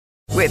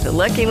With the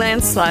Lucky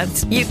Land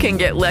Slots, you can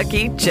get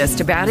lucky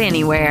just about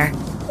anywhere.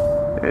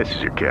 This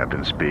is your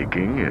captain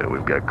speaking.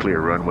 We've got clear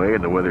runway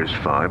and the weather's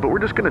fine, but we're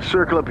just going to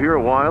circle up here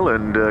a while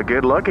and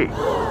get lucky.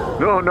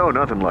 No,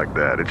 nothing like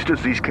that. It's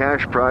just these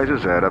cash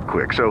prizes add up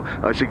quick. So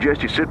I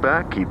suggest you sit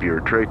back, keep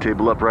your tray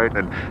table upright,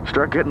 and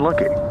start getting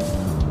lucky.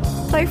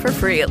 Play for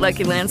free at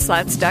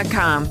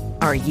LuckyLandSlots.com.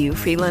 Are you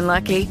feeling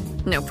lucky?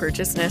 No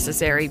purchase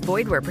necessary.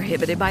 Void where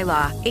prohibited by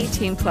law.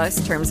 18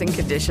 plus terms and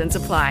conditions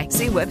apply.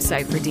 See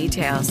website for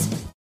details.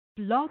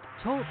 Blog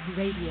Talk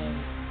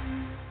Radio.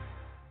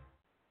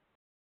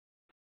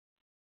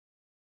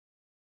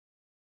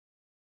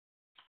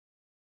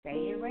 Say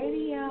It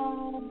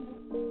Radio.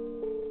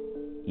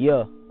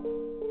 Yeah.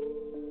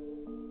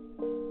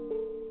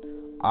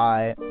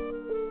 I.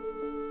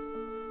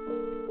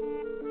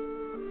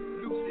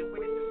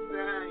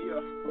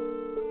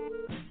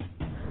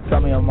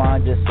 Tell me your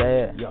mind, just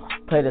say it. Yeah.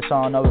 Play the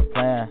song of a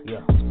plan.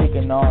 Yeah.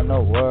 Speaking on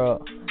the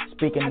world,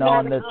 speaking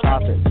on the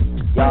topic.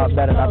 Y'all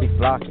better not be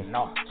flocking.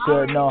 No.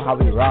 Should know how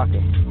we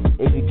rockin'.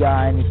 If you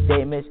got any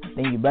statements,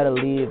 then you better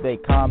leave a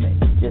comment.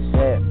 Just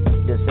say it,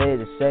 just say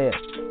it, just say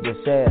it, just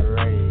say it.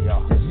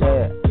 Just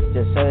say it,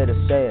 just say it,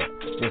 just say it,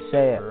 just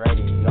say it.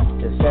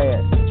 Just say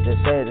it,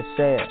 just say it, just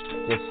say it,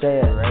 just say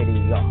it.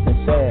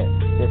 Just say it,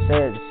 just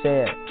say it, just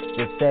say it,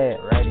 just say it.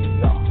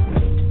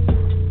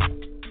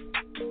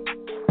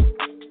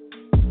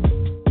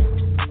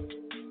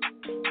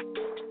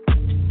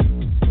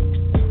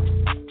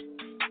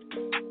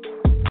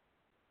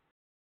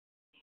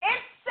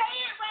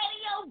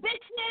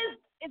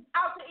 It's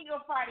out to Eagle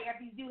Friday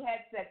after these new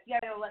headsets. You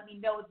gotta let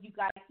me know if you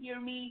guys hear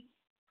me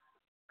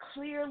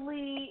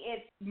clearly.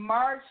 It's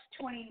March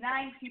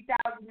 29th,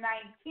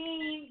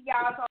 2019.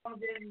 Y'all it's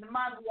almost the end of the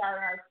month. We are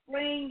in our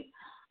spring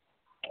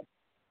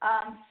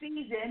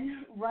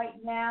season right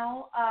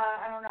now.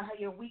 I don't know how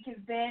your week has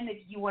been.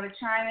 If you want to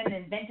chime in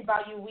and vent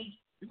about your week,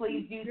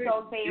 please do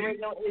so. Say It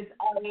Radio is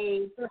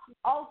a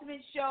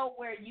ultimate show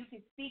where you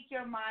can speak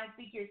your mind,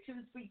 speak your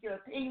truth, speak your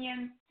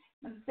opinions.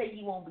 I'm going to say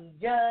you won't be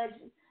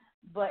judged.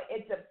 But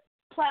it's a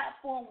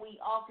platform we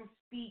all can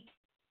speak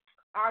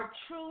our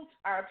truth,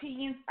 our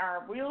opinions,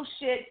 our real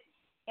shit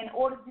in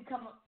order to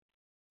come up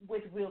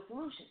with real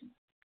solutions.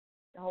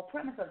 The whole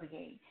premise of the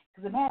game.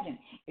 Because imagine,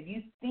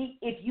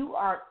 if you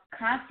are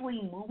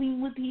constantly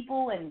moving with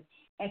people and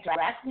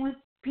interacting with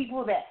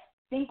people that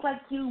think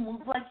like you,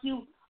 move like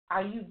you,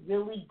 are you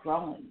really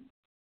growing?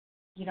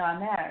 You know,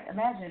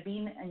 imagine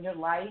being in your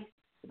life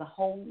with a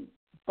whole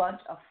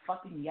bunch of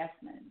fucking yes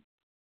men.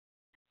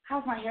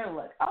 How's my hair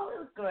look? Oh, it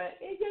looks good.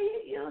 It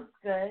looks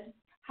good.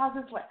 How's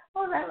this look?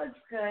 Oh, that looks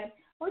good.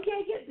 Well,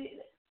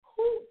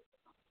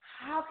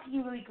 how can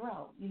you really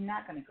grow? You're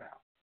not going to grow.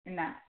 You're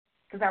not.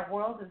 Because our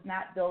world is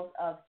not built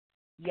of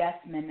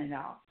yes men at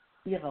all.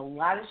 We have a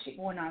lot of shit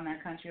going on in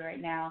our country right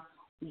now.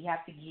 We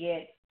have to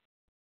get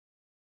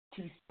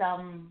to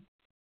some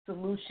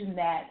solution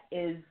that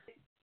is,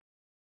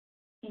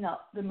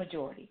 the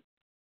majority.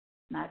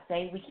 Not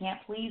say we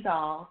can't please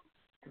all.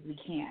 Because we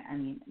can't. I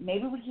mean,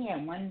 maybe we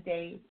can one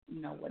day,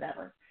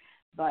 whatever.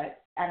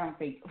 But I don't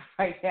think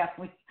right now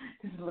we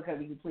just look at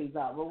we can please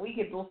all. But we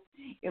could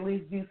at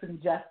least do some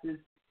justice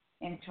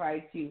and try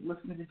to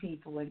listen to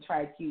people and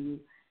try to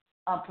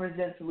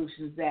present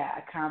solutions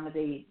that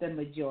accommodate the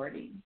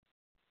majority.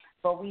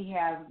 But we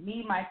have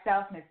me,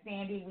 myself, Miss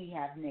Sandy. We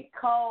have Nik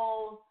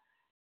Cole.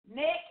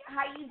 Nick,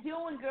 how you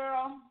doing,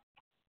 girl?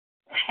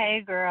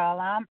 Hey, girl,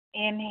 I'm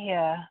in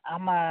here.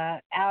 I'm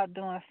out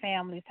doing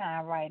family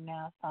time right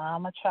now, so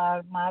I'm going to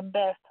try my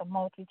best to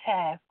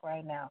multitask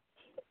right now.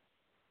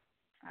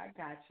 I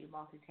got you,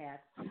 multitask.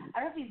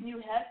 I got these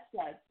new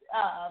headsets.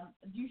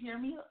 Do you hear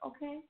me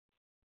okay?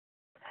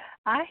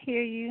 I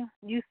hear you.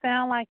 You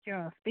sound like you're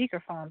on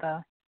speakerphone,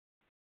 though.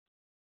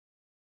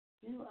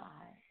 Do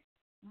I?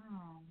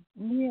 Oh.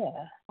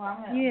 Yeah. Well,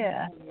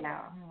 yeah.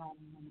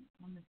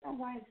 I'm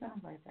why it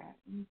sounds like that.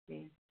 Let me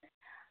see.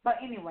 But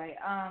anyway,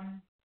 how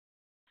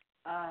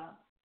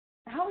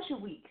was your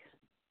week?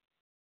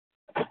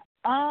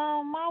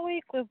 My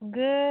week was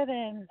good,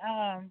 and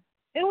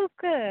it was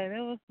good. It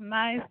was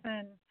nice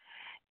and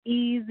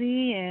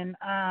easy, and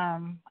I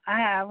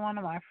had one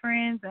of my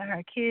friends and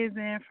her kids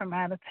in from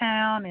out of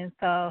town, and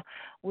so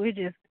we're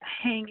just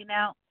hanging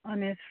out on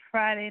this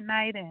Friday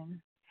night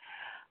and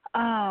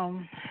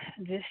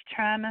just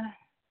trying to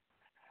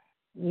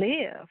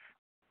live.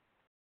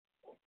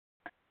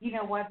 You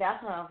know what?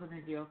 That's what I was going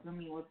to do. I was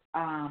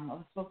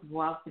supposed to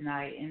go out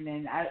tonight, and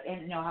then I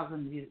didn't know how I was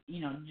going to do,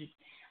 just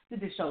do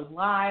the shows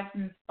live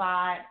from the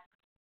spot,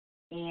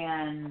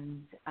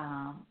 and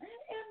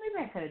maybe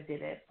I could have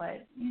did it,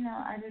 but,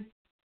 I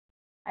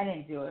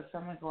didn't do it, so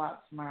I'm going to go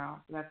out tomorrow,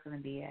 so that's going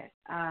to be it.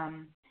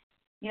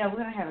 We're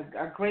going to have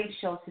a great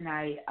show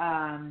tonight.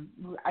 I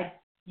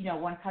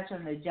want to touch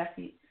on the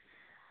Jussie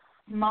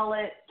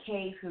Smollett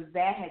case, because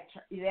that has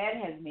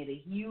made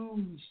a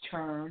huge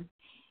turn.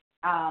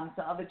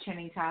 Some other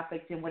trending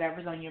topics and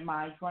whatever's on your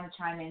mind. If you want to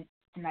chime in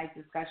tonight's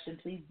discussion,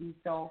 please do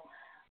so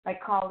by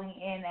calling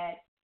in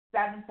at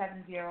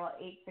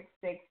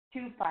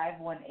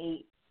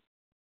 770-866-2518.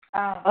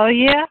 Oh,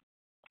 yeah?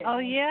 Oh,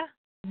 yeah?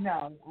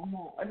 No.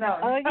 Oh,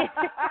 yeah.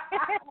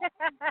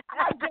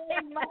 I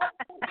gave my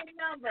fucking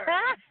number.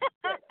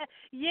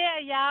 Yeah,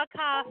 y'all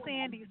call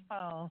Sandy's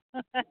phone.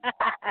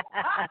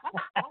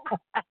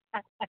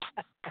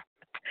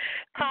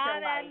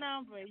 Call that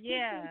number,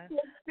 yeah.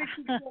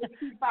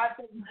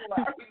 668-2574. I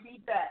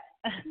repeat that.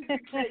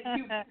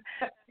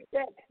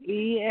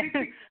 Yeah.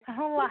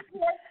 I'm like,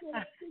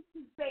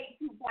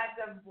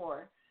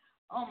 668-2574.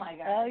 Oh, my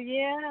God. oh,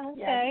 yeah,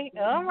 okay.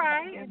 Yes. All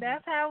right.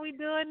 That's how we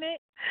doing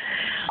it.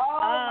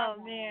 Oh,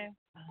 man.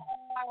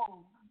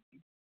 Oh.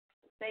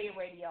 Say it,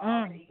 radio.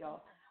 There you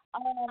go. I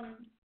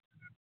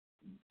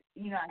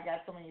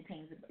got so many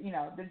opinions.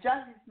 The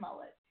Jussie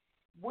Smollett.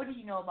 What do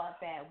you know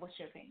about that? What's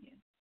your opinion?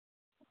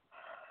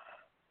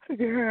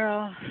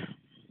 Girl,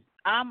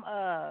 I'm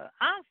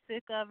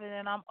sick of it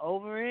and I'm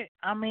over it.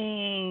 I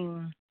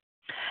mean,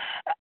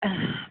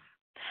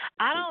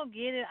 I don't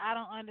get it. I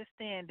don't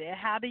understand it.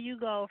 How do you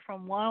go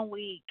from 1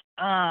 week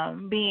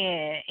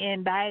being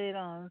indicted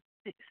on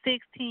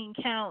 16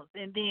 counts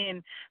and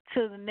then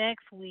to the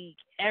next week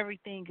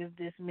everything is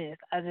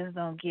dismissed? I just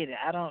don't get it.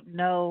 I don't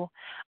know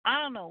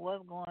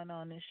what's going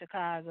on in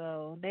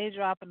Chicago. They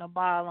dropping the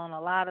ball on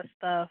a lot of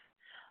stuff.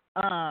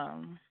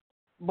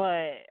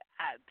 But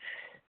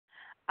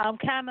I'm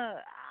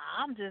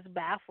just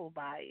baffled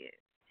by it.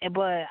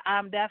 But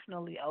I'm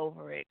definitely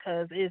over it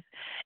because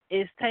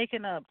it's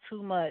taking up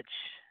too much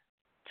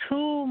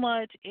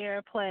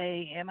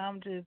airplay, and I'm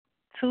just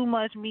too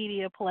much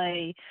media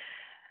play.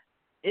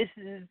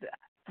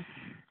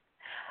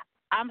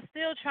 I'm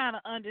still trying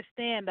to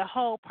understand the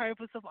whole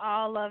purpose of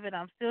all of it.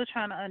 I'm still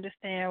trying to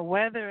understand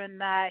whether or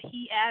not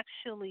he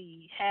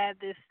actually had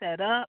this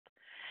set up,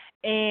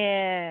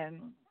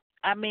 and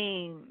I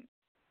mean,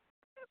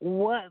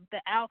 what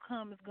the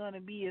outcome is going to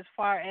be as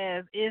far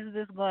as, is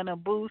this going to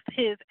boost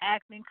his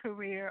acting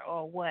career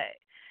or what?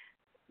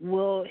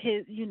 Will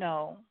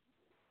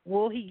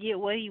will he get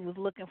what he was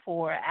looking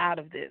for out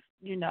of this?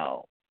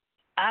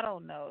 I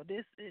don't know.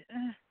 This is,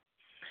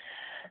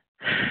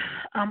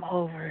 I'm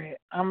over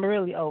it. I'm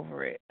really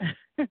over it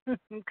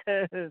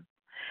because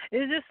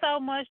it's just so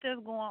much that's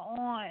going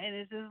on, and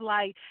it's just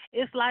like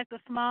the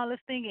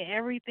smallest thing, and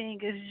everything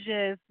is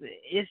just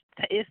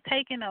it's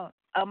taking a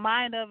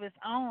mind of its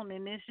own,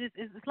 and it's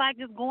like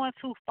it's going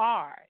too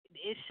far.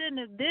 This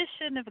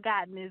shouldn't have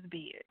gotten this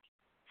big.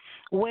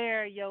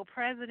 Where your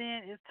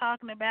president is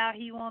talking about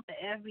he wants the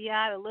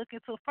FBI to look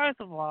into. First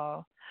of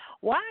all,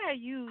 why are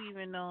you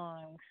even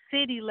on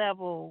city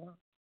level?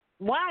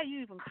 Why are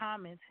you even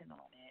commenting on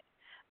it?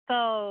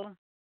 So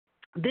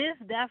this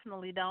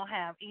definitely don't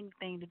have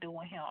anything to do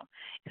with him.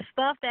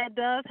 Stuff that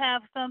does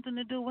have something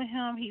to do with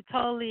him, he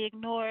totally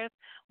ignores,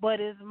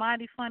 but it's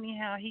mighty funny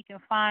how he can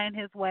find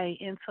his way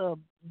into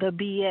the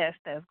BS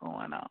that's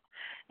going on.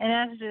 And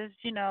that's just,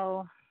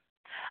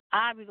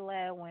 I'll be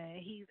glad when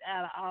he's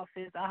out of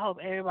office. I hope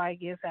everybody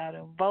gets out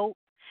and vote,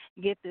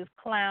 get this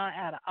clown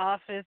out of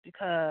office,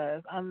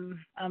 because I'm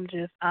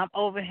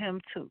over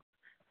him too.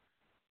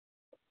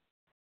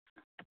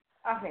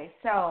 Okay,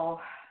 so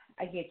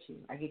I get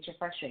you. I get your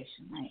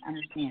frustration. I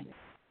understand it.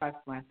 First,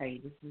 I want to tell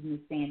you, this is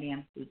Miss Sandy.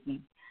 I'm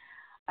speaking.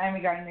 I'm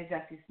regarding the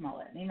Jussie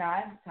Smollett.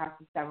 I've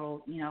talked to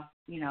several,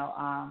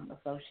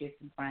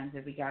 associates and friends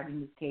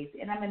regarding this case,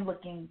 and I've been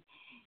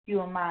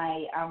doing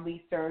my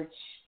research,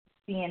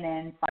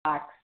 CNN,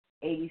 Fox,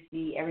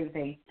 ABC,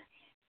 everything.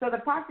 So the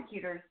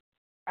prosecutors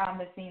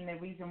are seeing the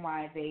reason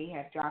why they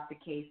have dropped the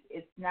case.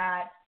 It's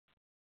not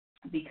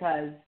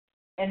because,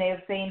 and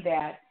they're saying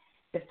that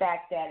the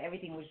fact that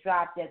everything was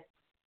dropped, that's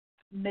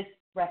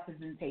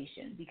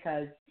misrepresentation,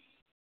 because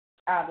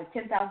the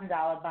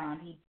 $10,000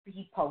 bond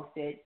he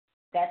posted,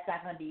 that's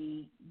not going to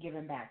be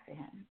given back to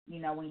him.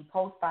 When you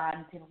post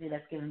bond, typically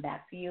that's given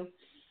back to you.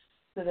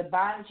 So the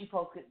bond that you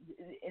post,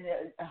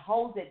 it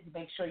holds it to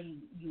make sure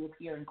you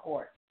appear in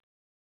court.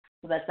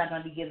 So that's not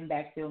going to be given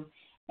back to him.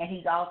 And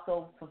he's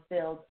also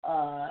fulfilled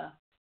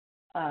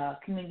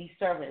community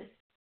service.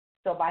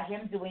 So by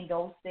him doing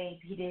those things,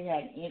 he didn't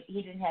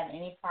have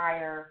any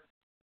prior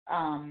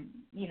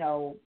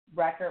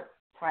record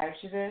prior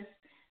to this.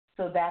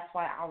 So that's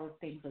why all the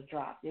things were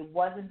dropped. It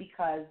wasn't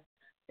because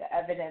the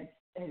evidence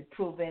has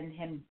proven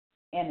him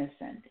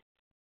innocent.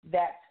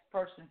 That's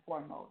first and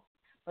foremost.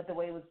 But the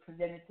way it was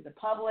presented to the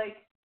public,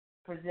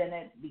 because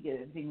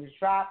everything was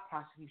dropped,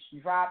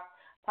 prosecution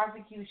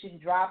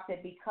dropped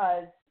it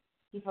because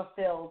he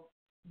fulfilled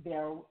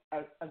their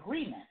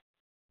agreement,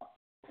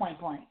 point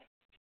blank.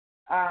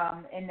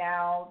 And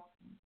now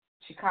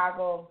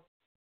Chicago,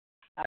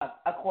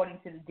 according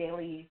to the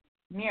Daily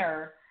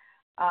Mirror,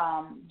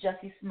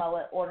 Jussie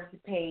Smollett ordered to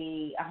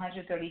pay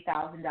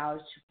 $130,000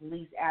 to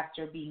police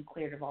after being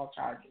cleared of all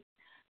charges.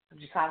 So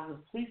Chicago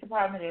Police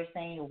Department, they're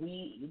saying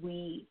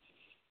we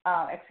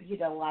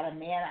executed a lot of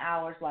man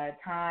hours, a lot of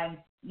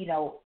time,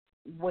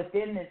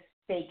 within this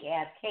fake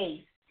ass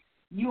case.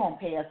 You won't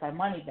pay us our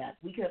money back.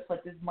 We could have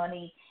put this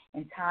money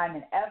and time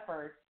and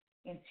effort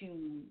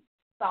into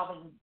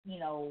solving,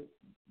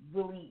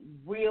 really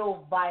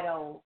real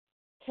vital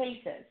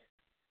cases.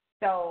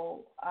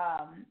 So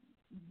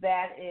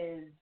that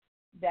is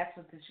that's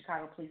what the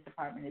Chicago Police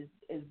Department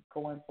is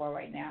going for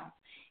right now.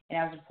 And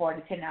I was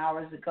reported 10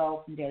 hours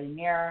ago from Daily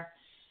Mirror.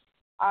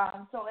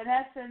 So in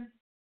essence,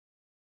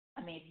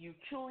 I mean, if you're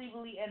truly,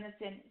 really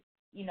innocent,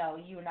 you know,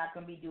 you're not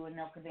going to be doing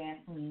no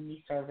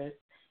community service.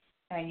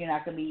 And you're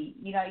not going to be,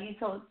 you know,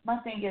 so my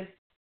thing is,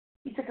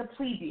 he took a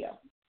plea deal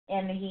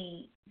and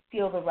he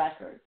sealed the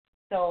record.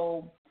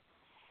 So,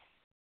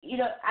 you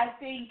know, I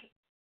think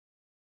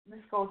this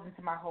goes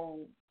into my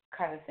whole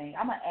kind of thing.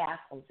 I'm an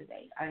asshole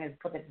today. I have to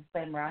put that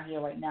disclaimer out here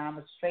right now. I'm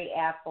a straight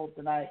asshole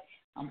tonight.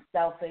 I'm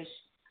selfish.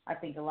 I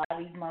think a lot of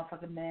these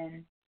motherfucking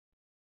men,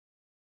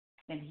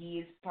 and he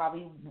is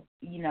probably,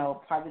 you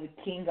know, probably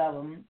the king of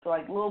them. So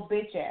like little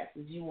bitch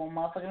asses. You want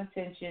motherfucking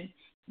attention.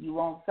 You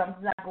want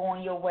something's not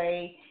going your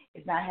way.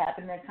 It's not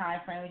happening in the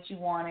time frame that you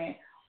want it,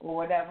 or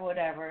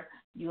whatever.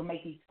 You will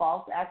make these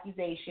false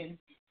accusations,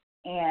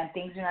 and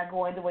things are not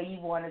going the way you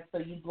want it, so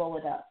you blow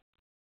it up,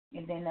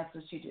 and then that's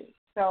what you do.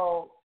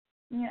 So,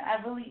 you know,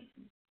 I really,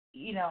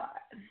 you know,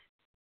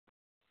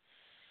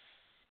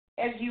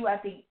 as you, I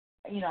think,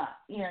 you know,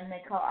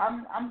 Nik Cole,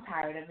 I'm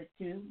tired of it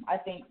too. I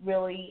think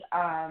really,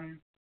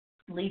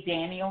 Lee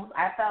Daniels,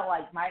 I felt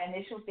like my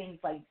initial things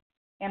like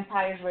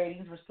Empire's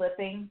ratings were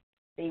slipping.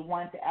 They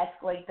wanted to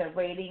escalate their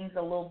ratings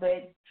a little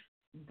bit,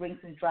 bring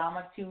some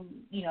drama to,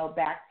 you know,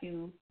 back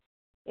to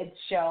its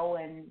show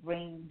and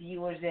bring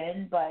viewers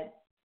in. But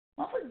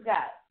motherfuckers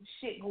got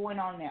shit going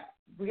on there,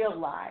 real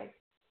life.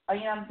 You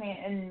know what I'm saying?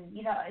 And,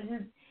 you know,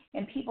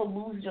 and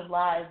people lose their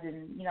lives.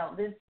 And, you know,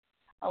 there's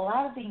a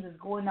lot of things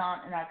that's going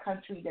on in our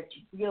country that's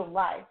real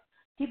life.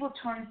 People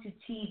turn to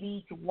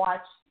TV to watch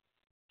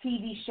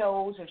TV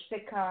shows or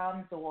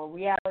sitcoms or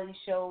reality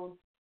shows,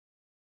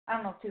 I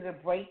don't know,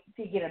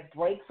 to get a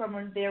break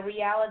from their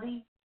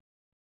reality.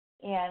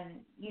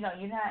 And, you know,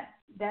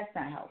 that's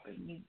not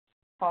helping.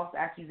 False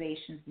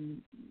accusations,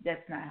 and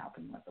that's not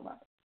helping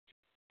whatsoever.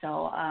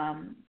 So,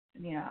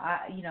 you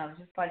know,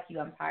 just like you,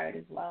 I'm tired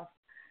as well.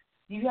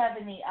 Do you have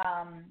any,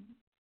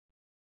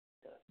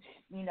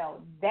 you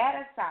know,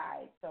 that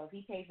aside, so if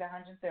he pays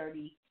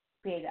 $130,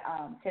 paid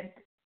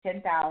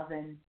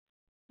 $10,000,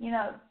 you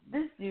know,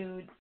 this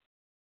dude,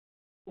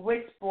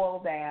 rich,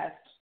 spoiled ass,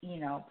 you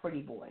know,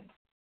 pretty boy.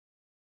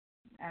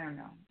 I don't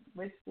know.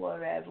 Rich,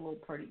 spoiled ass, little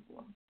pretty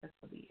boy. That's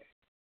what he is.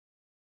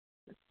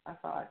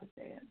 That's all I can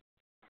say.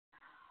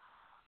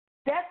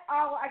 That's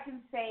all I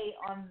can say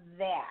on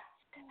that.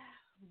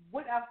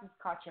 What else has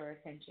caught your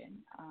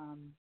attention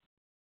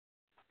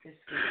this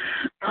week?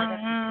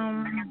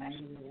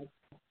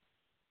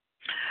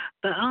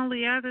 The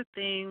only other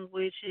thing,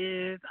 which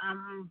is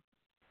I'm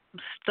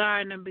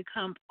starting to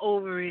become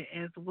over it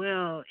as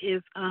well,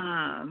 is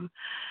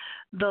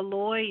the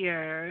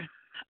lawyer,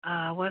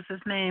 what's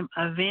his name,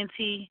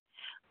 Aventi.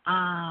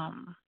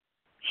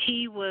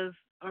 He was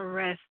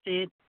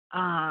arrested.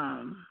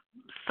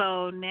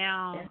 So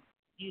now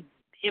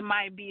it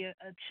might be a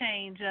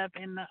change up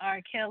in the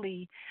R.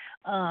 Kelly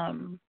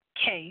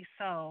case.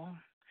 So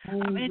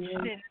I'm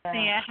interested in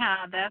seeing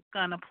how that's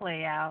going to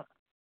play out.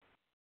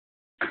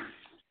 You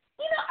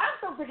know, I'm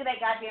so sick of that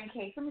goddamn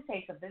case. Let me tell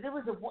you something. I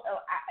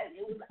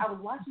was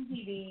watching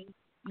TV,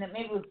 and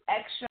maybe it was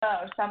Extra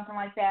or something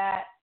like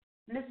that.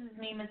 And this is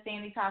me, Miss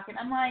Sandy, talking.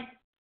 I'm like,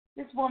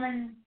 this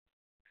woman,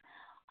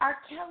 R.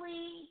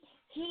 Kelly,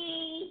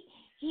 he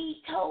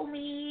told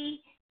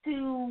me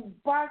to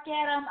bark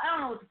at him. I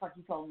don't know what the fuck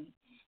he told me.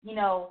 You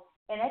know,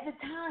 and at the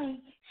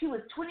time, she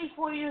was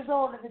 24 years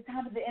old at the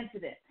time of the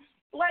incident.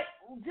 Like,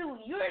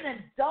 dude, you're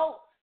an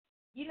adult.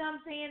 You know what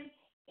I'm saying?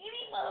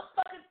 Any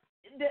motherfucker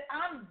that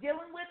I'm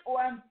dealing with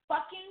or I'm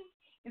fucking,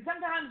 and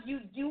sometimes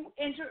you do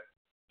enter,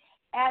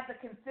 as a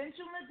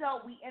consensual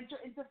adult, we enter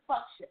into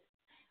fuck shit.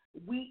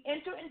 We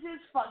enter into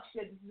this fuck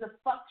shit. This is a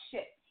fuck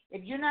shit.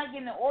 If you're not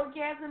getting an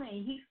orgasm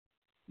and he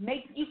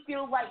makes you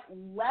feel like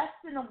less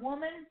than a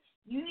woman,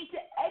 you need to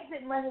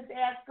exit and let his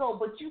ass go.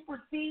 But you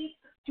proceed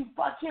to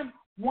fuck him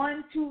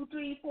 1, 2,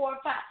 3, 4,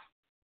 5.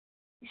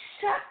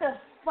 Shut the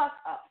fuck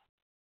up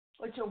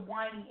with your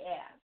whiny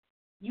ass.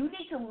 You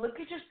need to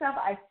look at yourself.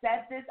 I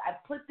said this. I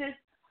put this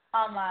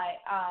on my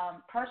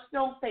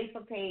personal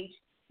Facebook page.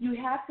 You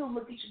have to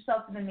look at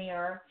yourself in the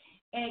mirror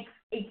and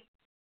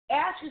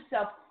ask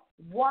yourself,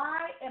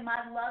 why am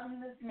I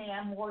loving this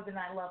man more than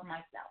I love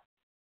myself?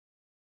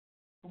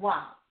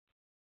 Why?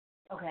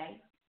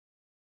 Okay?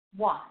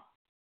 Why?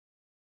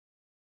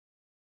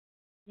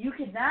 You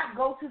cannot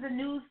go to the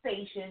news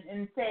station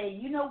and say,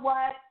 you know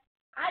what?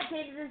 I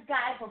dated this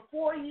guy for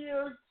 4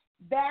 years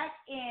back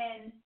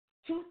in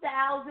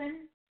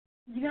 2000,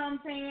 you know what I'm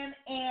saying?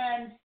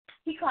 And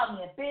he called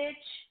me a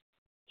bitch.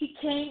 He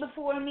came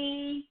before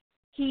me.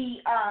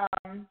 I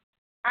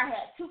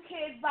had 2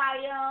 kids by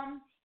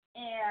him,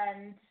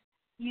 and,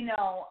 you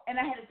know, and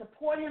I had to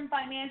support him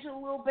financially a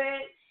little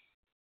bit,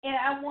 and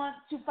I want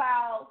to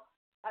file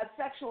a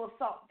sexual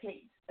assault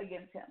case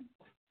against him.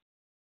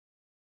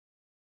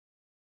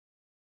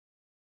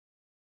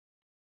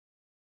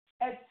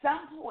 At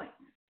some point,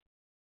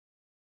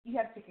 you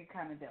have to take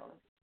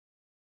accountability.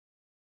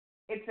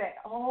 It's that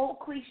whole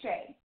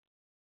cliche.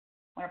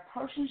 When a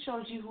person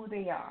shows you who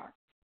they are,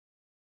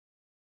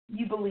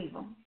 you believe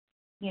them.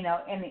 You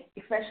know, and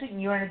especially when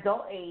you're an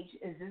adult age,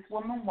 as this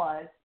woman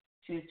was,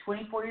 she was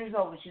 24 years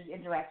old when she was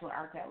interacting with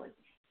R. Kelly.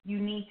 You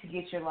need to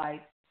get your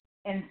life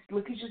and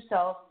look at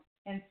yourself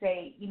and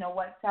say, you know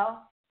what, self,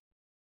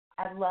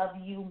 I love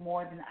you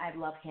more than I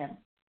love him.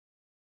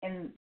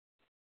 And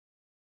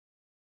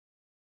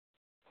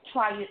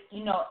try to,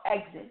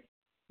 exit.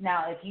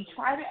 Now, if you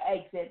try to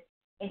exit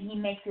and he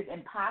makes it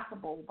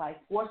impossible by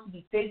forcing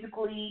you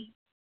physically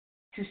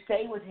to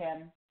stay with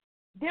him,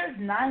 there's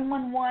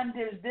 911,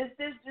 there's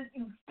this,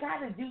 you've got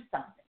to do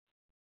something.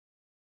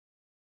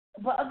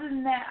 But other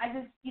than that,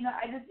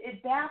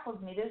 it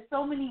baffles me. There's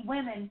so many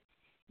women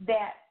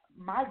that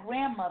my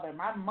grandmother,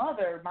 my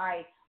mother,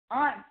 my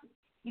aunt,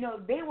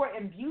 they were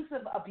in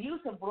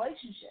abusive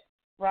relationships,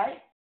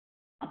 right?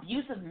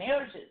 Abusive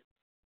marriages.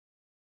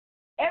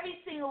 Every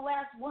single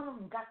last one of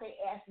them got their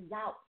asses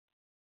out.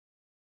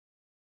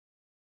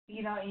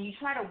 And you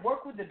try to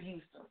work with the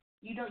abuser.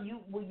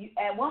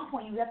 At one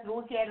point you have to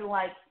look at it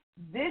like,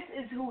 this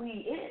is who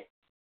he is.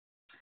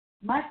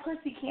 My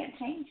pussy can't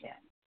change him.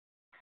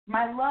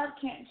 My love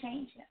can't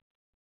change him.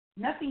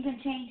 Nothing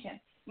can change him.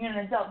 You're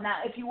an adult.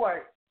 Now, if you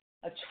are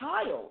a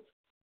child,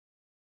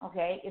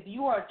 okay, if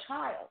you are a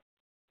child,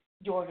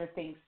 Georgia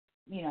thinks,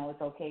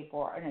 it's okay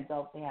for an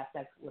adult to have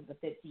sex with a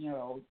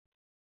 15-year-old.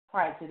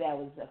 Prior to that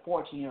was a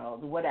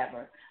 14-year-old or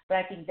whatever. But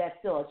I think that's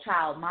still a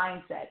child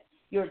mindset.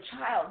 You're a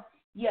child.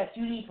 Yes,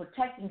 you need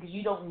protecting because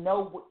you don't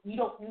know.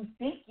 You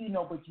think you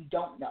know, but you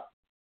don't know.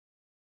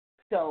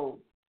 So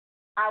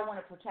I want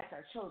to protect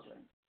our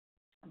children.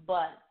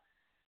 But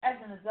as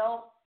an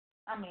adult,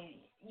 I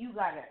mean, you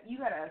gotta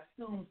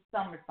assume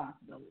some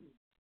responsibility.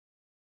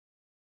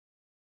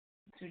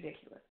 It's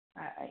ridiculous.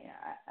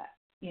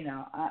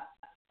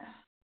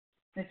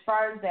 As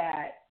far as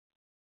that,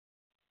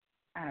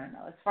 I don't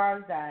know. As far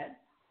as that,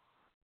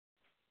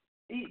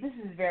 this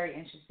is very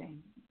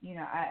interesting.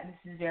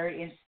 This is very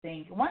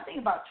interesting. One thing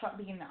about Trump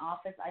being in the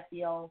office, I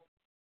feel,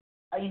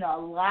 a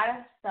lot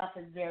of stuff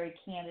is very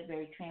candid,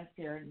 very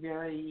transparent,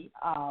 very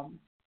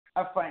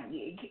upfront.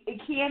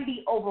 It can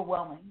be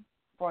overwhelming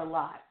for a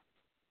lot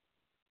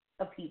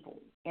of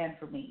people and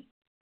for me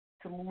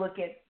to look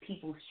at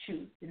people's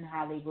truth and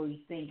how they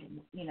really think.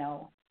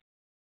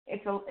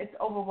 It's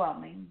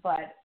overwhelming,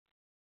 but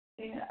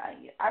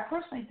I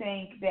personally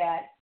think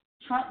that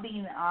Trump being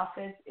in the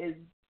office is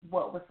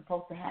what was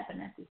supposed to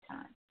happen at this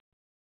time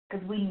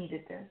because we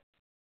needed this.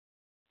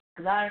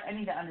 Because I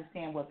need to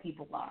understand what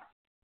people are.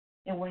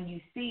 And when you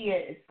see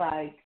it, it's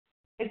like,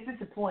 it's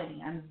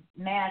disappointing. I'm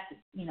mad,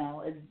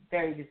 it's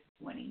very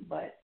disappointing.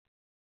 But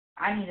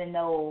I need to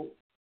know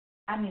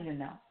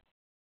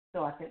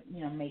so I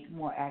can, make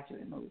more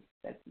accurate moves.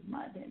 That's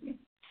my opinion.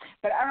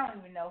 But I don't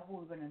even know who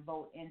we're going to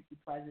vote into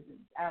president.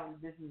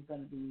 This is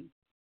going to be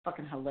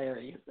fucking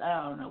hilarious.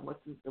 I don't know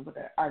what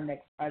our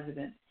next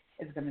president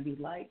is going to be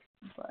like.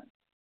 But,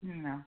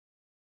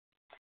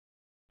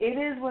 it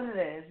is what it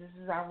is. This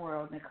is our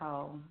world,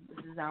 Nicole.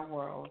 This is our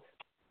world.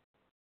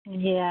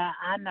 Yeah,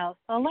 I know.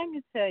 So let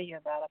me tell you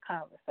about a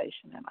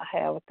conversation that I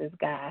had with this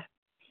guy.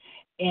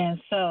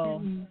 And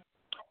so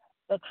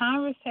the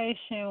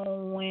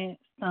conversation went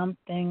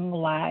something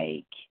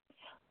like,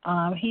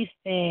 he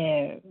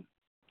said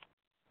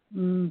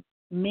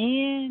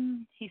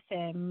men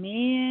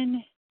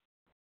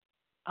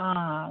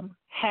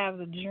have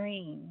the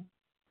dream,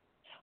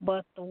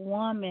 but the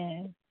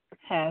woman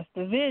has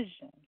the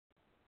vision.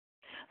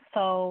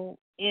 So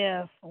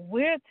if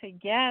we're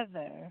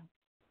together,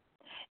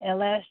 and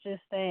let's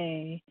just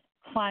say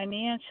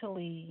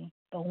financially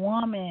the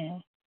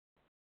woman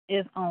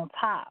is on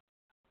top,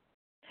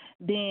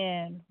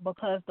 then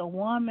because the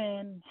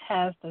woman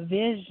has the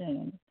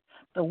vision,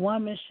 the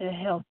woman should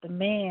help the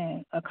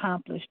man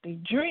accomplish the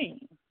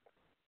dream.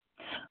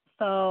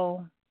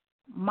 So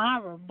my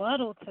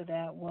rebuttal to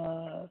that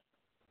was,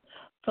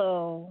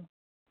 so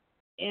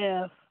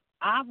if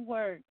I've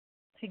worked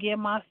to get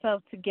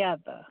myself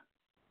together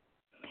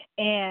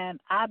and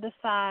I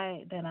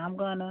decide that I'm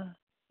going to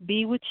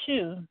be with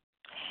you,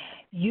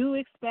 you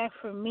expect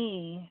for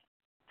me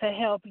to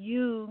help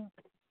you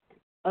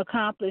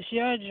accomplish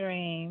your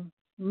dream.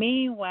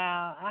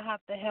 Meanwhile, I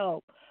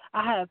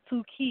have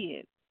 2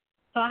 kids.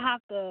 So I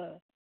have to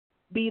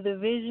be the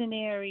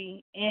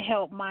visionary and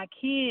help my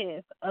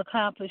kids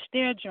accomplish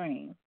their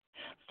dream.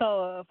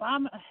 So if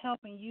I'm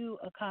helping you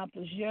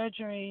accomplish your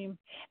dream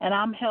and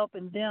I'm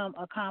helping them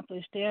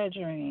accomplish their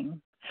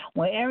dream,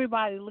 when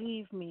everybody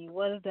leaves me,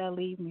 what does that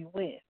leave me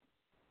with?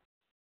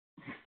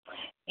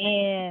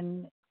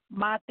 And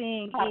my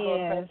thing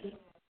is,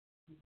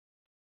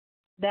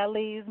 that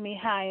leaves me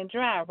high and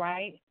dry,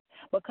 right?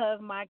 Because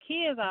my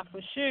kids are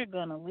for sure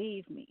going to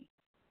leave me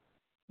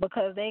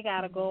because they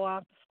got to go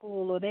off to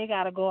school or they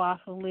got to go off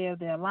and live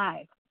their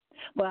life.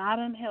 But I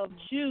done helped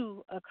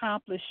you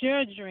accomplish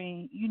your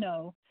dream,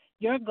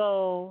 your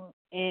goal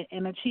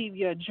and achieve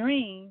your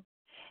dream.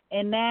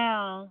 And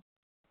now,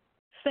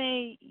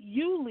 say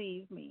you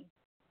leave me.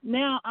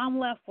 Now I'm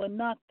left with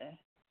nothing.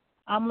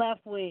 I'm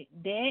left with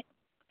debt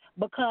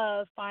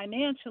because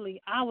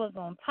financially I was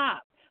on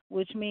top.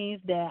 which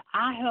means that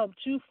I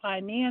helped you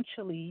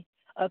financially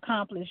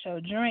accomplish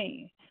your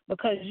dream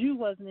because you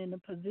wasn't in a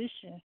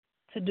position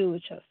to do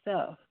it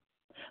yourself.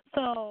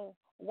 So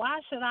why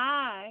should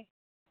I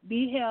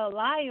be held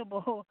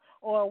liable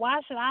or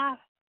why should I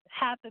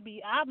have to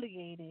be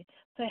obligated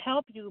to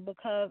help you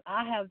because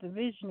I have the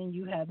vision and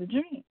you have the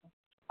dream?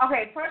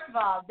 Okay, first of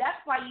all,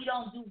 that's why you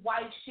don't do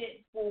wife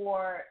shit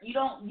for you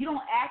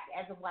don't act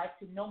as a wife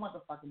to no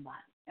motherfucking body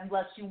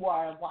unless you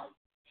are a wife.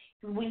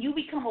 Because when you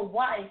become a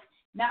wife,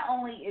 not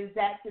only is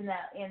that in the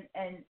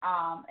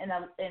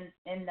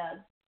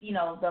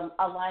the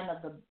alignment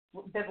of the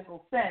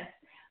biblical sense,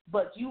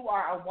 but you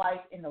are a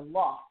wife in the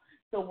law.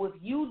 So if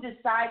you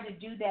decide to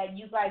do that,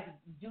 you guys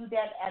do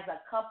that as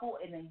a couple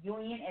in a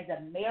union, as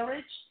a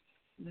marriage,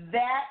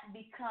 that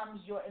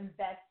becomes your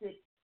invested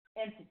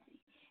entity.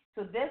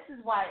 So this is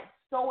why it's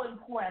so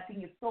important. I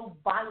think it's so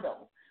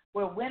vital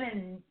where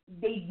women,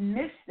 they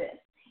miss this.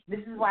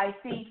 This is why I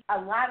think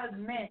a lot of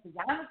men, because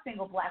I'm a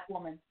single black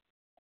woman,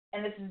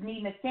 and this is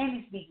me, Miss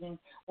Sandy speaking,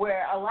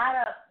 where a lot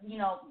of,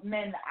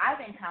 men that I've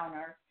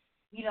encountered,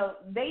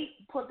 they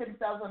put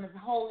themselves on this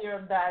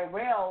holier than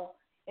rail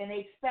and they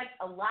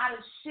expect a lot of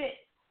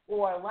shit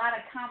or a lot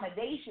of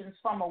accommodations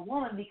from a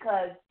woman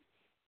because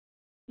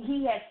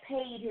he has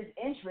paid his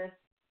interest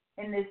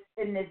in this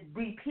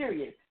brief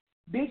period.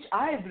 Bitch,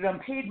 I have done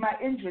paid my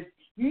interest.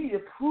 You need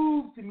to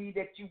prove to me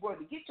that you were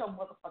to get your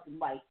motherfucking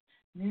wife.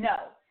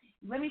 No.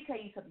 Let me tell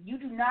you something. You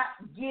do not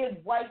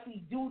give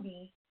wifely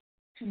duty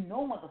to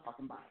no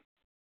motherfucking body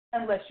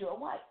unless you're a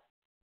wife.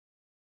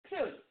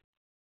 Period.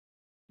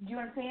 Do you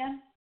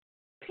understand?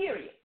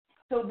 Period.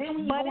 So then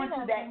when you go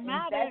into that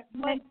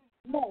investment,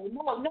 no.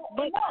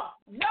 Wait,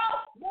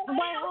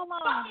 hold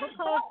on,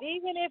 because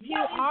even if you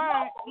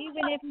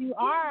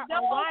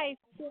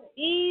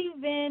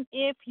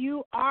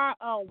are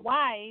a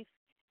wife,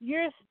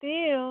 you're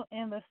still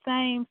in the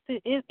same.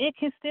 It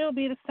can still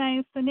be the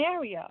same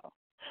scenario.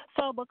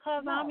 So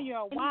because I'm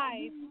your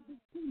wife,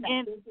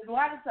 and there's a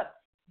lot of stuff.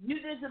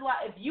 There's a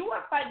lot. If you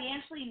are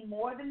financially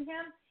more than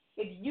him,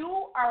 if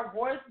you are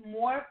worth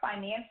more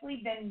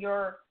financially than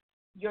your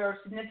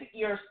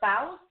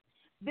spouse,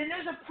 then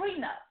there's a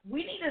prenup.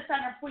 We need to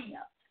sign a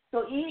prenup.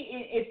 So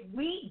if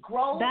we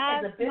grow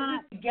as a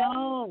business together,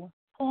 no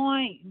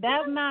point.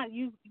 That's not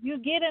you. You're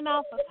getting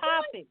off the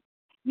topic.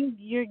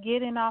 You're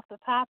getting off the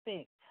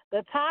topic.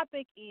 The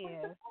topic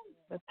is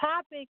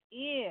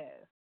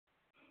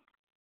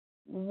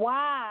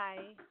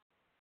why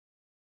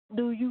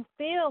do you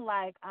feel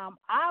like I'm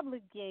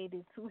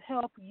obligated to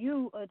help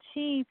you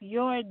achieve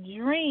your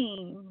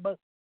dream? But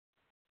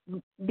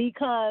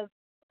because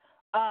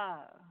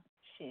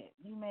shit,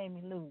 you made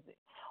me lose it.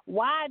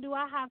 Why do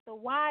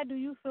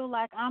you feel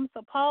like I'm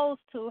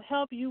supposed to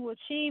help you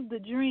achieve the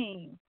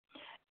dream?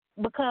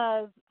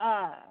 Because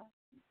I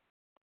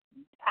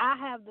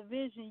have the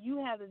vision, you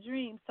have the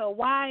dream. So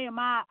why am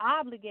I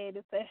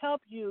obligated to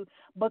help you?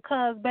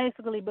 Because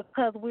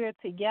we're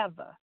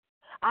together.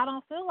 I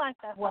don't feel like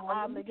that's an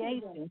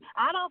obligation.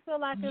 I don't feel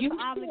like it's an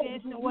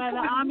obligation whether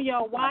I'm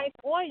your wife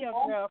or your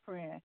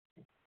girlfriend.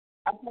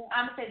 I'm going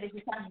to say that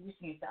you're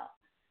contradicting yourself.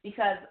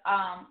 Because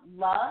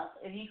love,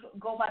 if you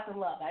go back to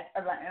love,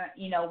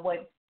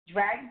 with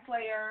Dragon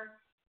Slayer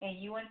and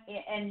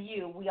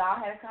you, we all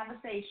had a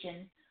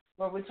conversation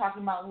where we're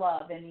talking about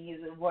love. And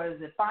what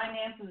is it,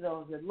 finances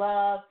or is it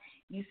love?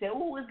 You said,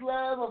 it's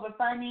love over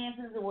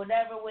finances or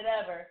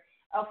whatever.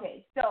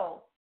 Okay,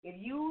 so if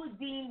you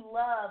deem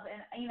love,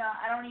 and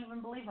I don't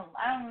even know if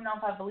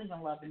I believe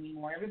in love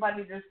anymore.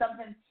 Everybody has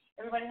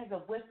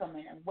a wisdom in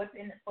it. What's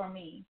in it for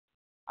me?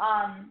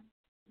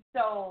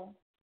 So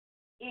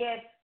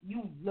if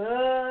you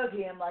love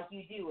him like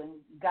you do, and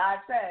God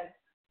says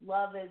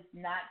love is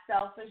not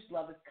selfish,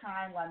 love is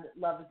kind,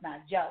 love is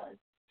not jealous.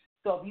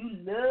 So if you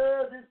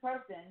love this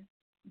person,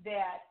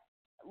 that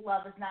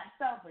love is not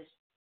selfish.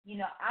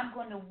 I'm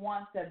going to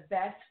want the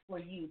best for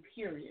you,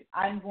 period.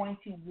 I'm going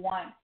to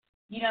want,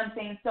 you know what I'm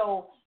saying?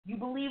 So you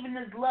believe in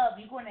this love.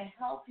 You're going to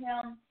help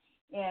him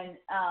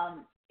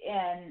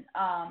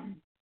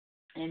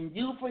and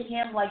do for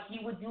him like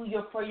you would do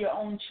for your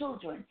own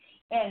children.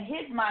 And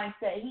his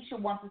mindset, he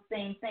should want the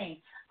same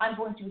thing. I'm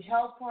going to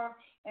help her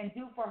and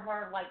do for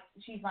her like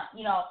she's not,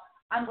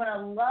 I'm going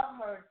to love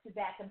her to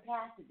that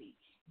capacity.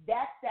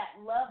 That's that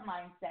love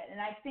mindset. And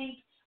I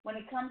think when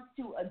it comes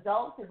to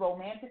adults and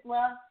romantic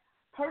love,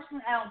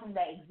 personally, I don't think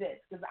that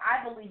exists because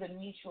I believe in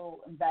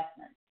mutual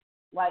investment.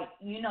 Like,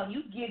 you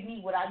give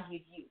me what I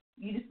give you.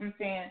 You know what I'm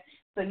saying?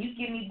 So you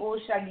give me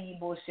bullshit, I give you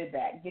bullshit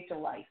back. Get your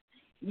life.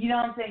 You know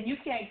what I'm saying? You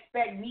can't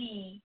expect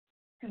me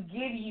to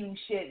give you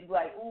shit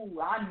like,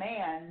 I'm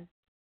man.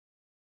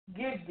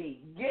 Get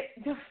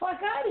the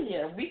fuck out of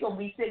here. We gonna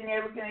be sitting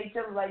there looking at each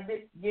other like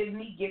this. Give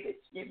me.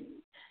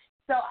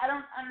 So I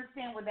don't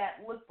understand what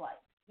that looks like.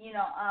 I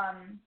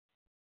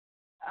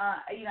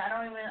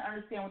don't even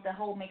understand what the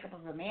whole makeup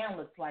of a man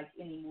looks like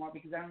anymore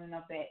because I don't even know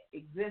if that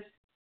exists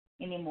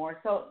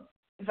anymore. So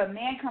if a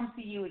man comes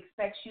to you,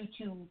 expects you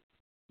to,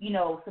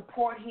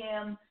 support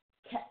him,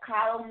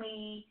 coddle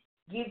me,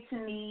 give to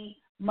me,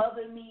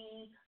 mother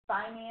me,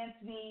 finance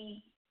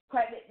me,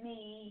 credit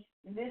me,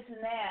 and this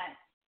and that,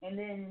 and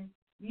then,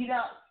 you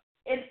know,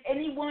 if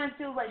any woman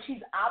feels like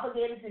she's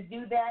obligated to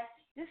do that,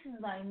 this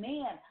is my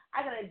man.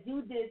 I got to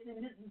do this,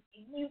 and this,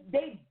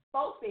 they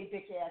both say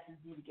bitch asses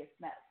need to get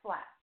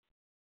slapped.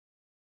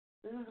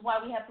 This is why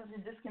we have such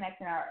a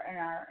disconnect in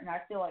our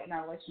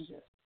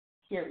relationship.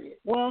 Period.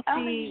 Well, I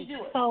don't see, think you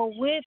should do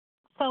it.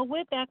 so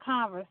with that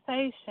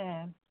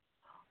conversation,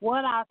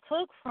 what I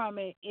took from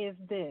it is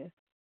this: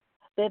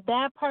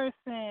 that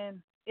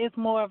person is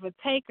more of a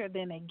taker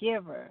than a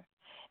giver,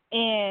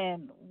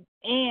 and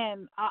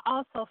I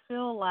also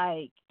feel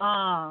like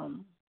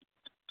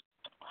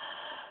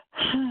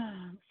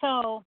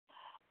so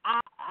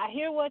I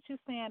hear what you're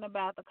saying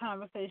about the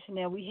conversation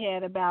that we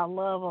had about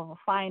love over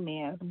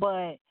finance,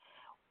 but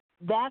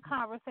that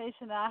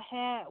conversation I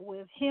had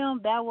with him,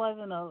 that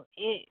wasn't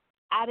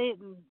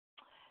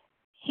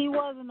he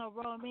wasn't a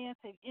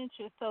romantic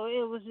interest, so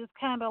it was just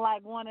kind of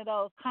like one of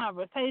those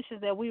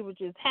conversations that we were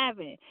just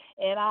having.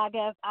 And I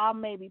guess I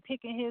may be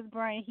picking his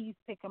brain, he's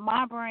picking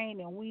my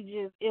brain, and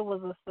it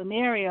was a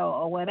scenario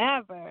or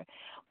whatever.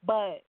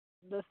 But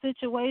the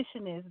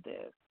situation is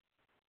this: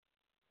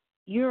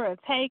 you're a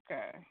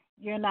taker,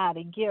 you're not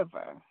a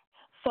giver.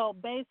 So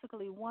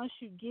basically, once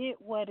you get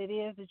what it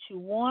is that you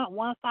want,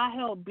 once I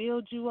help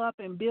build you up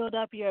and build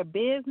up your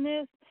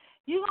business,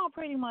 you're going to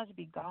pretty much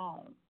be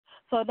gone.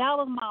 So that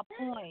was my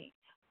point.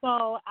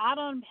 So I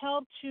done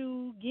helped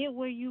you get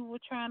where you were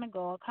trying to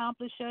go,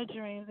 accomplish your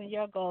dreams and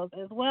your goals,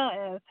 as well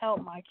as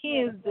help my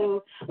kids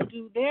do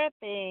their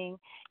thing.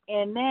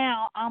 And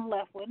now I'm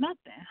left with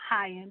nothing,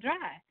 high and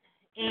dry.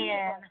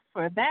 And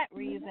for that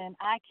reason,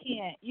 I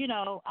can't,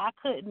 I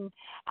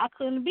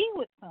couldn't be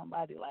with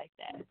somebody like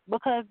that,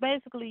 because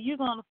basically you're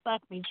going to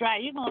suck me dry.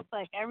 You're going to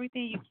suck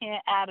everything you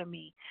can out of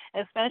me,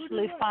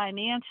 especially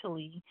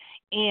financially.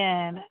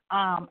 And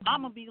I'm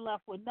going to be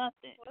left with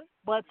nothing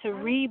but to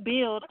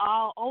rebuild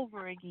all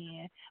over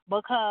again,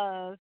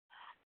 because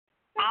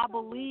I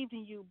believed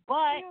in you.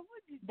 But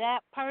that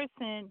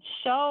person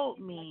showed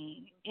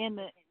me in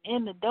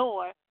the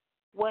door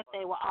what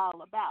they were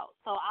all about.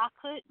 So I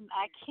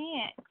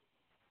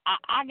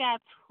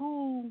got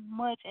too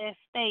much at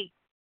stake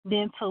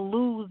than to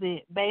lose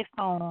it based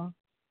on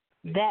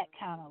that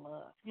kind of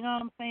love. You know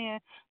what I'm saying?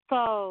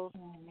 So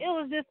it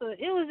was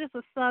just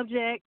a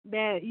subject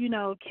that,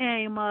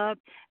 came up,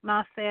 and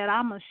I said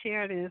I'm gonna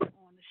share this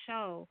on the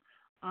show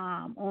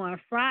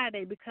on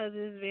Friday, because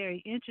it's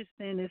very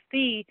interesting to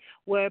see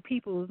where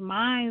people's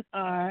minds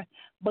are,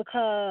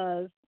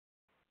 because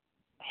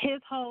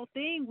his whole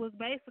thing was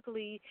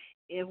basically,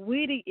 if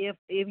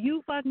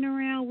you fucking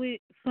around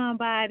with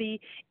somebody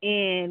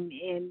and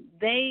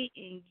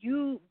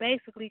you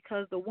basically,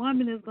 because the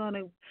woman is going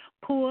to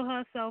pull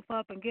herself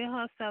up and get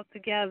herself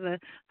together,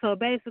 so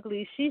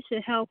basically she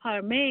should help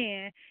her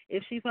man,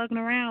 if she fucking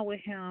around with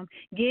him,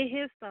 get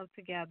his stuff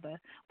together.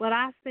 But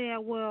I said,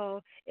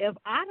 well, if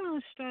I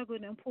don't struggle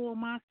and pull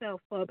myself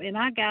up and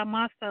I got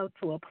myself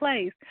to a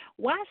place,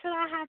 why should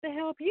I have to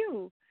help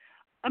you?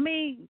 I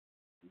mean,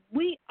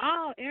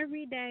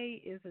 every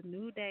day is a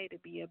new day to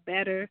be a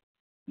better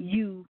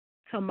you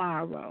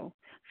tomorrow.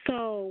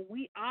 So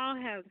we all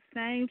have the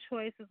same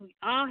choices. We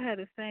all have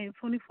the same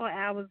 24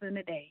 hours in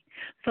a day.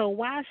 So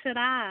why should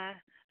I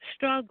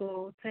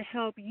struggle to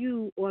help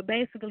you, or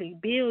basically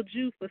build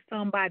you for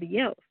somebody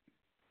else?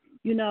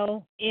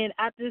 And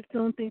I just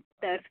don't think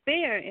that's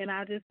fair. And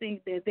I just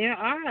think that there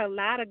are a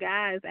lot of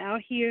guys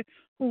out here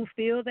who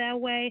feel that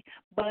way.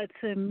 But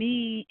to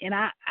me, and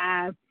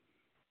I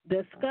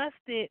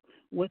discussed it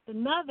with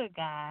another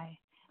guy,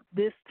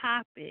 this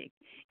topic,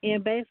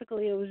 and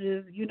basically it was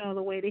just,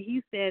 the way that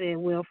he said it.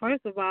 Well,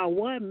 first of all,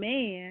 what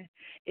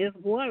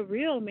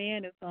real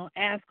man is going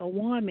to ask a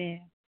woman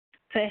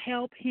to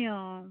help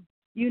him,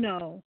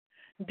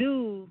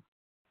 do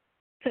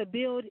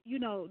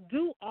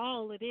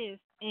all of this,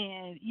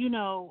 and,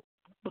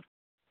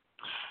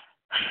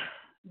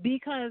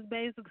 because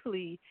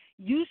basically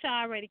you should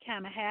already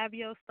kind of have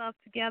your stuff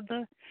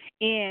together,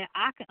 and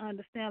I can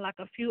understand like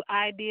a few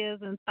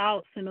ideas and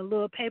thoughts and a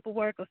little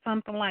paperwork or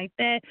something like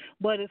that,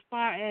 but as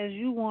far as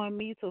you want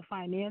me to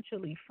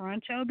financially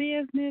front your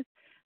business,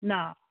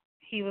 no.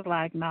 He was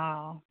like,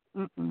 no,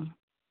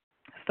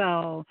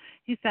 So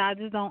he said, I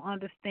just don't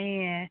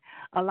understand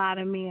a lot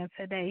of men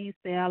today. He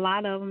said a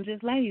lot of them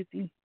just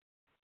lazy.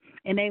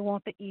 And they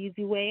want the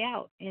easy way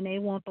out, and they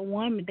want the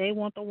woman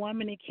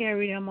to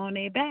carry them on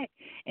their back,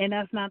 and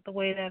that's not the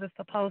way that it's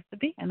supposed to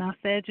be. And I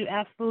said, you're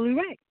absolutely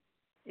right.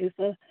 It's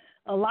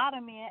a lot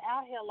of men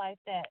out here like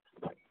that.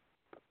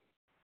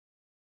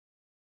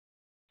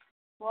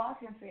 Well, all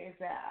I can say is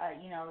that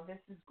this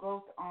is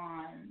growth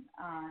on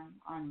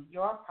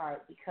your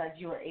part, because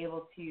you were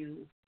able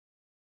to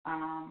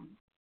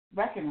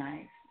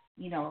recognize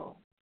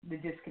the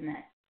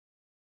disconnect.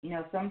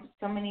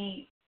 So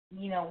many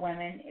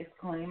women,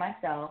 including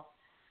myself,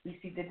 we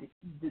see the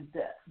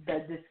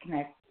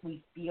disconnect.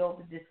 We feel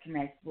the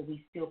disconnect, but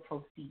we still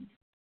proceed,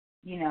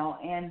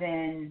 and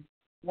then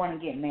want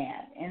to get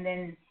mad. And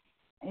then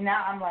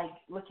now I'm like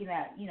looking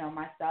at,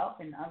 myself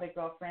and other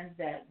girlfriends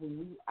that when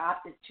we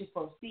opted to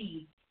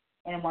proceed,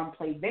 and want to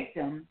play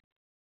victim,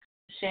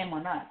 shame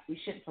on us. We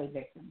shouldn't play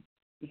victim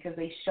because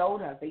they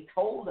showed us, they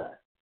told us.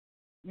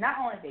 Not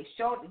only they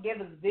showed, they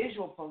gave us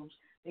visual proofs,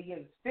 they gave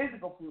us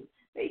physical proof.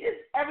 They did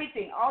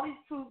everything, all these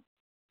proofs,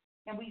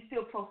 and we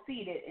still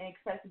proceeded and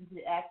expected them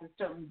to act a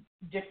certain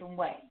different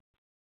way.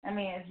 I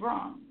mean, it's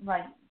wrong.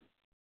 Like,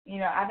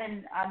 I've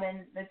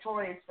been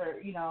notorious for,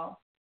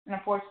 and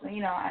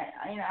unfortunately,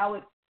 I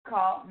would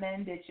call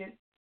men bitches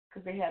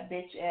because they have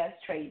bitch ass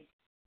traits.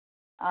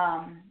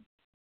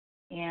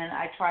 And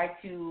I try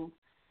to,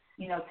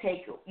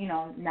 take,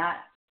 not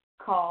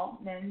call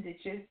men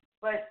bitches,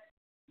 but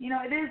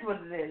it is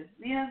what it is.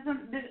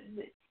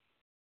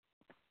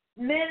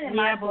 Men in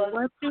my book.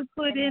 But what you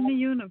put in the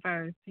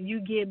universe,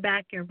 you get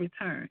back in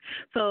return.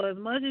 So as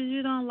much as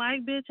you don't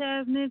like bitch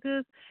ass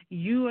niggas,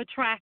 you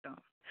attract them.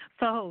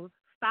 So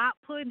stop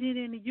putting it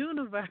in the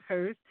universe,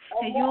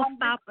 and you'll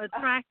stop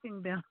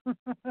attracting them.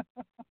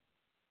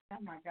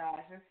 Oh my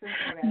gosh, that's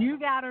simple. You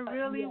gotta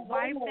really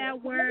wipe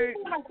that word.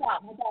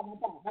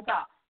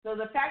 So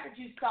the fact that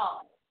you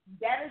saw it,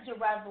 that is your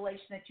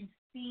revelation that you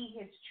see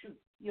his truth.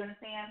 You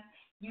understand?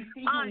 You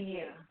see who he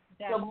is.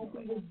 So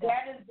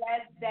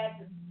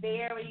that's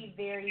very,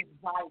 very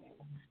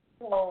vital.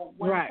 So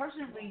when a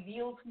person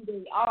reveals who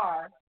they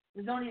are,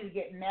 there's no need to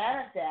get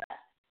mad at that.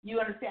 You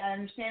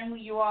understand who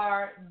you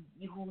are,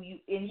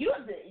 and you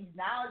have to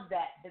acknowledge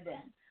that to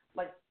them.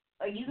 Like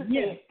you can say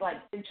it like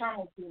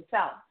internally to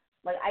yourself.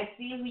 Like, I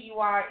see who you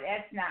are.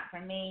 That's not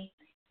for me.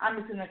 I'm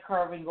just going to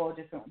curve and go a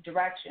different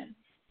direction.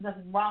 There's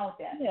nothing wrong with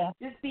that. Yeah.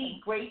 Just be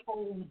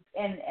grateful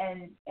and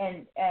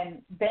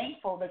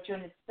thankful that you're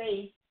in a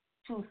space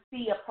to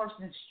see a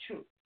person's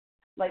truth.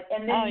 Like,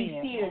 and then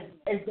you see it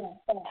as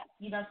that fast.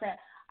 You know what I'm saying?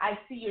 I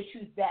see your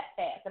truth that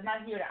fast. I'm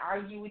not here to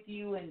argue with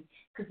you, and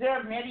because there are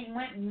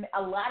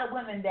a lot of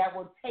women that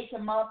will take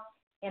him up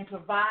and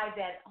provide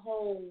that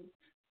whole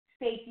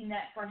safety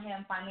net for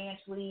him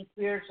financially,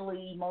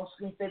 spiritually,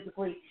 emotionally,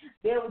 physically.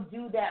 They will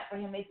do that for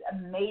him. It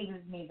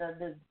amazes me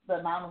the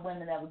amount of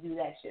women that will do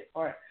that shit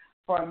for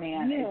a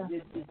man. Yeah.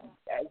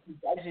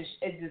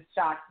 It just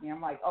shocks me. I'm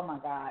like, oh my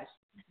gosh,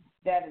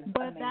 that is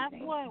amazing. That's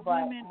what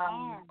women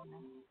are.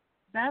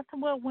 That's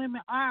what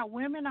women are.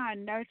 Women are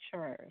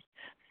nurturers.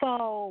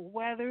 So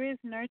whether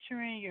it's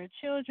nurturing your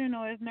children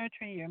or it's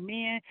nurturing your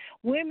men,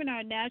 women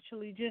are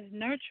naturally just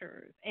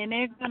nurturers, and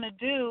they're going to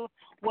do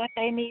what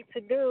they need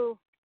to do.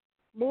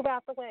 Move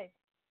out the way.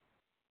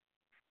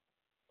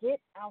 Get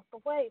out the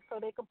way so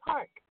they can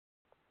park.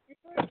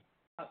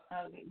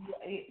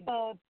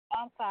 So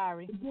I'm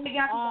sorry.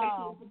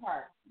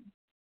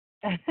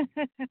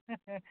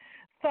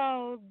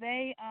 So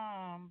they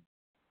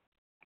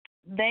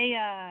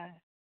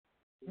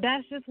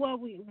that's just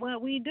what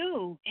we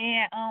do.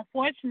 And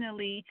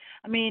unfortunately,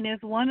 I mean,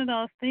 it's one of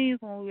those things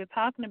when we were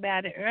talking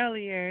about it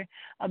earlier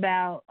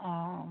about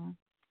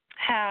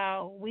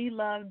how we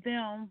love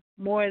them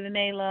more than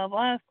they love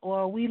us,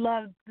 or we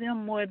love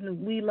them more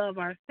than we love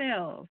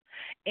ourselves.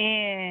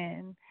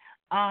 And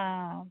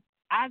I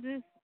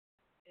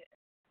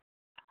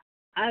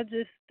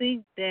just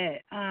think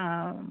that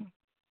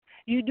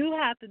you do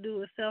have to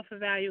do a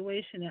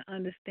self-evaluation and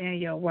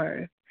understand your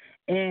worth.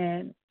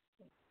 And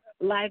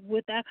like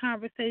with that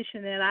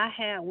conversation that I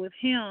had with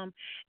him,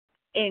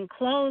 in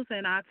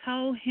closing, I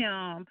told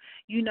him,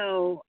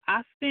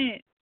 I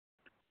spent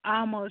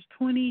almost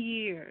 20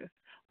 years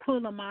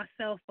pulling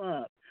myself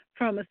up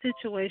from a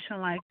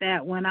situation like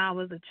that when I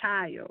was a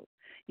child.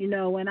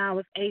 When I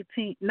was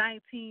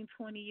 19,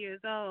 20 years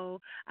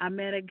old, I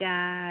met a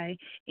guy,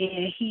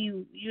 and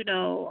he,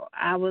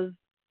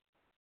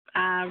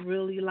 I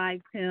really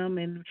liked him,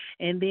 and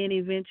then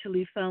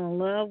eventually fell in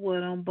love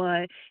with him,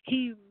 but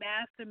he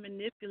master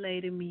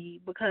manipulated me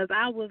because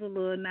I was a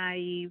little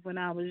naive when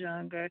I was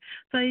younger.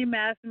 So he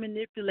master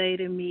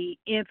manipulated me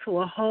into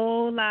a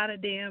whole lot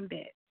of damn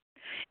debt.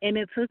 And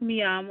it took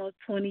me almost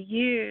 20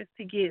 years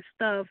to get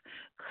stuff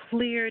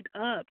cleared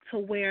up to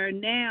where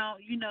now,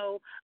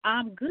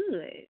 I'm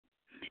good.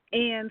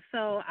 And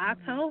so I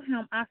told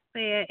him, I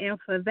said, and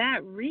for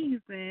that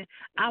reason,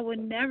 I would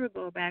never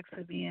go back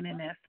to being in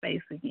that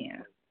space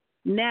again.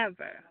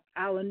 Never.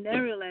 I would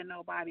never let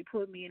nobody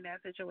put me in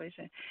that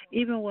situation.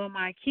 Even with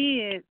my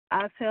kids,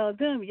 I tell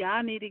them,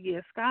 y'all need to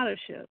get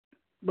scholarships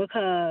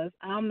because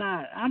I'm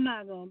not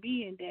going to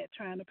be in debt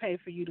trying to pay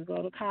for you to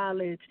go to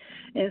college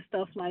and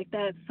stuff like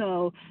that.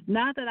 So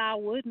not that I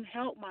wouldn't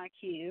help my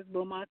kids,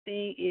 but my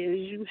thing is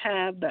you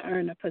have the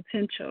earner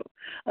potential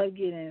of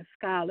getting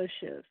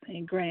scholarships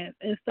and grants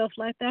and stuff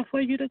like that for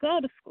you to go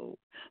to school.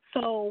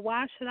 So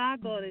why should I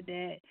go to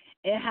that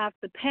and have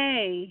to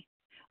pay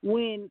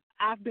when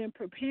I've been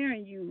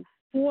preparing you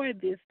for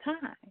this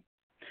time?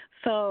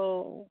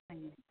 So,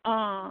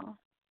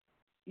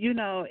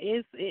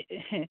 it's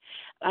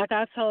like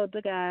I told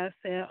the guy, I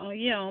said, oh,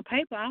 yeah, on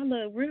paper I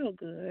look real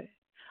good,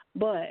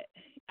 but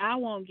I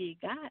won't get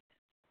got.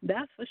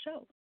 That's for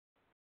sure.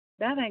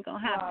 That ain't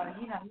going to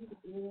happen.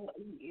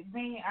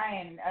 Me, I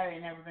ain't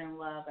never been in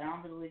love, and I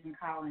don't believe in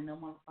calling no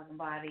motherfucking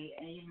body,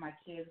 and even my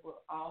kids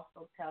will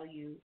also tell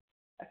you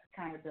that's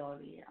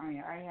accountability. I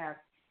mean, I have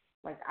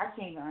Like, I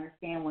can't even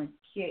understand when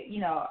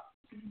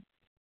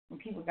when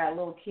people got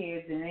little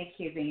kids and their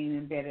kids ain't even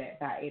in bed at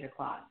about 8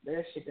 o'clock.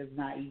 That shit does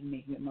not even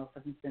make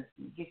motherfucking sense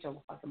to me. Get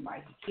your fucking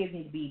life. Your kids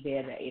need to be in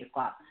bed at 8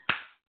 o'clock.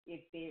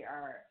 If they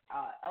are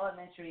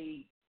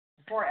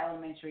before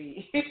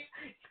elementary,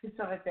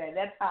 stuff like that.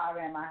 That's how I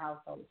ran my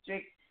household.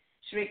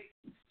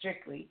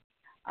 Strictly.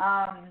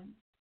 I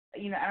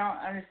don't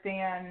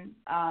understand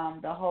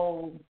the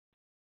whole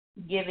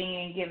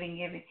giving.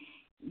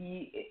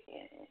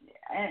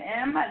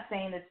 And I'm not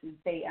saying this to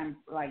say I'm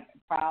like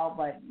proud,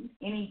 but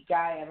any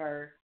guy I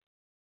ever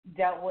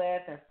dealt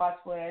with or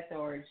fussed with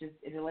or just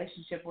a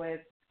relationship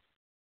with,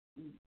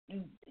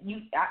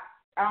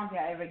 I don't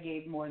think I ever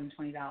gave more than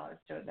 $20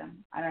 to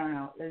them. I don't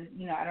know.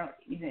 I don't.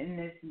 In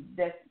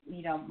this,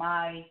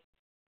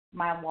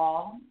 my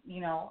wall.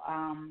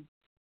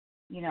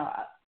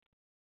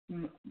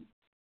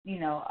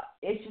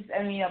 It's just.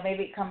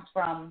 Maybe it comes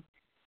from,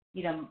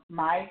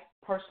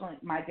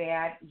 my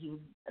dad. He was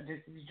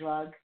addicted to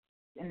drugs,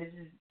 and this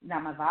is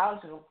not my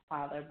biological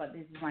father, but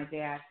this is my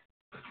dad.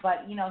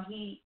 But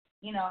he.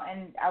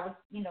 And I was,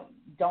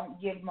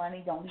 don't give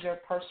money, don't leave your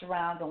purse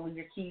around, don't leave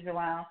your keys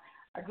around.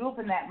 I grew up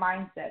in that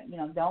mindset,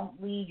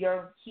 don't leave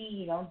your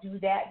key, don't do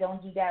that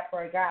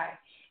for a guy.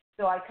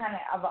 So I've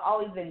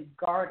always been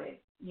guarded,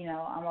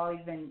 I've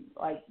always been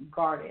like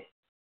guarded.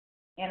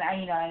 And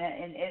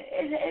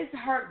it's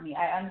hurt me.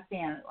 I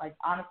understand, like,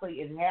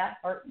 honestly, it has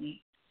hurt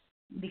me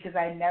because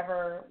I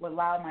never would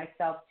allow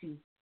myself to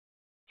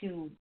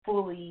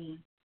fully,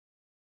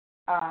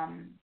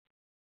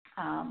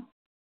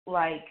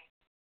 like,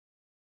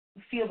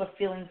 feel the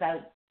feelings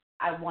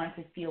I wanted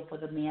to feel for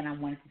the man I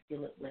wanted to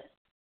feel it with.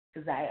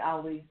 Because I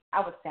would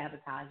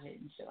sabotage it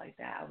and shit like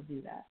that. I would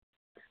do that.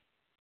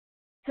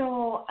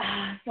 So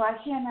I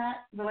cannot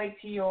relate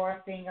to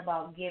your thing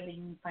about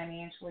giving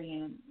financially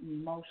and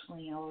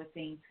emotionally and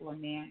everything to a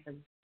man. Because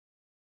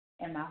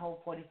in my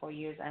whole 44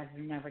 years, I've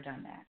never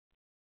done that.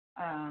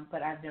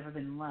 But I've never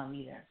been in love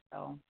either.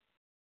 So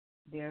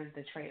there's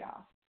the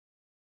trade-off.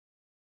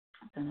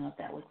 I don't know what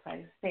that looks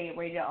like. Say it,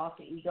 Radio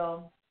Alter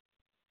Ego.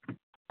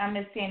 I'm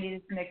Miss Sandy.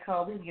 This is Nik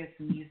Cole. We can get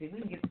some music.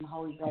 We can get some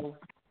Holy Ghost.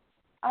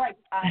 I like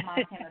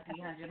Montana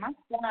 300. My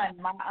son,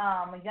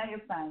 my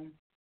youngest son,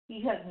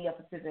 he hooked me up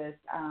into this.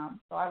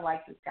 So I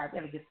like this guy. I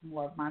gotta get some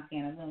more of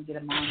Montana. I'm gonna get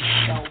him on the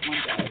show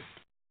one day.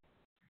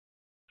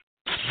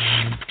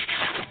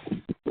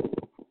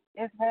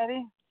 It's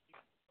ready.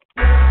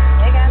 They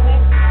got me.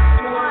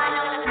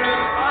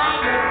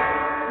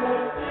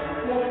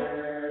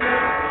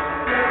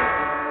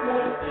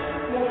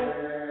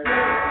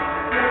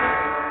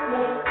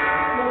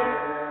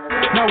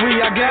 Now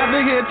we are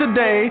gathered here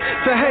today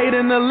to hate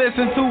and to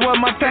listen to what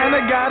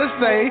Montana gotta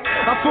say.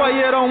 I swear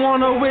you don't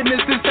wanna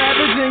witness this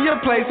savage in your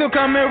place. He'll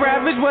come and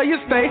ravage where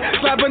you stay.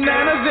 Slap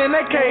bananas in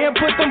AK and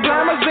put them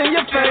blammers in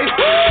your face.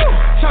 Woo!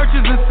 Church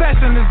is in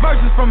session, it's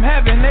verses from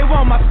heaven. They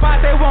want my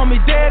spot, they want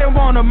me dead and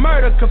want a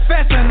murder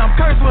confession. I'm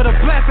cursed with a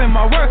blessing,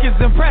 my work is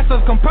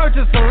impressive. Come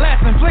purchase a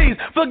lesson, please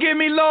forgive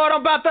me, Lord,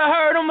 I'm about to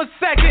hurt him a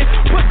second.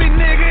 Pussy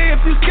nigga,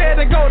 if you scared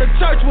to go to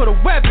church with a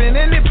weapon,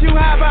 and if you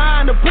hide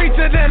behind the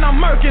preacher, then I'm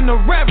murking the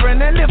reverend.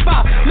 And if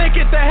I make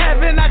it to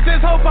heaven, I just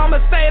hope I'ma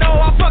stay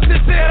though. I fuck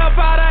this shit up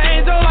out of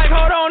angel, like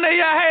hold on to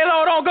your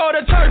halo. Don't go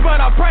to church,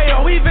 but I pray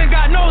though. Even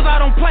God knows I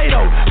don't play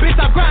though.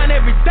 Bitch, I grind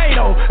every day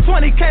though.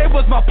 20K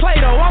was my play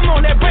though. I'm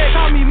on that bread,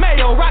 call me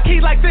Mayo. Rocky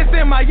like this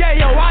in my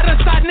yayo. I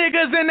done shot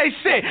niggas in they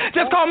shit.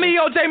 Just call me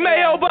OJ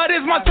Mayo, but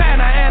it's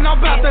Montana. And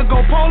I'm about to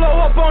go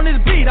polo up on this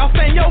beat. I'll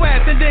stand your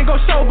ass and then go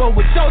showboat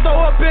with Shodo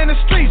up in the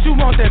streets. You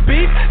want that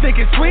beef?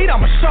 Think it's sweet?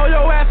 I'ma show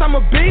your ass I'm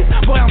a beast.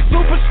 Boy, I'm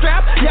super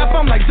strapped. Yep,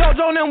 I'm like JoJo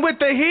and with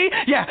the heat.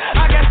 Yeah,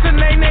 I got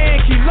Sinead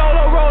and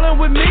Kilolo rolling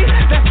with me.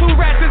 That's two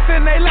ratchets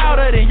and they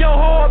louder than yo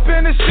ho up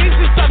in the streets.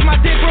 She suck my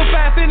dick real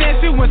fast and then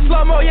she went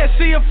slow-mo. Yeah,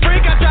 she a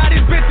freak. I try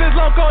these bitches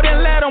loco,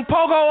 then let them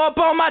pogo up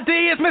on my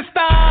D. It's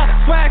Mr.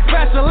 Swag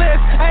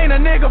Specialist. Ain't a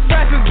nigga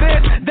fresh as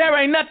this. There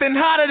ain't nothing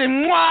hotter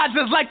than moi,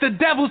 just like the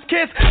devil's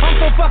kiss. I'm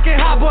so fucking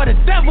hot, boy, the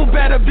devil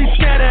better be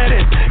scared of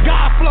this.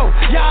 God flow,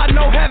 y'all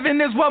know heaven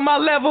is what my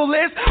level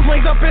is.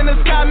 Wings up in the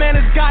sky, man,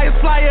 this guy is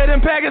flyer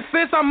than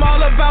Pegasus. I'm all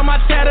about my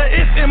cheddar,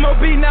 it's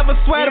MOB, never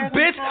sweat a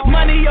bitch.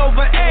 Money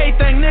over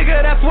everything,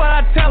 nigga, that's what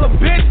I tell a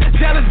bitch.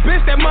 Jealous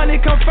bitch, that money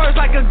come first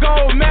like a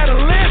gold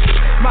medalist.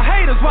 My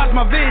haters watch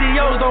my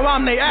videos, though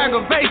I'm their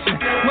aggravation.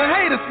 When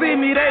haters see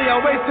me, they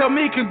always tell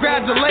me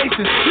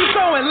congratulations. You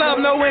showing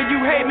love, know when you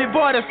hate me,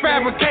 boy, that's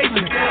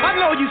fabrication. I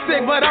know you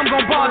sick, but I'm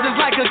gon' ball just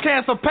like a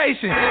cancer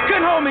patient.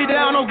 Couldn't hold me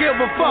down, don't give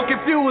a fuck if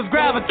you was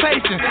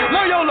gravitation.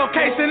 Learn your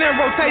location and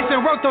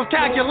rotation, work those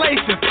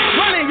calculations.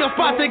 Running your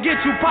spot to get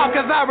you popped,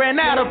 cause I ran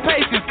out of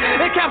patience.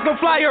 And caps gon'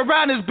 fly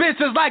around this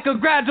bitch just like a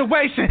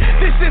graduation.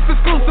 This shit's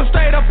exclusive,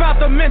 straight up out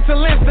the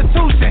mental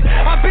institution.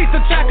 I beat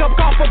the track up,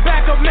 call for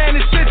backup, man,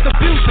 this shit's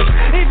abusive.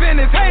 Even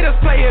his haters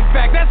play it get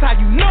back, that's how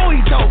you know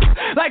he's dope.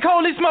 Like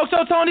holy smoke,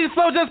 so Tony's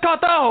flow just caught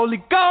the Holy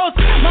Ghost.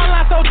 My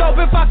line so dope,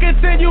 if I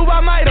continue, I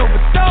might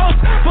overdose.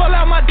 Pull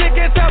out my dick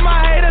and tell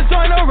my haters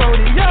join the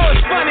rodeo.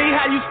 It's funny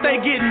how you stay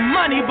getting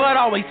money, but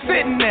always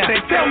sitting there. They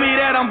tell me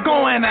that I'm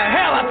going to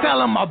hell, I tell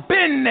them I've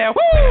been there.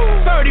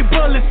 Woo! 30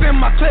 bullets in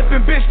my clip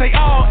and bitch, they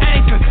all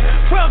anchors.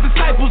 12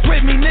 disciples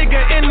with me, nigga,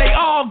 and they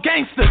all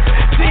gangsters.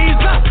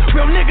 Jesus,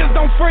 real niggas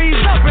don't freeze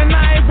up, and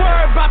I ain't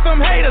worried about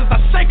them haters. I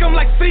shake them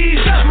like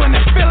seizures. When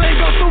that feeling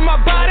goes through my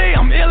body,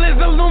 I'm ill as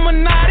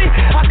Illuminati.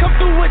 I come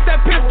through with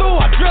that pistol,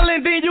 I drill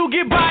and then you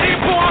get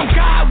bodied. Boy, I'm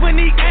God when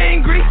he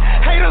angry.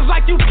 Haters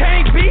like you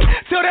can't be.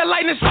 Till that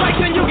lightning strikes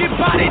and you get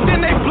bodied,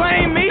 then they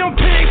blame me. Them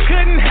pigs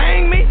couldn't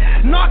hang me,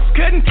 knocks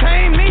couldn't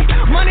tame me.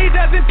 Money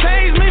doesn't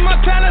change me, my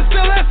talent's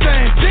still the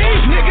same.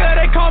 Jeez, nigga,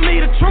 they call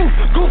me the truth.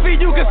 Goofy,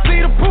 you can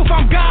see the proof.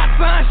 I'm God's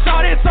son,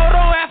 shout it, so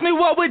don't ask me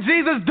what would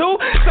Jesus do.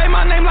 Say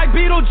my name like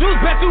Beetlejuice,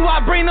 bet you I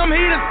bring them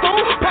heaters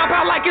through. Pop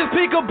out like it's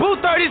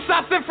peekaboo, 30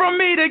 shots in from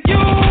me to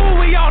you.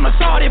 We on the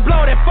shorty,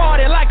 blow that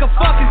 40 like a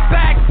fucking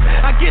sax.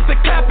 I get to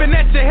clapping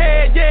at your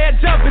head, yeah,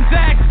 jumping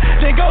jacks.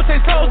 Then go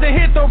chase toes and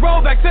hit the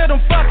road back to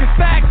them fucking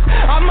stacks.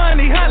 I'm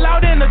money hunt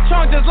out in the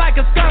trunk just like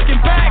a skunk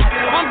and back.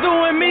 I'm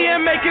doing me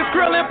and making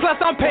skrillin', plus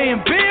I'm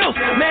paying bills.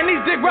 Man,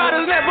 these dick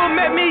riders never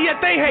met me yet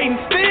they hating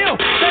still.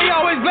 They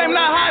always blame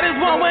the hottest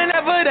one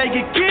whenever they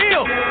get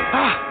killed.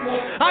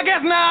 I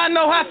guess now I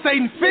know how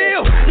Satan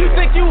feel. You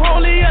think you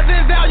holier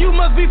than thou, you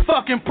must be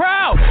fucking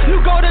proud. You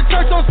go to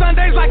church on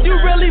Sundays like you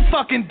really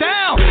fucking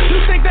down. You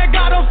think that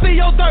God don't see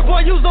your dirt,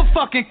 boy, you's a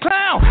fucking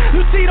clown.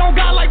 You cheat on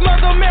God like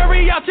Mother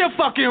Mary out your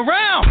fucking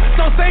round.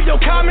 So save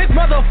your comments,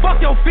 motherfuck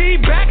your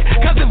feedback.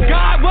 Cause if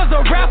God was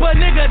a rapper,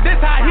 nigga,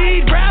 this how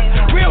he'd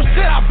rap. Real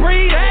shit I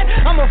breathe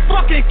at. I'm a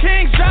fucking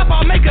king strap.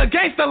 I'll make a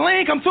gangster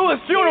lean, come to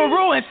his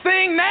funeral and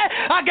sing that.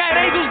 I got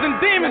angels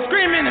and demons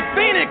screaming and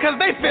fiending cause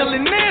they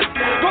feeling this.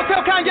 Go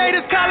tell Kanye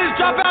this college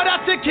dropout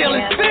out here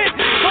killing shit.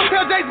 Go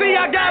tell Jay-Z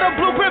I got a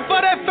blueprint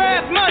for that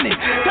fast money.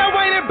 Tell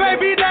Wayne and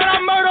baby that I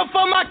murder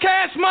for my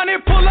cash money.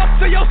 Pull up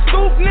to your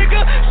stoop,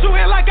 nigga.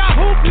 Shooting like I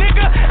hoop,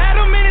 nigga.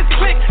 Adam in his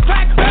click,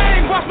 clack,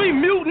 bang. Watch me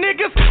mute,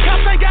 niggas.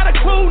 Cops ain't got a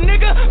clue,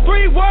 nigga.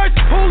 3 words,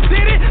 who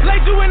did it?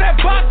 Laid you in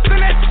that box in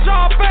that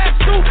sharp ass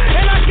suit.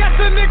 And I got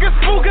the niggas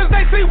spooked cause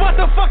they see what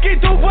the fuck he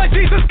do. But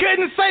Jesus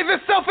couldn't save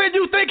himself and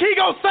you think he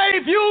gon'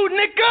 save you,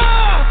 nigga.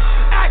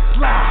 Act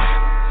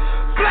like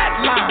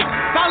flatline.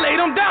 I laid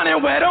them down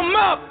and wet them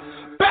up.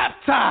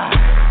 Baptized.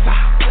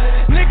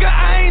 Nigga,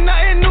 I ain't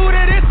nothing new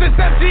to this. It's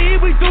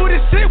FGE, we do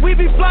this shit. We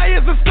be fly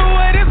as a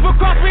stewardess, but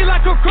cross me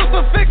like a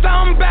crucifix.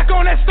 I'm back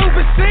on that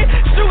stupid shit.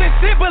 Shooting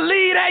shit,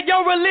 believe that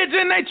your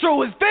religion ain't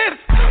true. Is this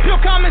pure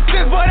common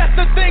sense? Boy, that's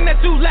the thing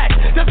that you lack.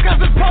 Just cause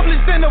it's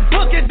published in a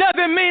book, it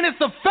doesn't mean it's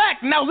a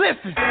fact. Now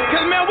listen,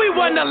 cause man, we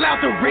wasn't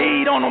allowed to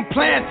read on them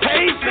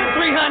plantations.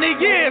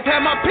 300 years had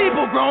my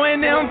people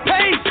growing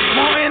impatient,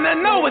 wanting to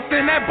know what's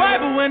in that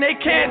Bible when they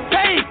can't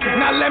take it.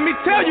 Now let me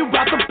tell you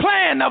about the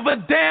plan of a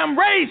damn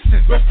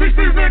racist. Let's teach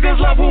these niggas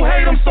love who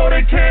hate them so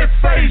they can't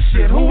say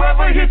shit.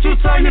 Whoever hit you,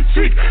 turn your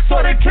cheek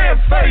so they can't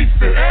face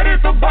it.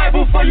 Edit the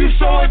Bible before you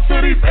show it to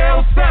these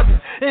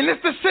L7. And it's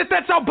the shit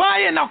that y'all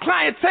buying, our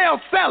clientele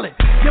sell it.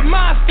 Your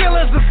mind still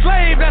is a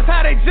slave, that's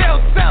how they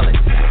jail sell it.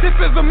 This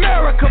is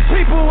America,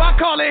 people, I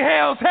call it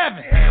hell's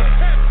heaven.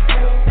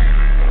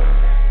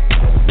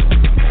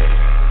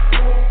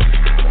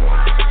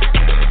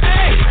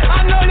 Hey,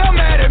 I know you're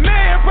mad at me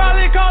and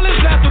probably call it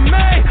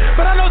blasphemy,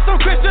 but I know some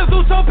Christians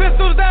who sold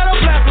pistols that are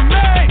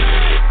blasphemy.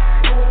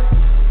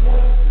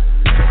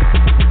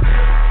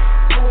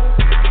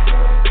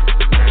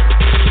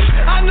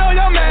 I know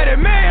you're mad at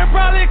me and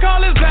probably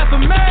call it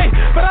blasphemy,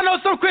 but I know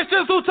some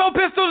Christians who told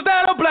pistols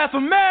that are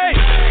blasphemy.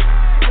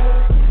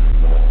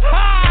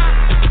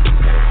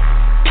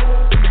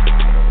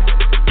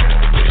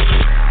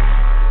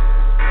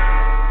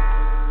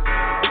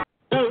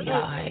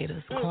 Y'all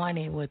haters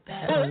corny with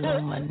that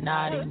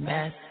Illuminati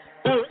mess.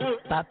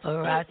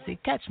 Paparazzi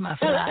catch my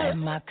fly and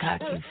my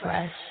cocky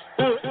fresh.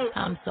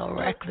 I'm so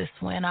reckless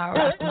when I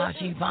rock my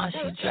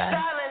Givenchy dress.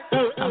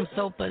 I'm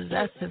so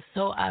possessive,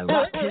 so I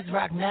rock his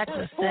rock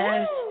necklaces.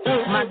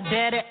 My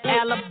daddy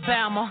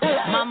Alabama,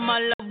 mama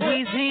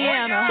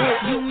Louisiana.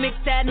 You mix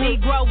that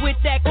Negro with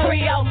that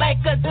Creole, make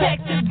a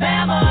Texas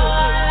Bama.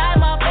 I like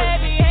my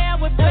baby hair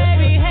with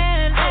baby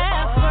hair and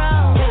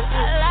afro.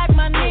 I like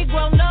my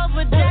Negro nose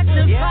with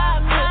Jackson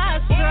 5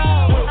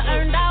 nostrils. I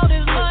earned all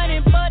this money,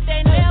 but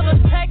they never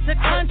take the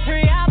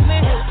country out me.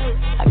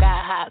 I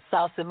got hot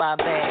sauce in my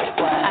bag,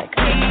 boy. I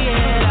see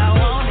it, I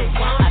want it.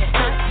 I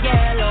touch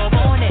yellow,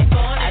 want it.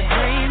 I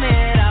dream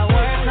it, I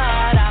work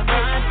hard, I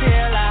grind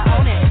till I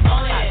own it.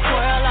 I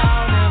twirl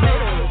on them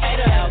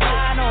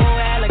albino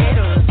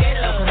alligators.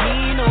 El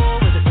Camino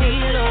with a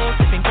kilo,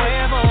 sipping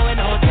Cuervo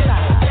and Otila.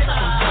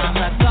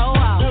 I go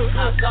out,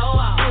 I go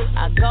out,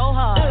 I go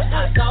hard,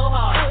 I go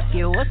hard.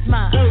 Yeah, what's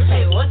mine?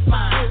 Hey, what's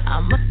mine?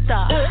 I'm a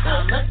star,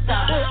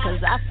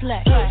 cause I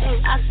slay,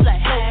 I slay,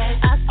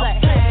 I slay,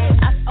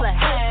 I slay,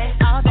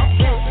 all day.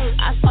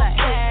 I slay,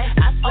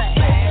 I slay,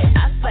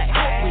 I slay,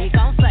 we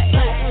gon' slay,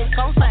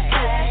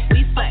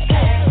 we slay.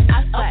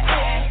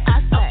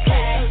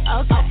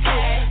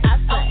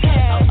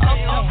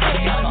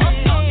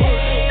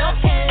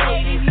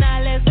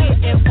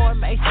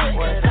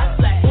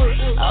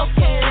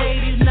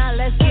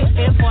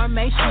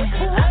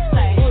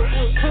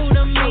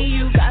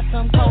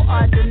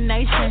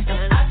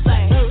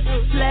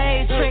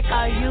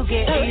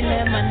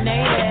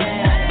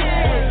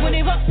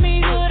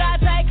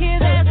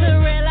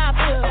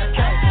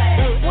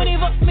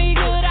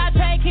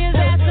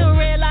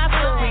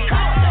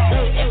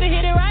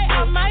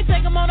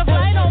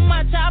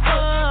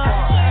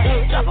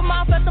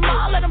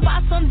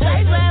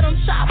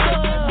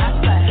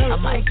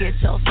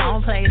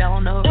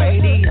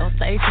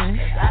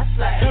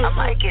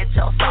 get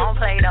your song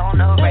played on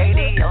the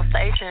radio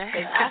station.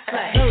 I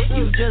say,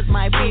 you just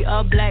might be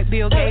a black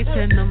Bill Gates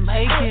in the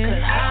making.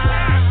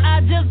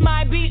 I just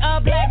might be a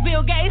black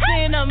Bill Gates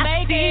in the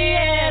making.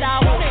 Yeah,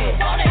 I want it.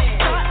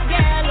 Dark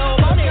yellow,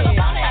 want it.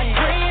 I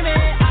dream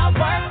it, I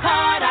work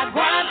hard, I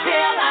grind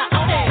till I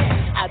own it.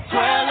 I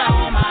twirl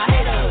on my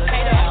haters,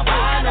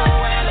 albino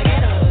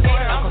alligators,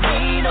 Uncle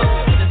Camino,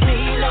 the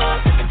Tilo,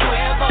 and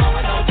Cuervo,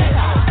 and no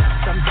data.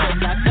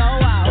 Sometimes I go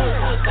out,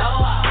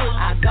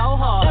 I go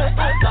hard,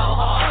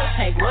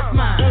 hey, what's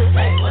mine,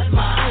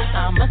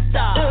 I'm a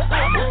star,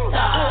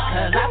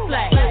 cause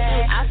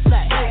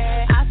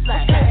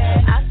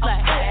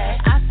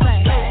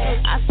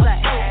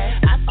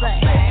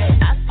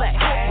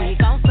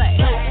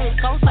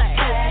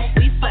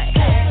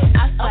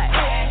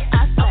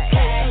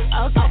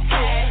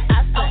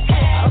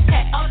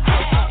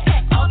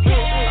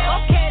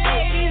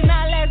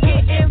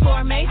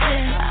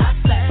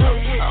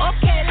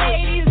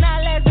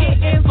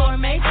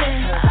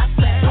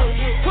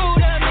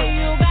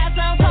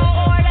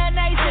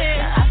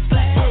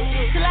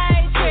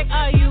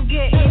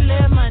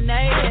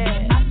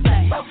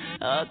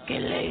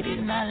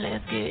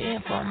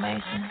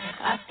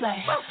I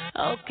slay.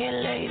 Okay,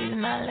 ladies,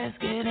 now let's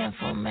get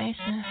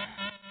information.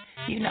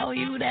 You know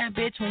you that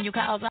bitch when you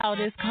cause all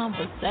this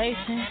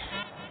conversation.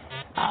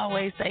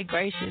 Always say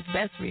gracious,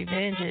 best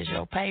revenge is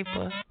your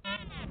paper.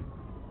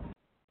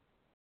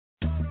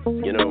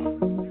 You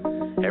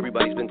know,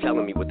 everybody's been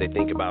telling me what they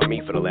think about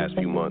me for the last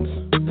few months.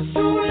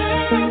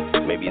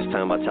 Maybe it's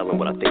time I tell them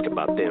what I think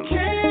about them.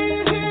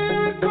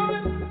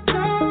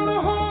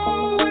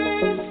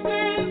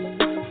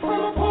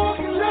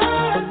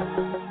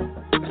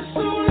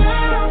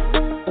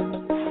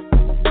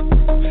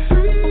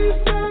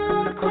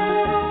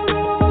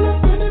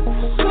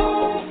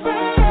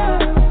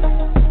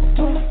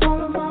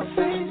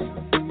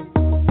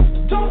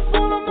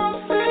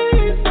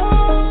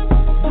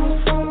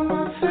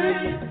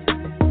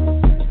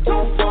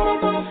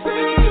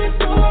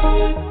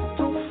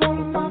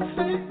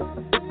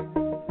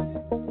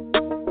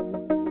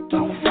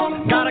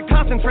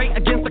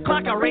 Against the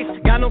clock I race,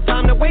 got no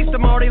time to waste,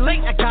 I'm already late,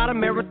 I got a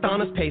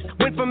marathoner's pace.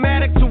 Went from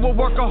addict to a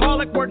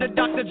workaholic, word to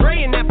Dr.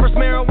 Dre and that first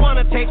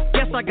marijuana tape.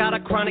 Guess I got a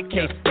chronic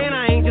case, and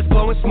I ain't just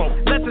blowing smoke,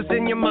 less it's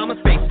in your mama's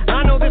face.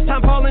 I know this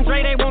time Paul and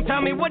Dre, they won't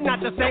tell me what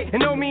not to say.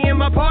 And know me and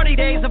my party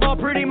days have all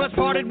pretty much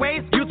parted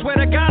ways. You swear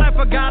to God I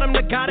forgot him,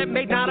 the God it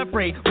made, not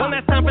afraid. One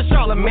last time for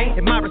Charlemagne,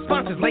 if my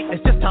response is late,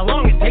 it's just how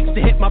long it takes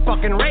to hit my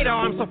fucking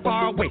radar, I'm so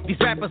far away. These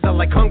rappers are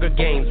like Hunger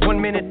Games,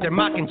 1 minute they're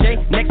mocking Jay,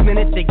 next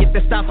minute they get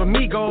the style from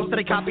Migos, so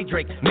they copy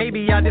Drake.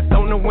 Maybe I just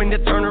don't know when to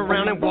turn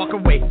around and walk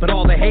away. But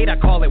all the hate, I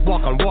call it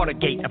walk on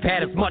Watergate. I've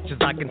had as much as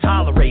I can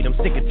tolerate. I'm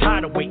sick and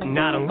tired of waiting.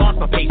 I done lost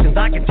my patience.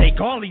 I can take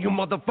all of you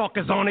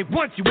motherfuckers on it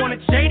once. You want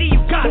it shady? You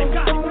got it.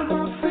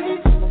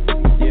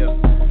 Yeah.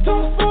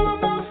 Don't follow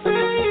my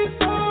face.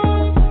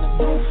 Don't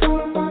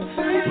follow my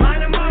face.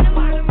 Line 'em up.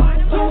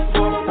 Don't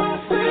follow my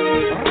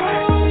face.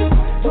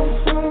 Don't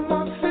follow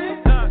my face.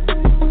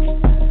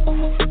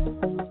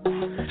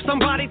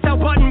 Somebody tell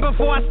Button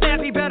before I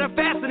stab, he better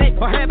fasten it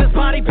or have his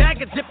body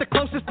back and zip. The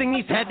closest thing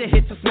he's had to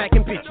hits are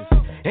smacking bitches.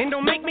 And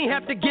don't make me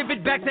have to give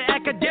it back to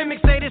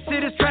academics. Say this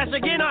shit is trash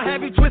again. I'll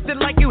have you twisted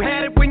like you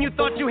had it when you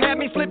thought you had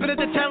me. Flipping at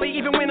the telly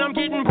even when I'm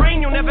getting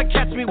brain. You'll never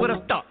catch me with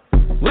a thought.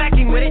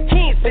 Lacking with it,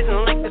 he ain't sitting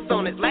like this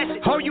on his last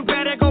shit. Oh, you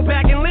better go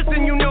back and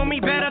listen. You know me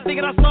better.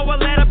 Thinking I'll slow a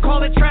let up,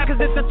 call it trap. Cause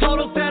it's a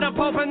total setup.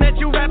 Hoping that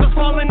you rappers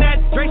falling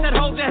that. Dre said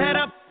hold your head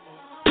up.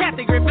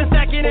 Kathy Griffin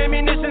stacking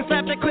ammunition.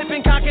 Slap the clip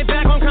and cock it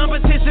back on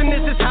competition.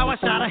 This is how I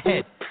shot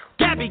ahead.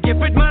 Gabby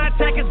Gifford, my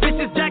attack is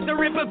vicious. Jack the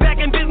Ripper back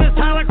in business.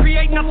 Tyler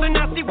create nothing.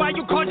 I see why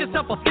you call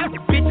yourself a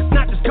skeptic. Bitch, it's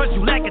not just cause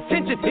you lack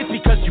attention. It's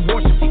because you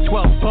worship these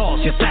 12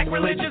 balls. You're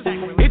sacrilegious.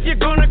 If you're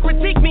gonna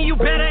critique me, you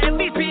better at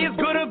least be as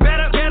good or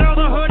better. Get all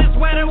the hood is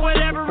sweater,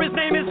 whatever his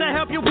name is, to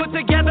help you put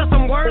together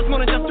some words.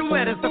 More than just 2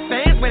 letters. The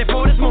fans waited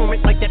for this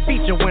moment, like that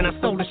feature when I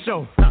stole the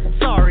show.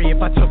 Sorry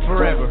if I took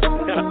forever.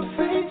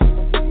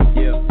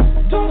 Yeah.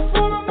 Don't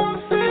follow my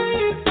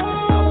face.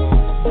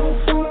 Don't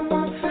follow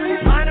my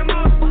face. Line 'em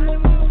up.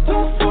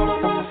 Don't follow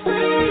my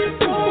face.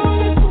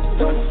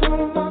 Don't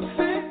follow my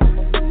face.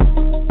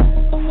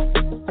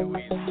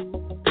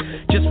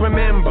 Just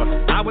remember,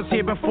 I was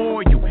here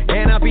before you,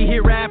 and I'll be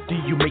here after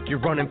you. Make you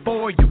running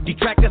for you.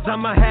 Detractors,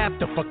 I'ma have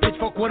to fuck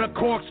pitchfork with a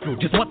corkscrew.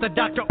 Just what the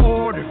doctor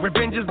ordered.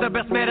 Revenge is the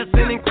best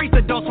medicine. Increase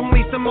the dose from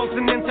Lisa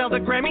Molson and tell the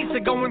Grammys to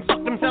go and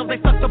fuck themselves. They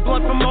suck the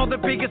blood from all the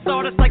biggest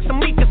artists like some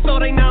leakers, so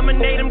they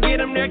nominate them, get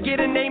them there, get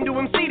a name to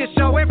MC to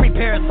show. Every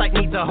parasite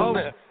needs a host.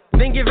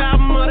 Then give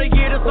album of the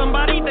year to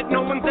somebody that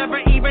no one's ever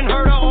even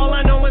heard of. All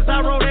I know is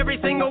I wrote every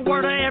single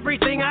word of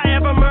everything I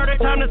ever murdered.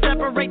 Time to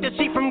separate the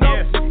sheep from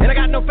goats. And I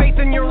got no faith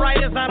in your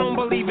writers, I don't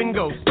believe in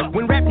ghosts. But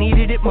when rap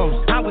needed it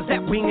most, I was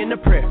that wing in a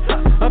prayer.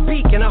 A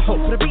beacon, a hope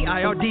for the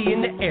B-I-R-D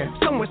in the air.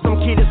 Somewhere some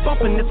kid is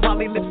bumping this while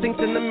he lip syncs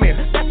in the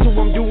mirror. That's who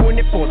I'm doing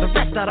it for, the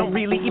rest I don't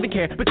really even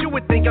care. But you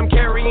would think I'm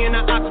carrying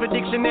an Oxford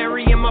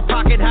dictionary in my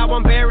pocket. How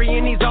I'm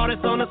burying these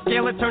artists on a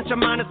scale that turns your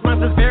minus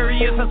minus as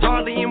various as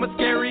hardly. And what's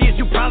scary is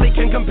you probably can't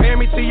can compare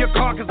me to your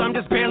car, cause I'm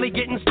just barely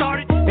getting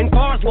started. And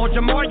far as Lord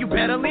Jamar, you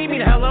better leave me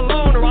the hell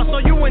alone, or I'll show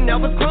you an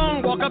Elvis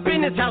clone. Walk up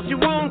in this house you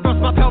own,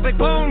 thrust my pelvic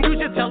bone, use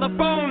your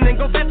telephone, then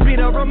go fetch me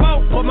the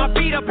remote. Put my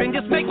feet up and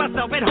just make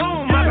myself at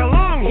home. I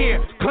belong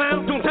here,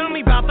 clown, don't tell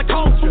me about the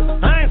culture.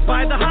 I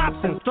inspired the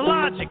Hobsons, the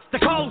Logics, the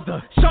Coles,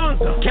 the Sean's,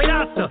 the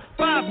Chaos, the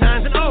 5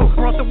 9s and O.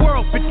 Brought the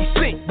world 50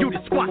 Cent, you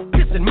just squat,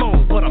 piss and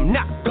moan, but I'm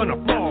not gonna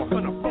fall,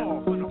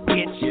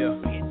 bitch. Yeah.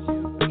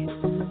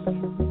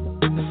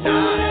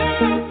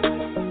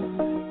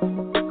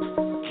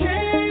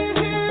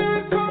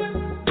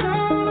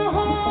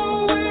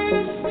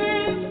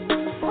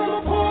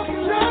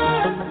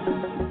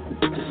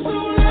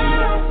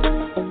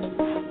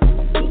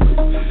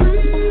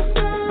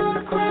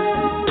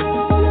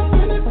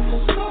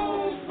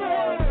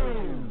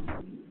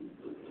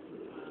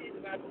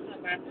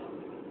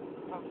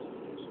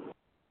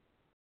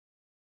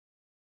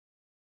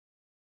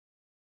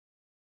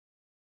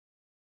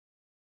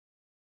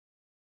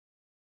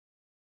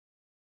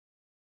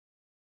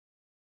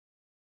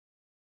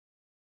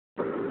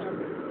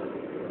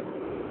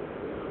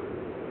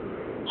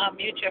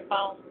 Mute your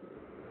phone.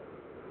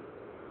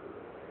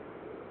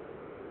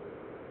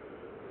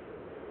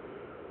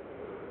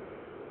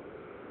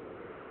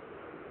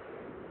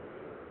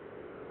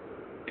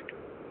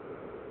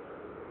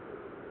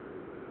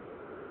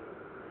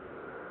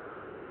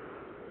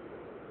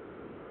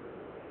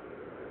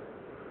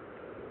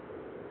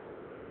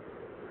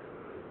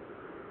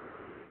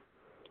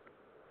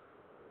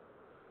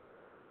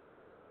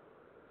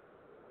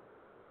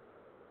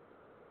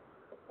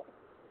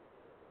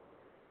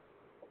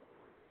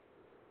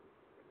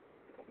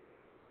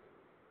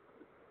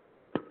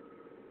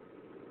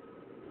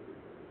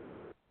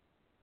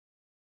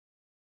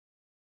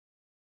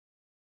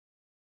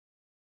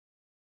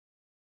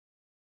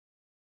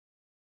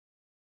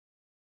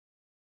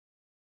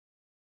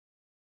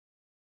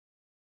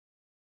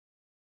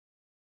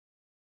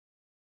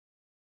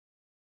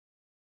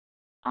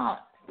 Oh.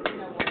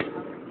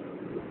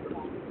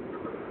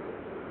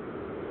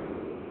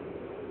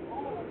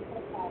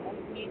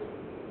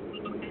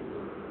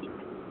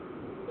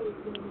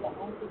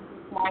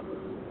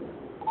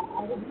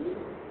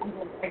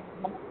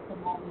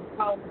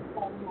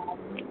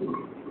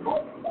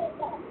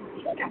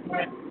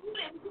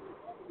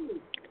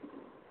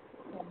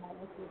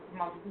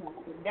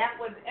 That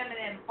was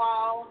Eminem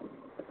Fall,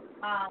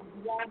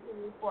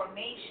 Beyonce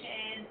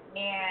Formation,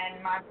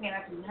 and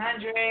Montana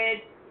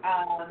 300.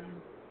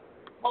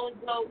 Holy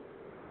Ghost.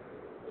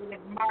 It was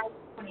March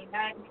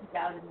 29,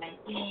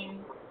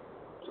 2019.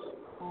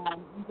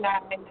 You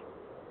guys,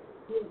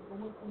 we're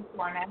going into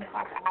our 9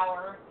 o'clock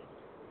hour.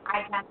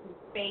 I got this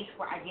space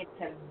where I get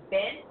to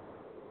vent.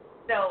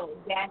 So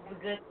that's a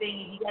good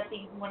thing. If you got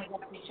things you want to get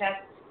off your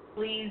chest,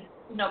 please,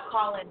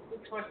 call in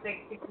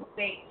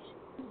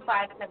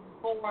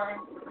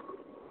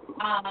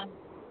 646-668-2574.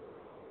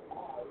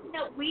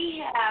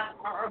 We have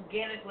our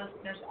organic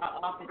listeners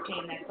off the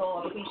chain. I so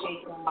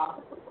appreciate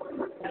y'all.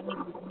 I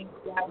mean,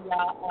 y'all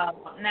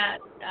not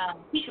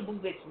peekaboo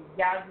bitches.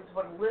 Y'all just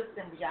want to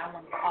listen, but y'all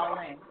want to call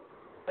in.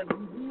 But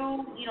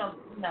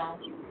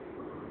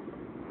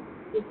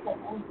it's like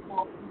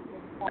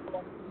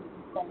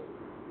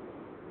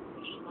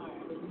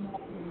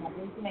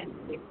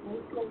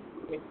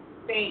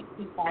say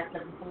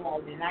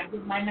 2574. Did not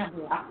give my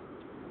number out.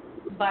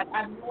 But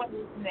I'm going to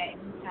listen at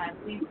any time.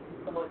 Please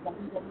go to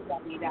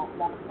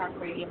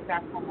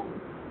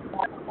www.blogtalkradio.com.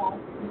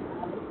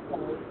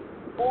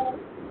 Or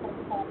check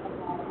us out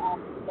on our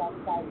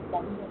website,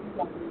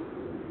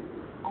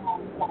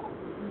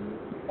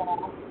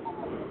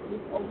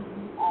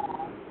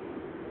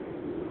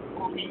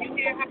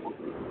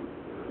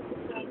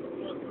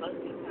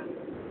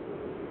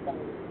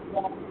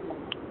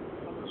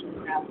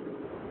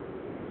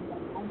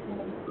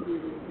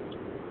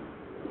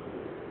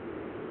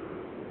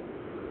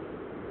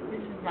 This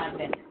is my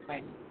vent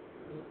right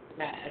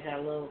now. I got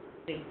a little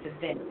thing to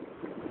vent.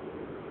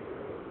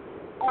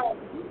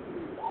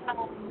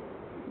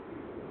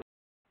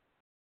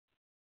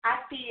 I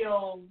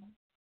feel,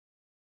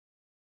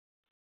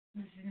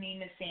 this is me,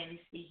 Miss Sandy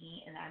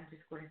speaking, and I'm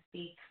just going to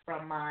speak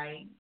from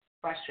my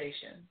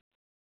frustration.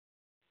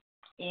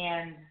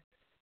 And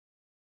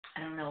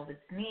I don't know if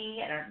it's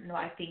me. I don't know.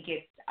 I think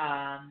it's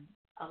a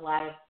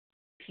lot of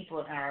people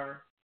in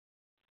our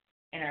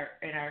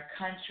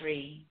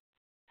country.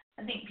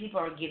 I think people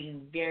are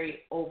getting very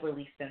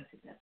overly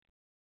sensitive.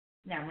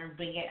 Now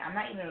I'm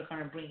not even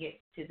going to bring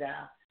it to the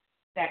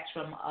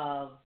spectrum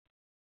of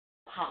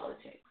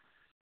politics.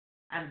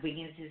 I'm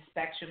bringing it to the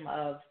spectrum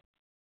of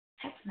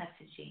text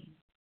messaging,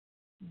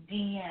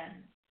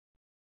 DMs,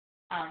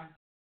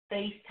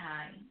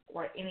 FaceTime,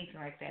 or anything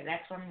like that.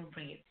 That's what I'm going to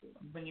bring it to.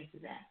 I'm bringing it to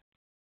that.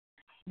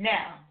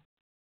 Now,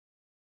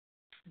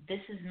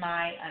 this is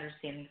my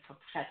understanding for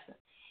professor.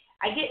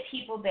 I get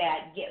people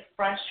that get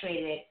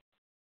frustrated.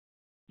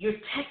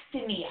 You're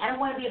texting me. I don't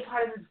want to be a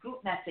part of this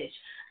group message.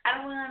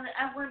 I want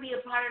to be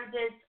a part of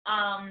this.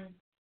 I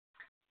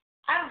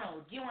don't know.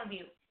 Do you want to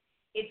be?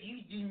 If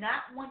you do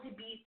not want to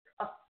be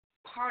a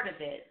part of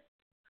it,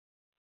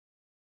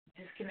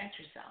 disconnect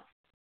yourself.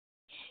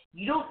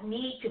 You don't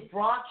need to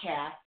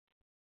broadcast,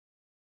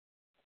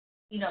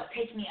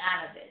 take me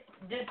out of it.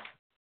 Just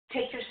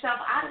take yourself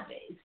out of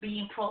it. It's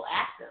being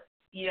proactive.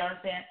 You know what I'm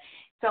saying?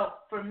 So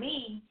for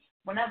me,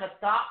 when I have a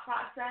thought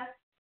process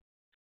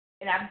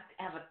and I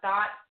have a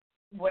thought,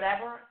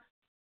 whatever,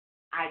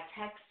 I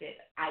text it,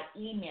 I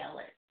email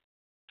it.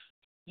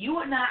 You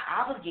are not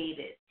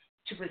obligated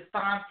to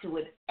respond to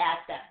it at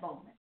that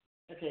moment.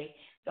 Okay?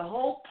 The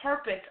whole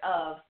purpose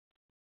of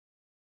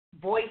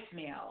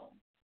voicemail,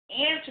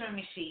 answering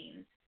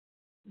machines,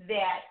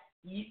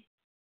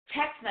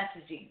 text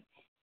messaging,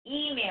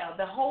 email,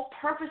 the whole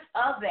purpose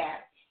of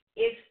that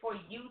is for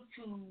you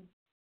to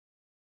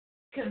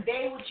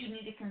convey what you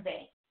need to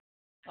convey,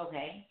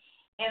 okay?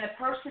 And the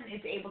person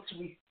is able to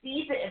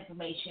receive the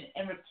information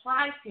and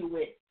reply to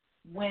it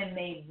when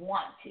they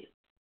want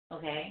to,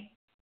 okay?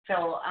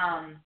 So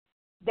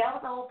that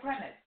was the whole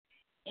premise.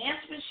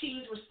 Answer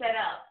machines were set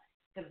up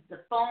because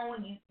the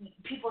phone,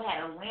 people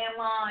had a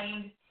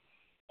landline,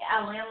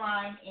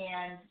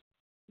 and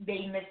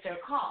they missed their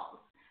calls.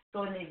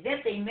 So in the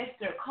event they missed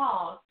their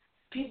calls,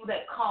 people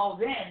that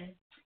called in,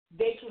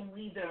 they can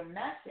leave their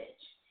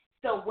message.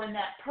 So when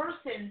that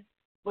person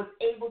was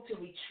able to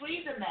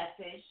retrieve the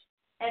message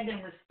and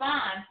then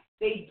respond,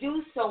 they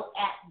do so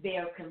at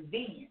their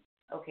convenience.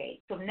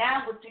 Okay, so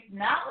now with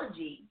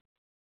technology,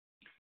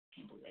 I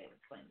can't believe I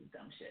explained this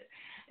dumb shit.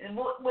 And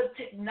with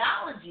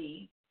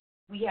technology,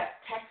 we have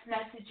text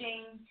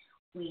messaging,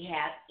 we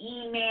have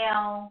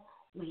email,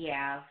 we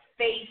have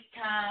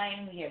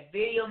FaceTime, we have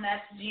video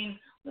messaging,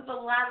 we have a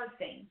lot of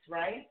things,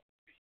 right?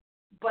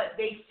 But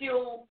they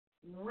still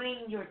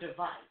ring your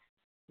device,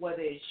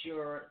 whether it's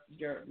your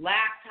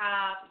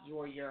laptop,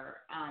 your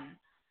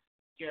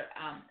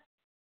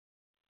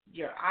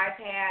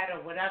iPad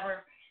or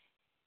whatever.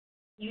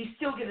 You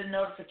still get a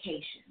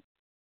notification.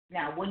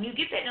 Now, when you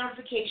get that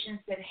notification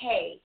that,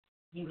 hey,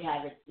 you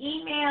have an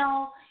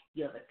email,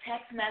 you have a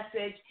text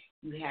message,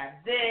 you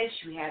have this,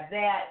 you have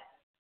that,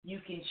 you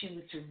can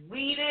choose to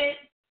read it,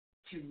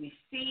 to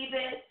receive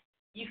it.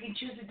 You can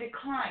choose to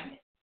decline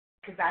it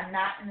because I'm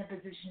not in a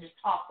position to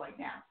talk right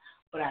now.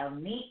 But I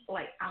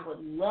would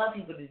love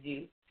people to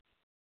do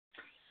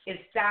is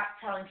stop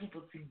telling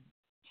people to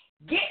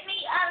get me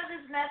out of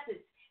this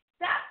message.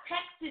 Stop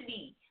texting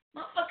me.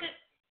 Motherfucker,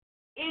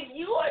 if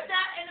you are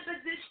not in a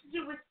position to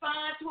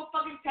respond to a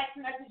fucking text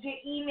message or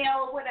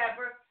email or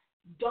whatever,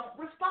 don't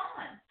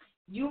respond.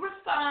 You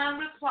reply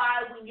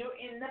when you're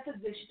in the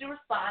position to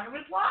respond and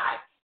reply.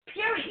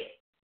 Period.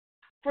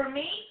 For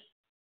me,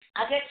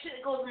 I get shit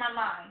that goes in my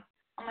mind.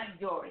 I'm like,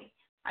 Dory,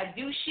 I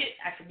do shit,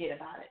 I forget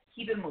about it.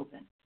 Keep it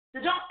moving. So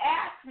don't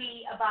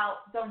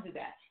do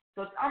that.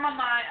 So it's on my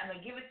mind, I'm going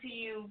to give it to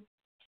you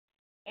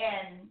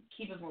and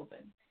keep it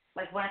moving.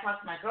 Like when I talk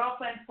to my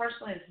girlfriends,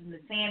 personally, this is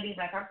Miss Sandy,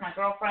 when I talk to my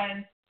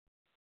girlfriends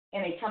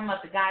and they tell me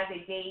about the guys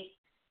they date,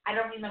 I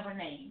don't remember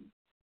names.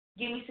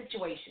 Give me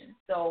situations.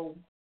 So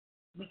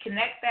we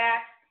connect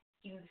back,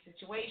 give me the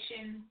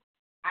situation,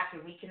 I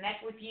can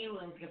reconnect with you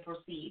and we can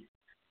proceed.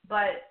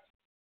 But,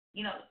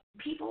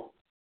 people,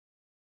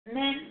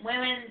 men,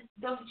 women,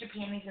 don't get your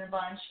panties in a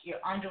bunch, your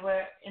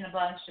underwear in a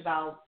bunch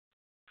about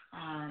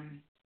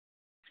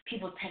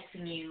people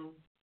texting you,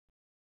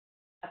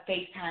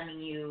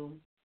 FaceTiming you,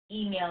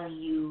 emailing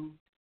you.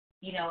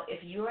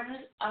 If you're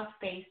in a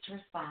space to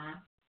respond,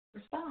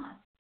 respond.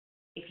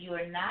 If you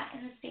are not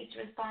in a state to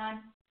respond,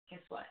 guess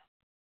what?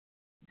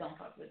 Don't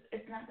fuck with it.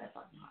 It's not that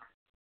fucking hard.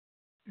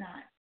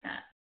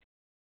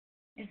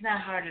 It's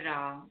not hard at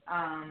all.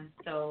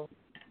 So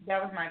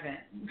that was my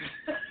vent.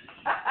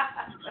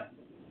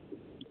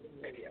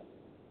 Radio.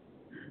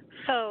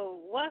 So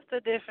what's the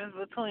difference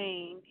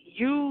between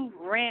you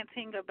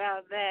ranting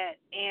about that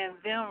and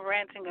them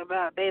ranting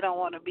about they don't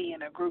want to be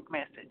in a group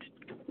message?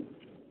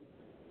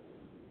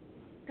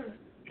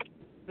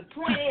 The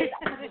point is,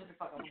 I'm going to do what the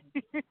fuck I want.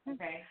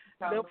 Okay?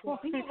 So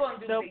people going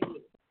to do what they do.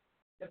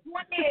 The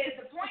point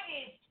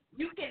is,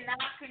 you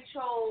cannot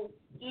control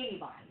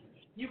anybody.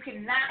 You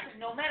cannot,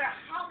 no matter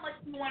how much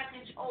you want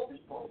to control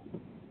people.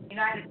 I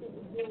had to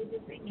deal with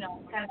this,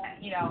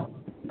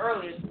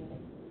 earlier.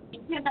 You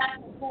cannot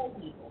control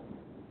people.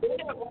 They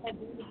are going to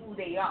be who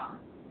they are.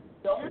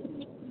 The only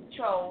thing you can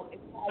control is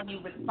how you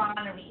respond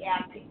and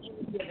react to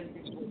any given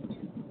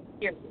situation.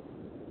 Period.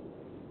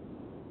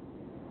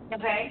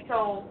 Okay,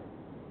 so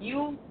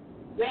you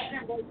ranting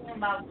and raving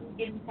about you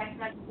getting text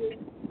messages.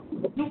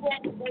 You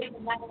ranting and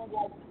raving about like,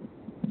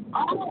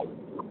 oh,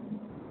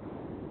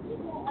 you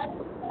don't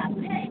understand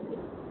text,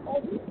 or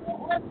you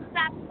don't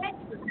understand text.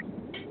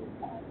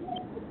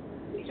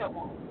 Get your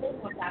mouth. Get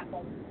your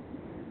mouth.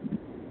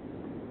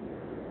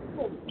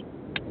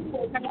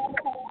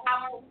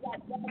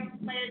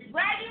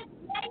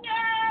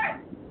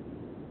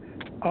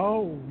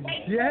 Oh,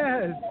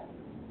 yes.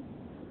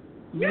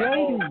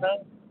 Ladies.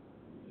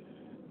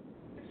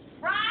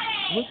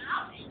 Friday.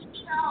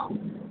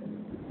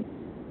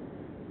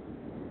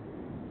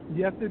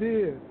 Yes, it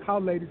is.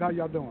 Ladies, how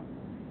y'all doing?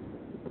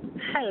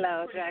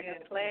 Hello, Dragon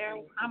Player.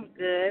 I'm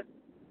good.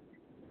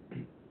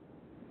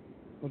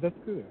 Well, that's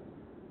good.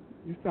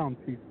 You sound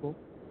peaceful.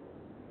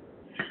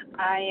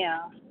 I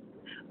am.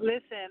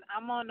 Listen,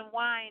 I'm on the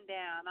wind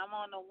down. I'm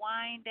on the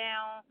wind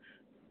down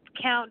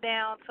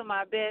countdown to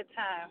my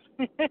bedtime.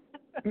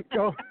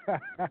 Oh.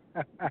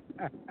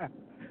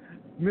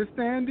 Miss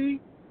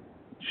Sandy?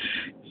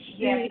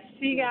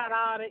 She got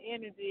all the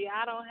energy.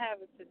 I don't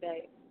have it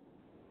today.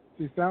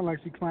 She sounds like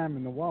she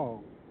climbing the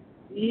wall.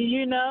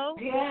 You know?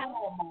 Yeah.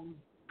 Oh my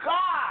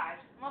gosh,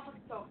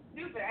 motherfucker's so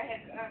stupid. I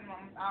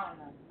don't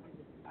know.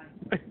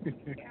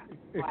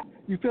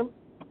 Yeah.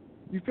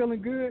 You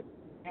feeling good?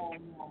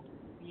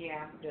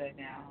 Yeah, I'm good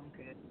now. I'm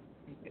good.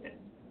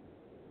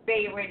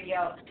 Bay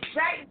Radio.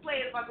 Dragon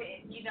Slayer,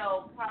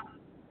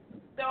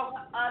 throw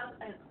us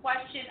a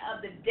question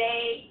of the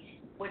day,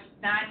 which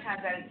 9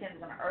 times out of 10 is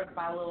going to irk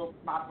my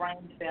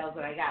brain cells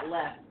that I got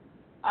left.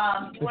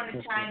 If you want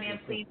to chime in,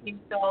 please do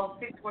so.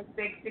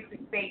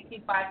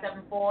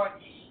 646-668-2574.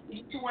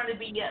 If you want to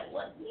be,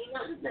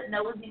 just a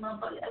nosy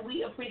motherfucker.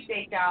 We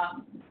appreciate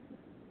y'all.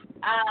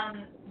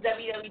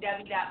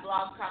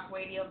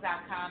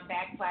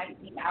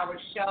 www.blogtalkradio.com/the Hour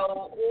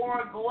Show,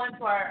 or go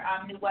onto our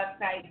new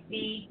website,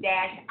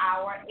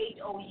 the-hour,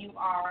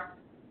 HOUR,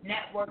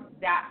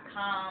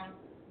 network.com.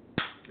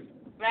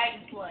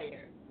 Dragon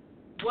Slayer,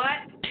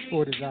 what do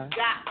you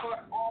got for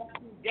us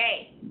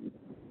today?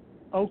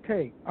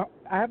 Okay, I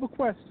have a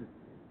question.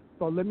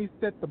 So let me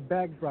set the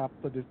backdrop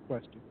for this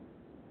question.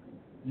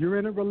 You're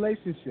in a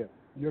relationship.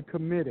 You're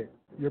committed.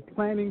 You're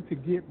planning to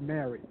get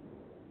married.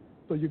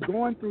 So you're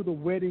going through the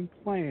wedding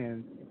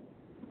plans,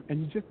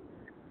 and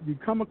you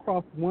come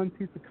across one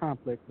piece of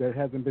conflict that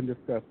hasn't been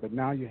discussed, but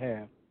now you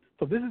have.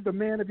 So this is the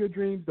man of your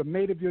dreams, the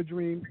mate of your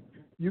dreams.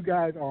 You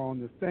guys are on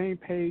the same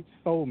page,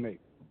 soulmates.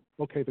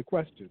 Okay, the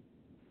question.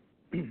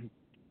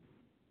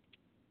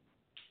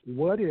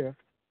 What if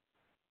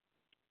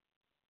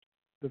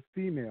the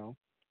female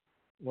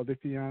or the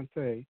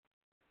fiancé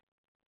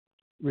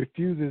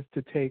refuses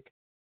to take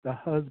the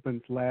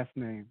husband's last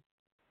name?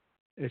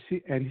 And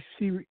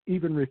she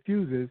even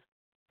refuses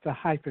to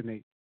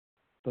hyphenate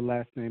the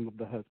last name of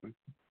the husband.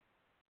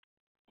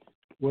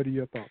 What are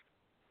your thoughts?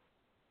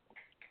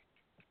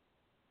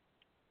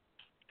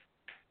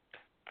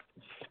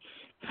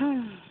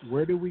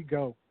 Where do we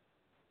go?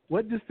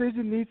 What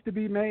decision needs to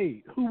be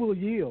made? Who will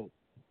yield?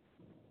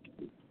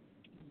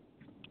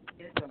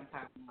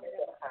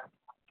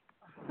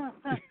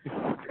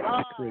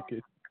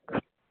 Cricket.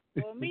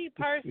 Well, me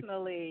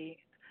personally,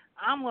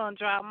 I'm gonna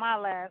drop my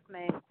last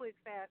name quick,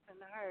 fast,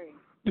 in a hurry.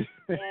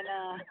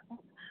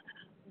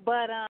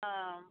 But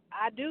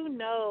I do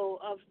know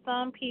of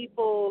some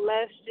people.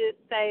 Let's just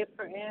say,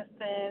 for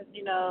instance,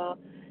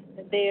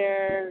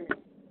 they're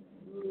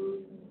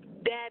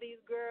daddy's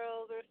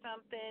girls or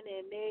something,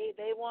 and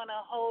they want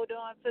to hold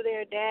on to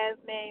their dad's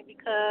name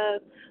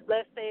because,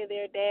 let's say,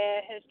 their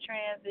dad has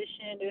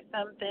transitioned or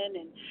something,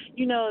 and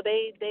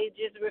they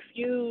just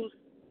refuse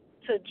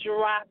to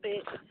drop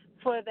it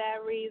for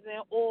that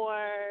reason,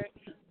 or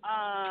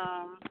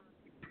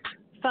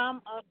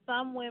some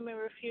women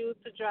refuse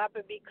to drop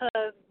it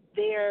because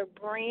they're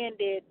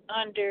branded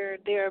under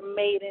their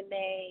maiden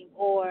name,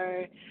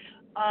 or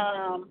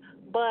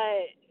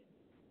but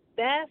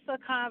that's a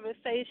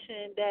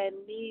conversation that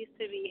needs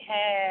to be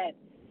had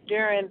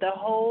during the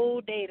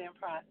whole dating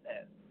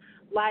process.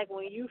 Like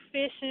when you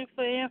fishing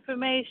for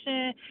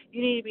information,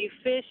 you need to be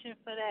fishing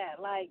for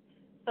that. Like,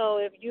 so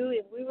if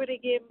we were to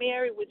get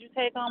married, would you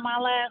take on my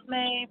last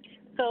name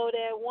so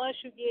that once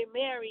you get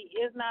married,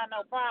 it's not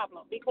no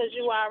problem because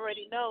you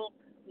already know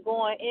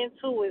going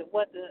into it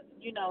what the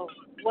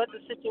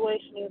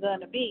situation is going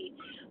to be.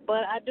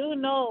 But I do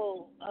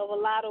know of a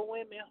lot of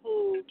women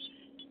who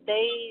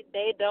they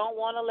don't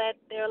want to let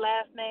their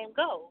last name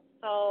go.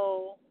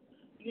 So,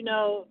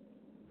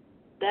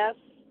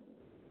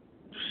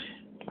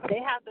 they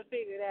have to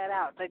figure that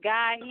out. The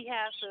guy,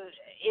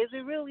 is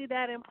it really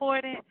that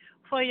important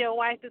for your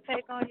wife to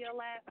take on your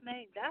last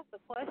name? That's the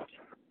question.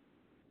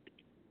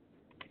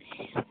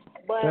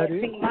 But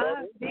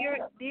my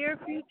dear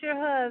future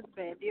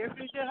husband,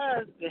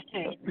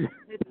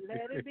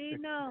 let it be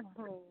known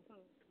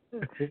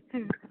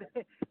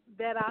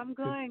that I'm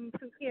going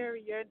to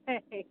carry your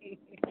name.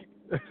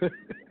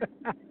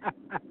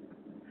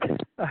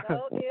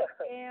 No ifs,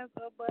 ands,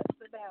 or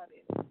buts about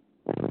it.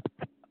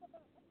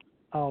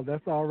 Oh,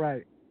 that's all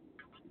right.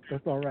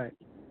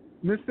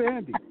 Miss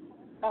Sandy.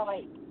 Oh,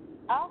 wait.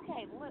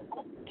 Okay, look,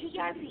 can you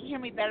guys hear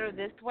me better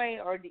this way,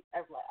 or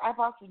I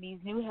bought you these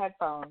new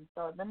headphones,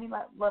 so let me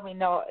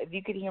know if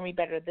you could hear me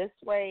better this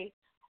way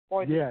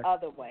or the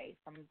other way.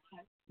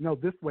 No,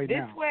 this way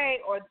now. This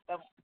way or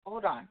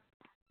hold on.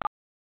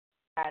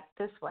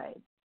 This way.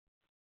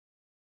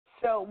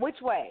 So which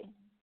way?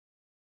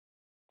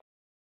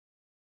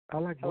 I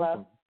like both Hello? of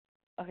them.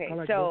 Okay, I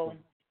like so both of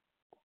them.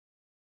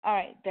 all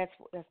right, that's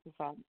the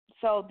problem.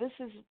 So this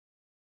is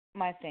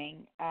my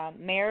thing.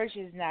 Marriage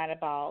is not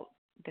about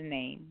the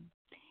name.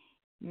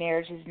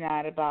 Marriage is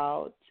not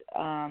about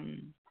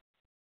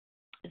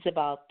it's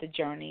about the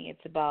journey.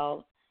 It's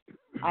about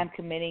I'm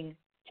committing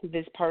to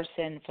this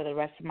person for the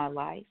rest of my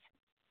life,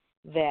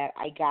 that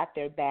I got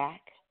their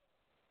back.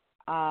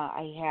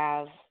 I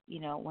have,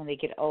 when they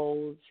get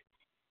old,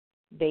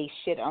 they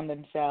shit on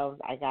themselves.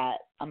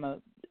 I'm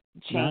a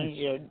change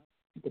your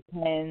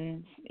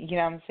depends. You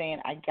know what I'm saying?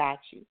 I got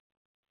you.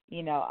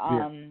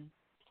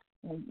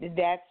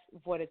 That's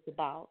what it's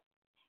about.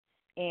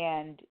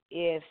 And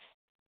if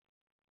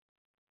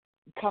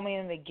coming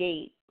in the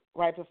gate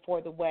right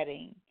before the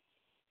wedding,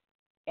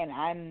 and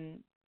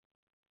I'm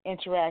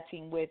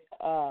interacting with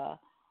a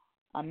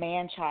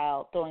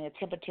man-child throwing a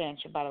temper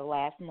tantrum about the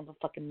last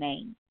motherfucking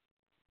name,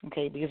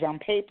 okay? Because on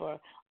paper,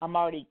 I'm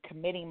already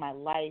committing my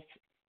life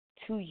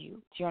to you.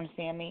 Do you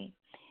understand me?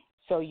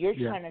 So you're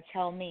trying to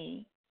tell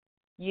me,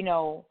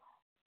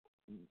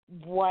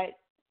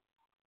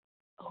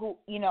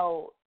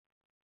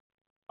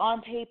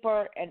 on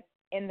paper and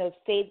in the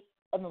state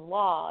of the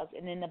laws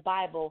and in the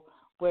Bible,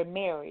 we're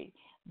married.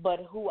 But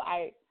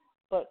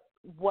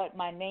what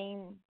my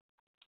name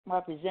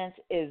represents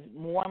is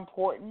more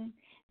important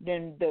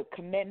than the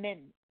commitment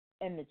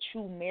and the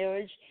true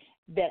marriage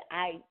that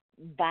I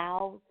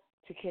vow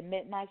to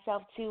commit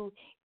myself to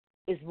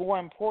is more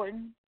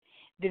important,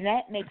 then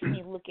that makes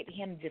me look at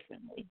him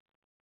differently.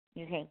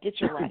 You can't get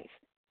your life.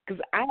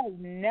 Because I have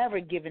never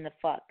given a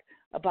fuck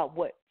about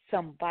what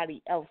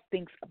somebody else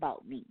thinks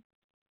about me.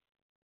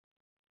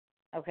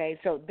 Okay,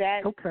 so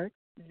that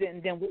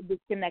then we're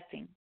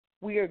disconnecting.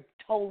 We are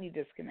totally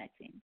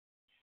disconnecting.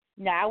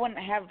 Now, I wouldn't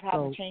have a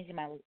problem changing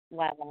my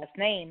last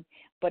name,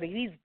 but if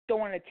he's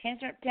throwing a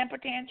temper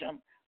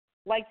tantrum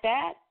like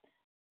that,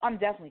 I'm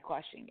definitely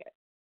questioning it.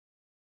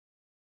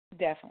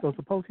 Definitely. So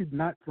suppose he's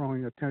not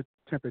throwing a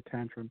temper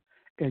tantrum,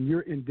 and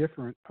you're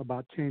indifferent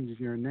about changing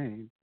your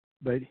name,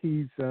 but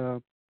he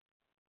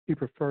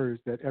prefers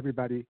that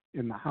everybody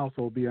in the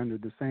household be under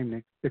the same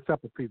name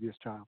except the previous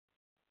child.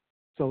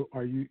 So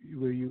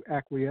will you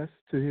acquiesce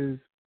to his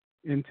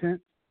intent?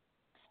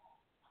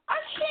 I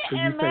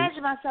can't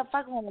imagine myself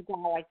fucking with a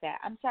guy like that.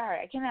 I'm sorry.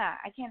 I cannot.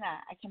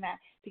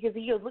 Because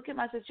you look at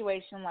my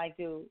situation like,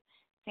 dude,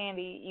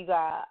 Sandy, you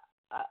got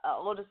an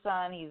older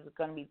son. He's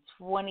going to be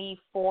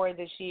 24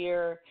 this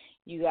year.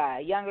 You got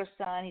a younger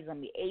son. He's going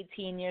to be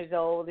 18 years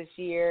old this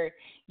year.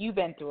 You've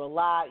been through a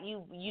lot.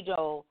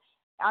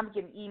 I'm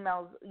getting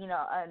emails,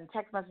 and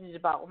text messages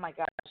about, oh, my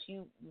gosh,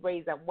 you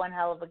raised that one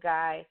hell of a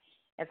guy.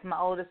 That's my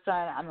oldest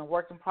son. I'm a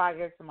work in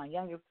progress for my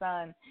youngest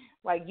son.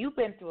 Like, you've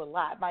been through a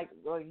lot.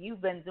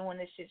 You've been doing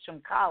this shit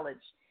from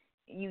college.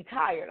 You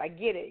tired. I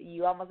get it.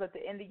 You almost at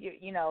the end of your,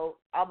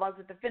 almost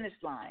at the finish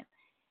line.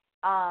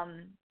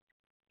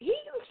 He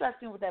was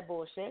stressing with that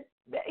bullshit.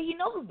 He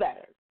knows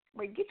better.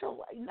 Like,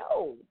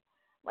 no.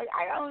 Like,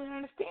 I don't even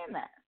understand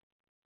that.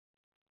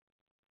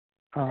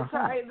 I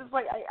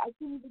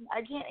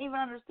can't even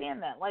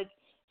understand that. Like,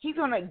 he's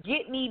gonna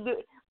get me.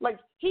 Like,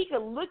 he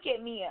could look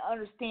at me and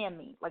understand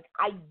me. Like,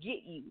 I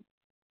get you.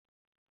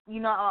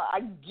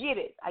 I get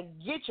it. I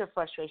get your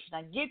frustration.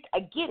 I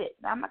get it.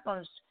 I'm not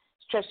gonna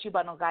stress you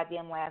about no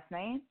goddamn last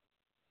name.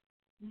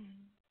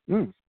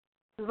 As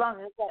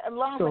long as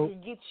I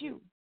can get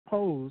you.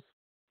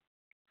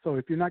 So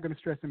if you're not gonna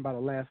stress him about a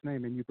last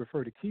name and you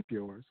prefer to keep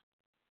yours,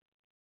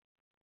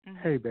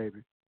 hey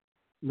baby,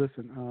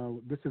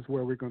 listen, this is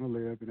where we're gonna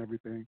live and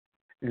everything,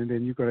 and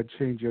then you're gonna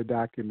change your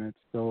documents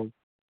so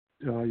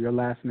your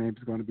last name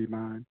is going to be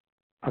mine.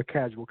 A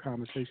casual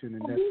conversation in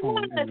that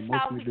tone.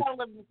 We gotta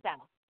live in the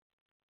South.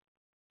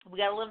 We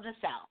gotta live in the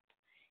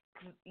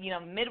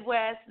South.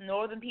 Midwest,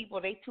 Northern people,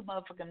 they too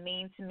motherfucking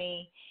mean to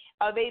me.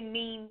 Are they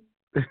mean?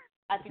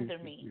 I think they're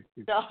mean.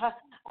 So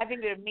I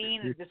think they're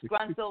mean and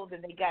disgruntled,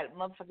 and they got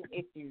motherfucking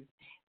issues.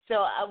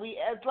 So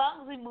as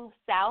long as we move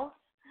south,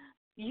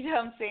 you know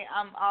what I'm saying,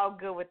 I'm all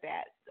good with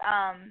that.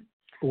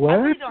 What? I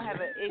really don't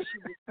have an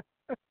issue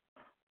with.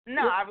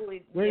 No, I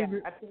really.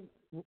 I think.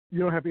 You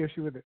don't have an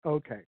issue with it?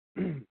 Okay.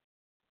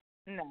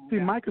 No. See,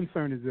 my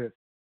concern is this.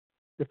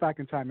 If I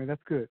can chime in,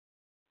 that's good.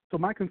 So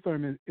my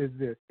concern is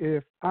this.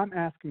 If I'm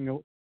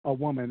asking a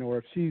woman, or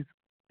if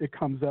it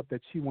comes up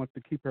that she wants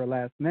to keep her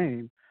last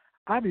name,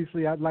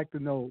 obviously I'd like to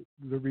know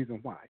the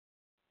reason why.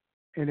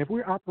 And if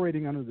we're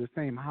operating under the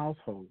same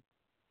household,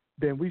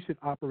 then we should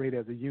operate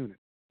as a unit.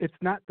 It's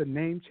not the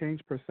name change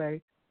per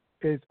se.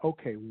 It's,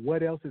 okay,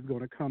 what else is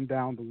going to come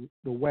down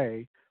the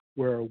way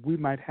where we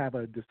might have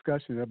a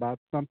discussion about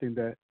something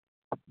that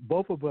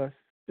both of us,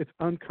 it's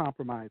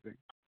uncompromising.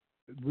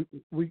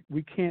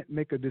 We can't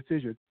make a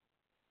decision.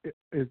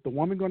 Is the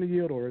woman going to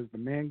yield or is the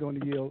man going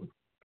to yield?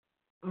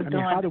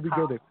 How do we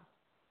go there?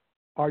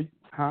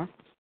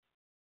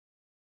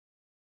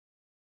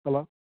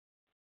 Hello?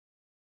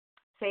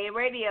 Say it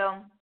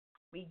radio.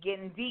 We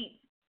getting deep.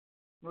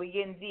 I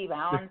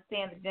don't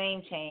understand the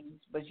name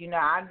change, but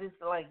I'm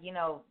just like,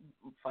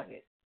 fuck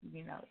it.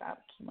 I'll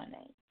keep my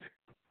name.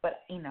 But,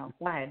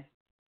 go ahead.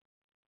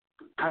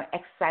 I'm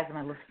exercising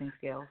my listening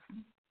skills.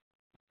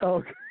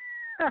 Okay.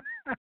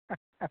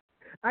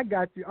 I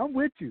got you. I'm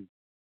with you.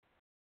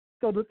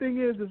 So the thing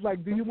is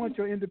like, do you want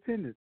your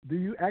independence? Do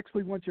you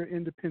actually want your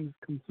independence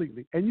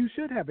completely? And you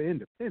should have an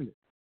independence.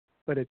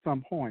 But at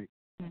some point,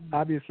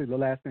 obviously the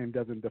last name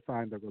doesn't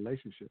define the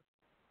relationship.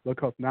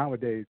 Because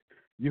nowadays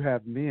you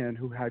have men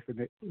who have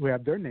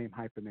their name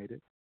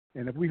hyphenated,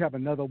 And if we have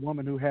another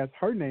woman who has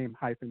her name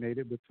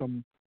hyphenated with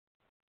some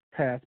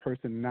past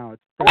person, now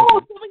it's present.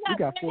 Oh, so we got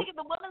men taking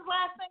the women's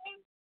last name?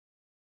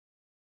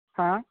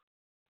 Huh?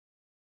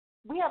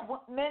 We have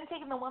men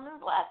taking the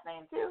women's last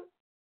name, too?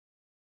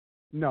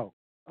 No.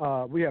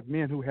 We have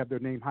men who have their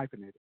name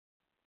hyphenated.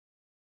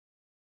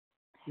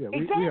 Yeah,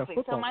 exactly. we have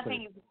football so my players.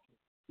 thing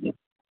is,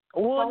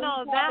 well, so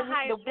no, that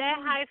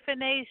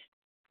hyphenation,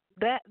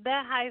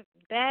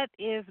 that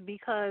is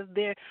because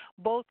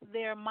both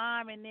their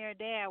mom and their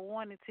dad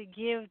wanted to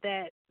give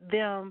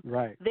them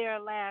their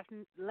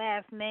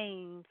last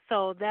name,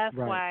 so that's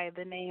why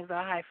the names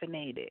are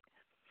hyphenated.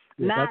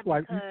 Yeah, Not that's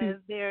why because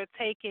they're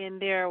taking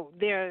their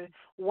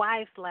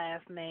wife's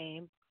last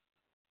name.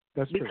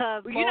 That's true.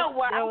 Because you know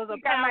what? there was a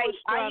power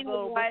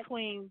struggle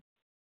between.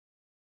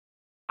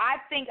 I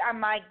think I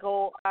might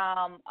go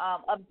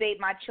update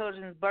my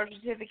children's birth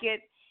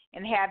certificate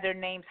and have their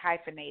names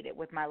hyphenated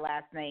with my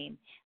last name.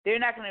 They're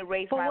not going to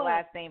erase my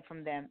last name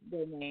from their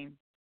name.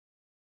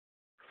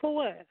 For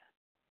what?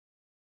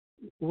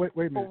 Wait a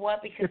minute. For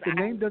what? Because if the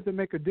name doesn't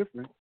make a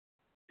difference,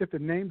 if the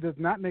name does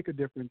not make a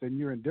difference and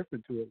you're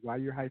indifferent to it, why are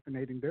you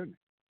hyphenating their name?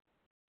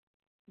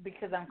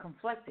 Because I'm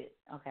conflicted,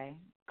 okay?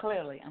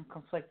 Clearly, I'm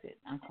conflicted.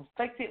 I'm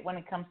conflicted when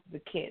it comes to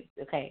the kids,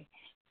 okay?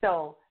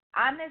 So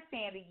I'm Miss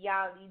Sandy.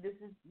 Y'all, this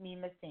is me,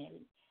 Miss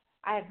Sandy.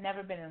 I have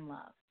never been in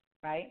love,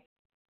 right?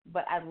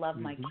 But I love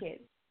my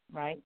kids,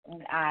 right?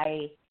 And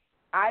I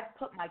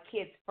put my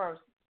kids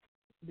first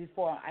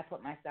before I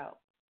put myself.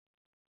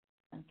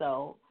 And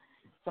so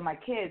my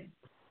kids,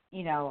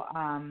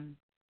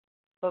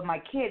 but my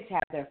kids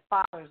have their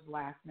father's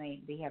last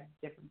name. They have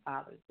different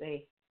fathers.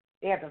 They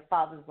have their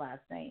father's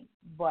last name.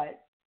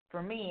 But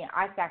for me,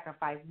 I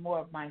sacrifice more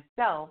of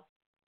myself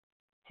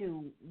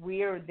to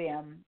rear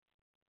them,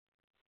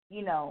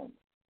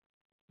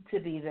 to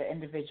be the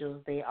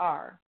individuals they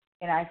are.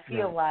 And I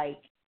feel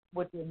like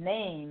with the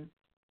name,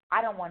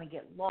 I don't want to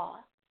get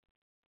lost.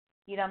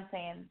 You know what I'm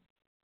saying?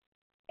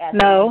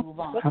 No,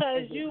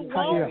 because you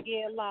won't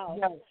get lost.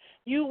 No.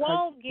 You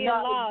won't get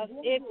lost.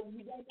 If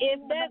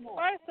that's,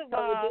 first of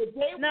all,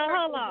 no,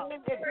 hold on.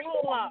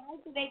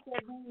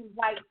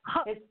 Like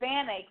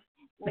Hispanics,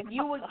 if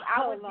you would,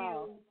 I would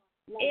do.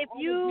 If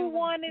you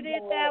wanted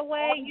it that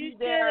way, you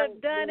should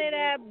have done it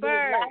at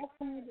birth.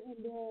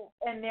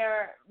 And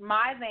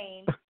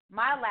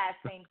my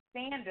last name,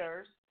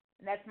 Sanders,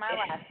 and that's my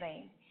last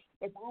name.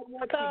 If I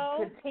want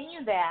to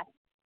continue that,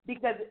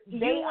 because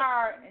they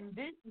are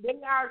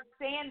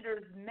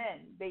Sanders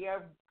men. They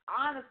are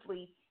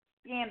honestly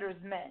Sanders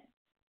men.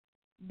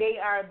 They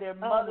are their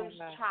mother's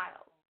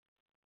child.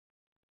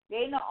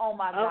 They know, oh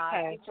my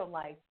God, get your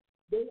life.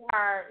 They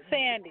are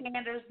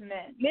Sanders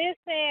men. Miss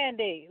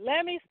Sandy,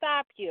 let me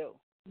stop you.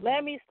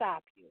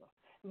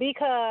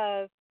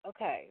 Because,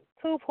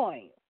 2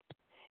 points.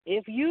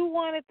 If you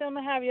wanted them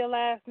to have your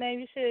last name,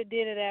 you should have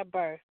did it at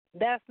birth.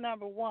 That's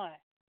number one.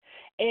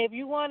 If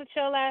you wanted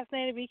your last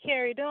name to be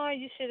carried on,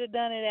 you should have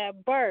done it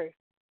at birth.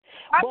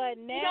 But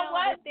now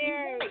that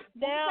they're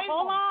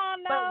hold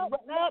on,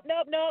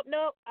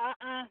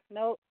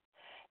 nope.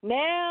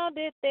 Now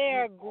that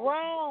they're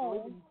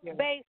grown,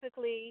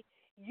 basically,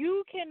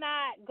 you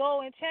cannot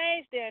go and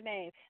change their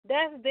name.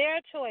 That's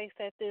their choice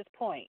at this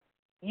point.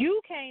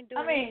 You can't do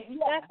it.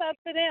 That's up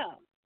to them.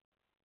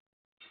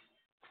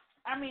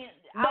 I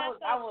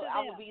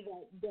would be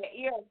the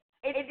ear.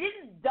 It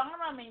didn't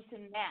dawn on me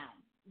until now.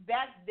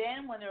 Back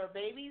then, when they were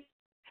babies,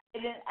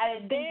 I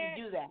didn't think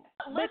to do that.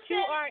 But you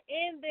are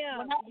in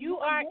them. You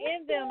are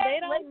in them. They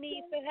don't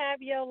need to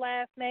have your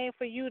last name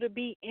for you to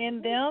be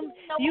in them.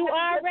 You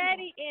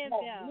already in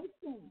them.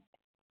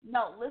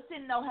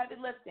 No heavy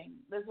lifting.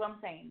 That's what I'm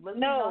saying.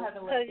 No heavy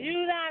lifting. Because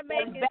you're not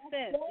making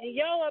sense.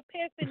 Your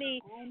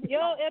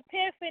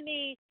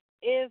epiphany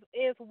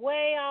is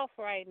way off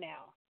right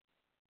now.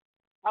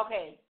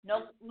 Okay.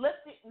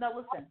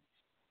 Listen.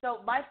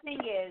 So my thing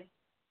is,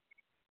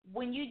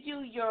 when you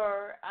do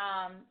your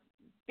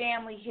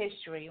family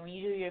history, when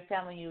you do your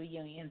family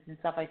reunions and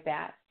stuff like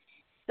that,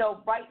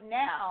 so right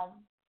now,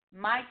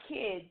 my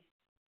kids,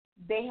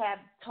 they have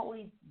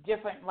totally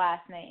different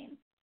last names.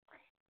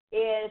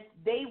 If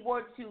they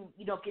were to,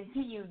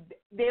 continue,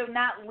 they're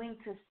not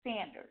linked to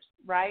Sanders,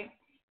 right?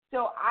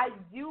 So I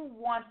do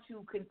want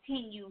to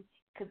continue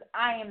because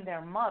I am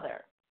their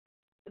mother.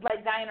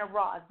 Like Diana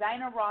Ross.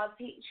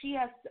 She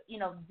has,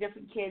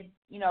 different kids,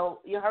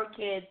 her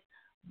kids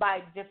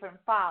by different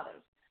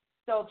fathers.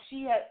 So if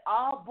she had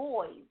all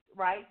boys,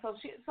 right? So if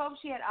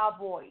she had all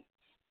boys,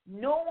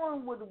 no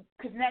one would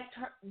connect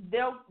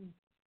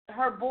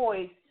her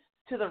boys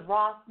to the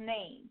Ross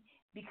name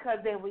because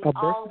they were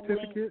all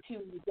linked to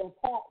their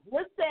father.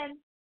 Listen,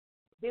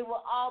 they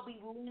will all be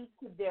linked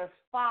to their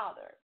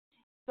father.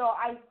 So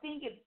I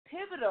think it's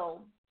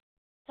pivotal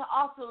to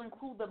also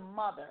include the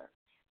mother.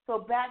 So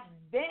back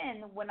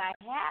then, when I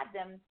had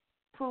them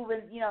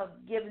proven,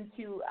 given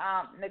to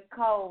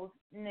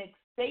Nick's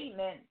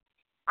statement,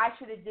 I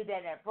should have did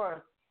that at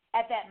birth.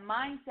 At that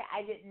mindset,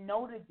 I didn't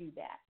know to do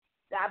that.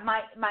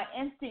 My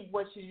instinct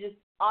was to just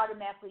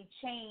automatically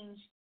change,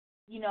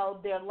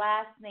 their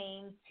last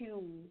name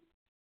to,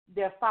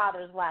 their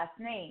father's last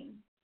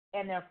name,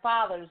 and their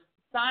fathers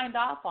signed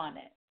off on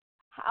it.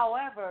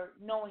 However,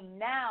 knowing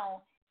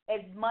now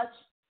as much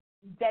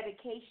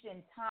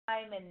dedication,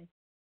 time, and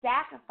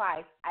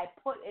sacrifice I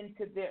put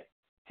into to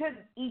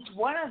each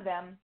one of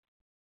them,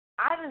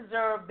 I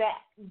deserve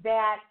that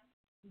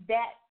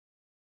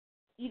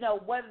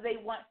whether they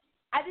want,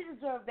 I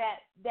deserve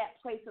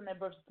that place on their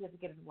birth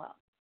certificate as well.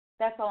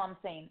 That's all I'm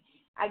saying.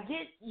 I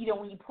get,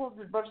 when you pull up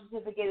the birth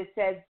certificate, it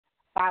says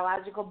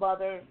biological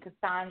mother,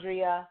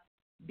 Cassandra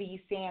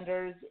B.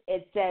 Sanders.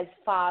 It says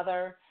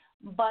father.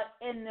 But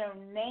in their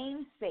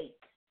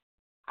namesake,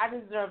 I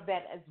deserve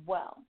that as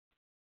well.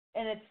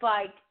 And it's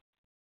like,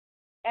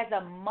 as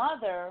a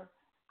mother,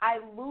 I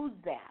lose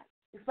that,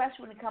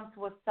 especially when it comes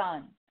to a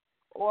son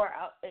or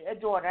a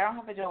daughter. I don't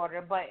have a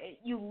daughter, but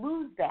you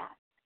lose that.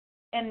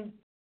 And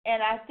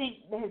I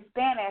think the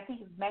Hispanic, I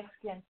think it's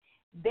Mexican,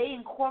 they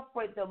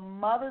incorporate the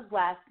mother's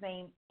last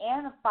name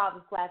and the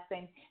father's last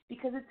name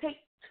because it takes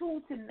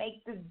two to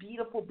make this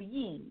beautiful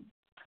being.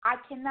 I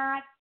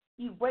cannot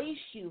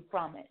erase you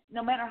from it,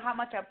 no matter how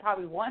much I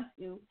probably want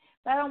to,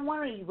 but I don't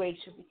want to erase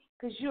you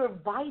because you're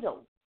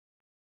vital.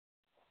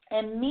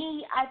 And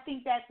me, I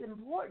think that's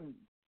important.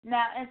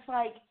 Now, it's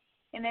like,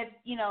 and if,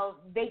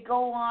 they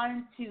go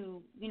on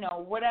to,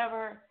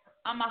 whatever,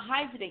 I'm a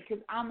hyphenate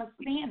because I'm a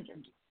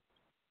standard.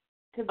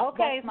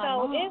 Okay,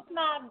 so it's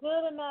not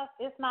good enough.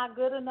 It's not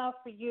good enough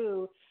for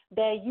you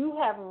that you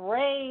have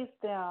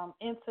raised them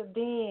into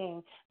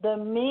being the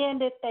men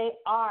that they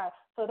are.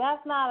 So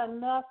that's not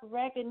enough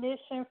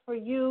recognition for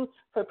you,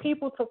 for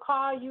people to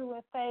call you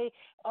and say,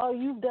 oh,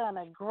 you've done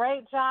a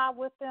great job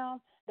with them,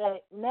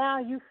 that now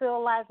you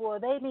feel like, well,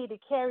 they need to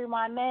carry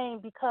my name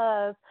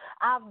because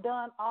I've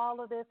done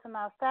all of this and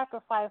I've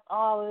sacrificed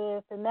all of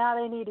this, and now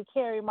they need to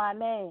carry my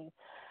name.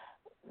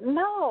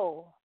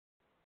 No.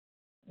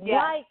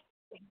 Yeah. Like,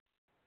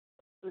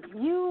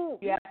 you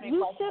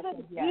should have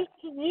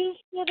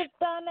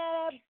done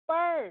that at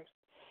first.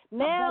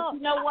 Now, you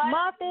know what?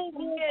 My thing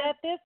is, at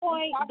this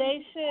point,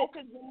 they should.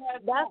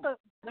 Let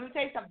me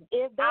tell you something.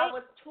 If they, I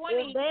was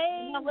 20.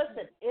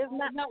 Listen.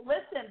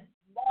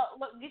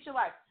 Look, get your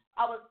life.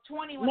 I was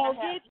 20 when I had.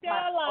 No, get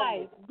your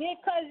life.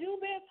 Because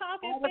you've been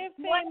talking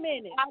 15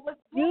 minutes.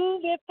 You've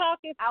been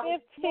talking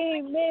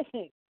 15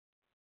 minutes.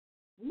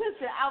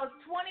 Listen, I was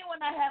 20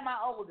 when I had my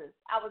oldest.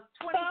 I was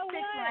 26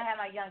 when I had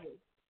my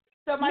youngest.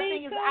 So my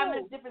thing is, I'm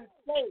in a different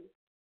space.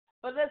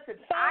 But listen,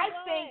 I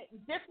think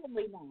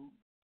differently now.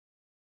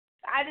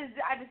 I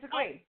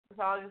disagree.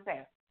 That's all I'm just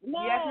saying.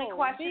 No, you ask me a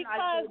question,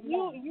 because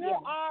you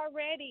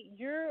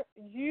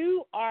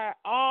are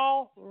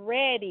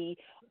already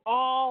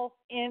all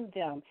in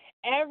them.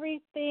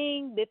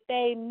 Everything that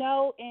they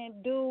know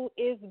and do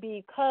is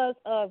because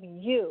of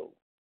you.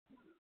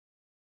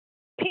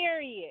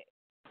 Period.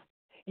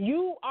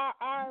 You are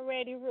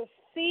already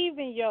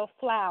receiving your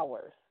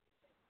flowers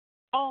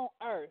on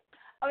earth.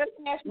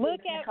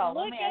 Look at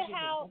how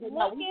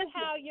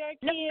your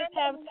kids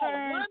have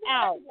turned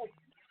out.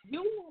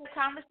 You had a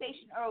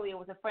conversation earlier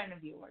with a friend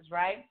of yours,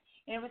 right?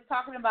 And it was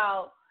talking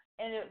about,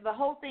 and the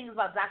whole thing is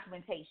about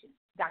documentation.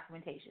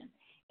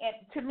 And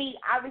to me,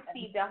 I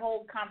received that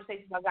whole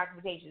conversation about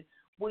documentation.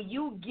 Will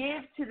you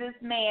give to this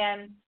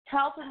man,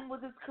 help him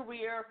with his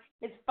career,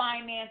 his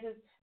finances,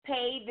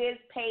 pay this,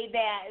 pay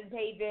that, and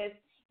pay this,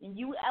 and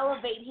you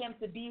elevate him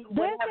to be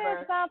whatever.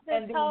 This is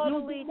something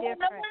totally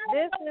different.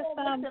 This is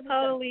something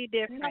totally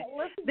different.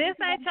 This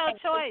ain't your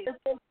choice.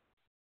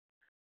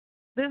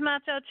 This is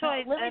not your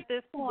choice at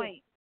this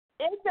point.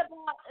 It's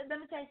about. Let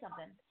me tell you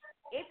something.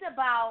 It's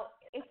about.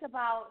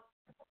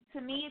 To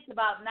me, it's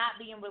about not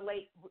being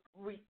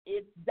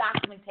it's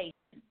documentation.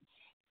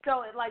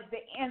 So, like the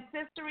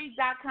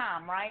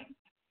Ancestry.com, right?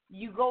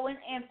 You go in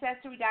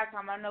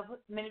Ancestry.com. I don't know if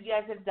many of you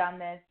guys have done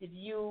this. If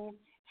you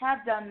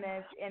have done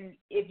this, and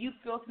if you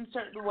feel some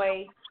certain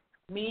way,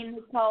 me and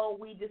Nik Cole,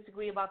 we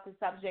disagree about the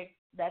subject,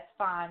 that's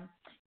fine.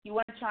 You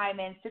want to chime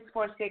in,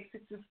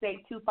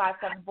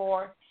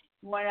 646-668-2574.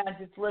 You want to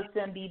just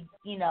listen, be,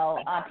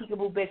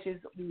 peekaboo bitches.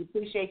 We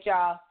appreciate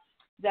y'all.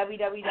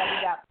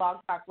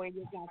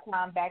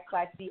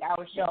 www.blogtalkradio.com/The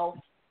Hour Show.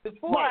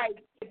 Before I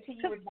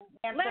continue with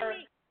my answer,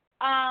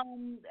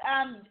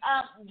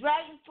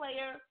 Dragon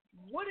Slayer,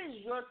 what is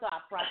your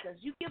thought process?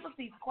 You give us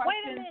these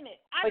questions. Wait a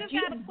minute. I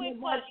got a quick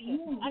question.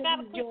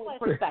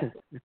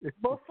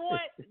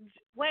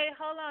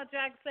 Hold on,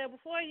 Dragon Slayer.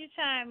 Before you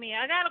chime in,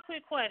 I got a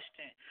quick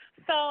question.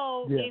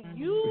 So if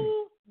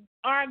you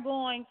are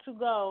going to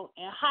go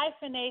and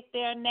hyphenate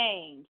their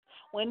names,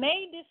 when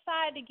they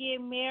decide to get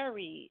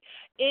married,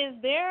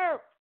 is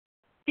their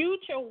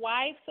future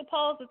wife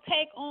supposed to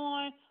take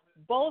on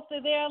both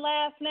of their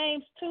last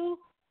names too?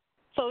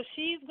 So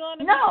she's going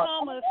to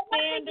become a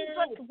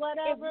standard,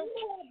 whatever? If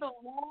you have the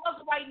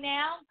laws right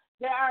now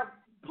that are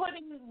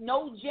putting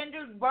no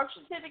gender birth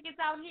certificates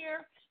out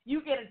here, you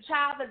get a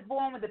child that's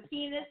born with a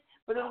penis,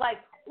 but they're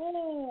like,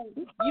 ooh,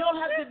 you don't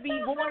have to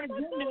be born a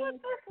gender.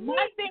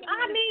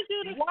 I need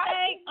you to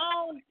stay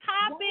on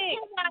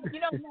topic.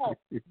 No.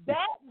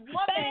 That woman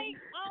stay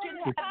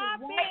on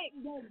topic.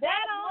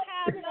 That don't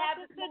have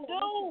nothing to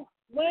do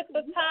with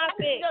the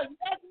topic.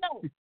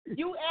 No.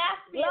 You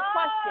asked me a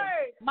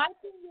question. My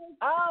thing is,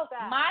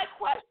 my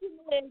question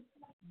is,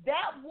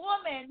 that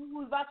woman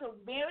who's about to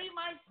marry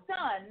my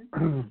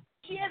son,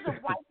 she has a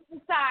right to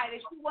decide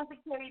if she wants to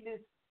carry this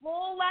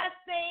full last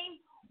name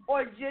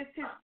or just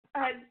his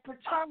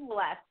paternal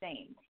last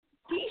name.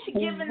 He should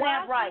give him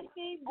that right.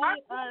 Our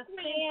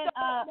country needs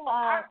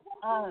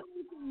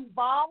to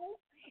evolve.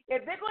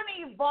 If they're going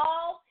to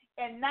evolve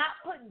and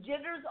not put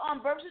genders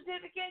on birth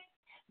certificates,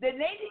 then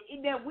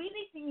we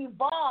need to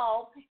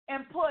evolve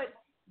and put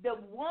the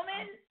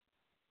woman,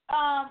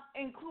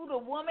 include a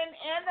woman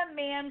and a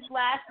man's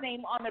last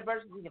name on their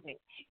birth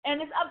certificate.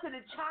 And it's up to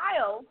the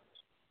child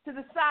to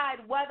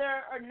decide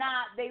whether or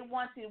not they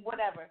want to,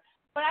 whatever.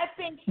 But I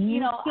think,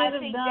 I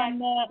think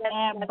that's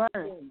at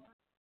birth.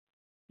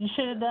 You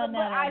should have done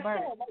that at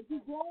birth.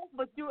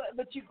 But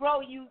you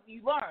grow, you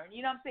learn.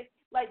 You know what I'm saying?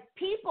 Like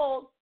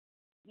people,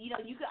 you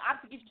can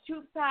opt to get your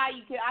tubes tied.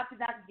 You can opt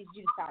not to get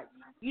your tubes tied.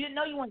 You didn't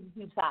know you wanted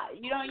your tubes tied.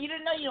 You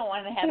didn't know you don't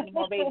want to have any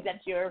more babies.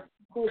 That's your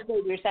first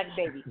baby or second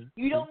baby.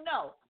 You don't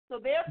know. So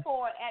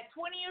therefore, at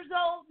 20 years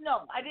old,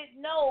 no, I didn't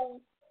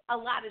know a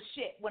lot of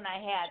shit when I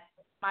had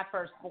my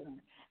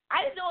firstborn.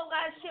 I didn't know a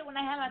lot of shit when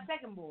I had my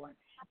secondborn.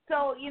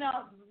 So and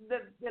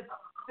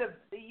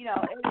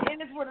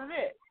it's what it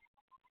is.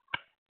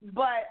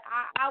 But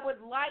I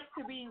would like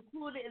to be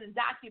included in the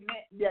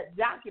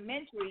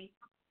documentary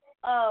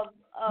of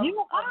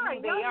you are. Who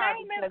Your they are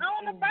name is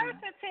on the birth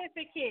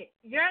certificate.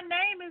 Your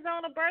name is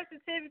on the birth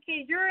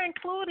certificate. You're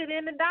included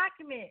in the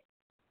document.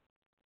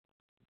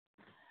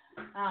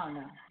 I don't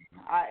know.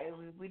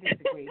 We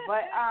disagree.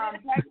 But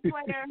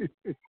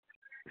Twitter.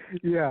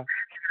 Yeah.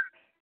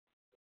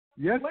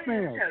 Yes,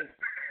 ma'am.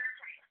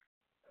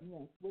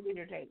 Yes. What is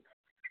your take?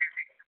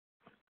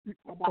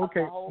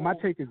 Okay, my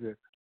take is this.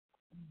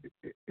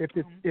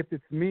 If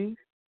it's me,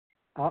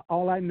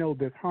 all I know,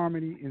 there's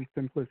harmony in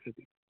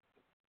simplicity.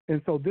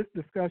 And so this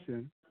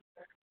discussion,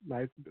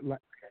 like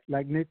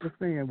Nick was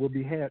saying, will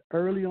be had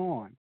early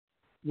on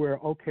where,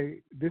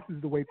 okay, this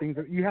is the way things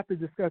are. You have to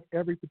discuss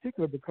every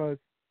particular because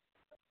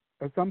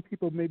some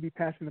people may be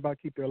passionate about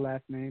keep their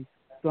last name.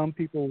 Some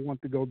people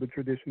want to go the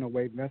traditional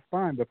way, and that's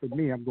fine. But for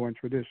me, I'm going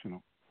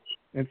traditional.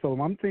 And so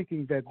I'm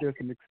thinking that there's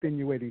an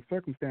extenuating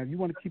circumstance. You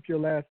want to keep your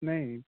last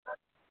name.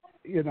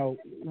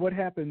 What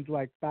happens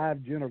like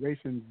 5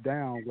 generations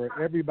down where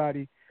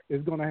everybody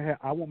is going to have,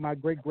 I want my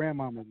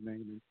great-grandmama's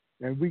name.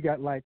 And we got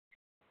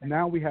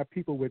now we have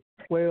people with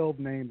 12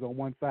 names on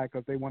one side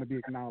because they want to be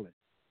acknowledged.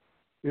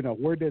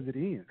 Where does it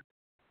end?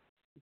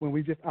 When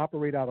we just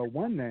operate out of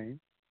one name,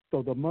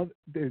 so the mother,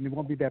 then it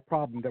won't be that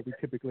problem that we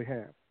typically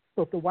have.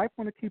 So if the wife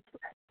wants to keep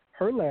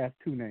her last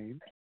 2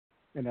 names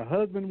and the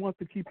husband wants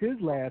to keep his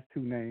last 2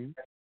 names,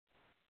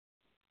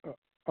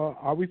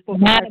 are we supposed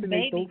to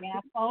hyphenate those? The baby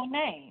got 4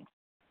 names.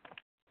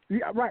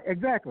 Yeah, right,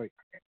 exactly.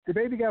 The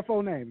baby got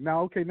 4 names.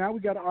 Now we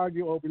got to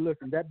argue over,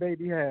 listen, that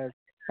baby had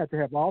to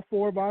have all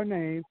 4 of our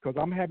names because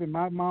I'm having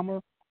my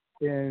mama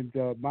and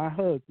my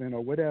husband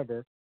or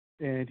whatever,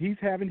 and he's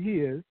having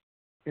his,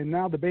 and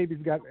now the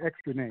baby's got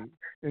extra names.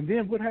 And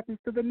then what happens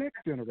to the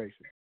next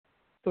generation?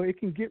 So it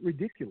can get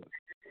ridiculous.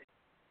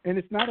 And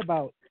it's not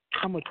about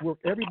how much work.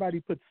 Everybody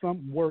puts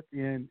some work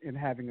in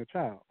having a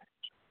child.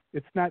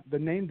 It's not, the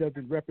name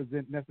doesn't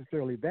represent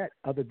necessarily that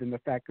other than the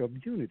fact of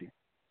unity.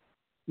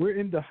 We're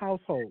in the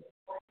household.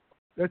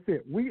 That's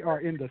it. We are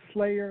in the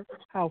Slayer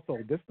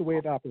household. That's the way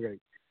it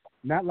operates.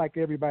 Not like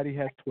everybody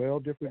has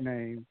 12 different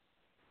names.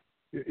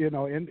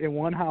 In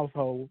one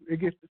household, it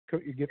gets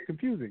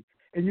confusing.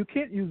 And you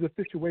can't use a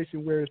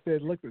situation where it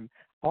says, listen,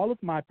 all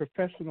of my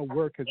professional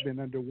work has been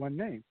under one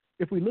name.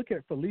 If we look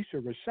at Felicia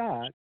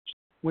Rashad,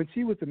 when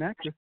she was an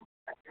actress,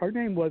 her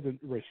name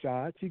wasn't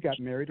Rashad. She got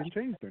married and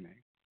changed her name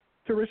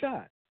to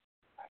Rashad.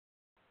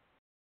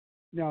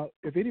 Now,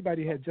 if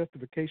anybody had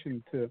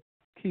justification to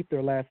keep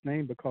their last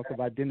name because of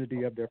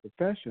identity of their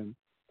profession,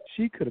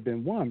 she could have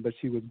been one, but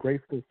she was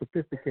graceful,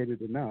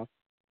 sophisticated enough.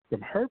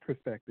 From her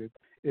perspective,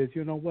 is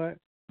you know what?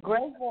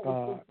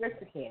 Graceful and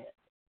sophisticated.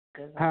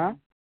 Huh?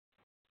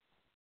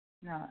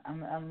 No,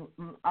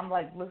 I'm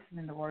like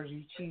listening to words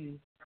you choose.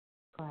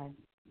 Go ahead.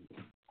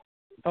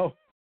 Oh,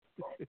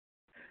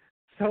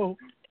 so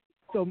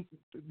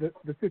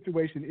the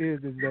situation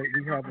is that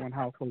we have one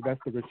household. That's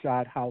the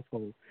Rashad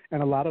household,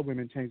 and a lot of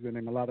women change their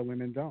name. A lot of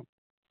women don't.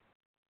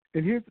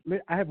 And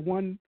I have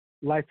one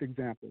life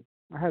example.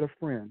 I had a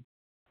friend.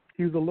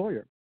 He was a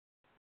lawyer.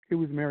 He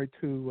was married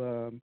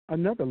to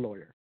another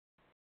lawyer.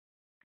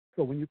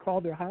 So when you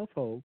called their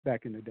household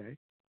back in the day,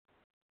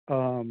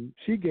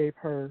 she gave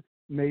her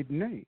maiden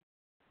name,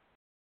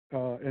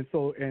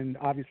 and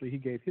obviously he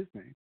gave his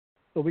name.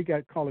 So we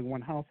got calling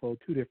one household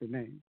 2 different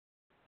names.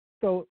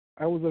 So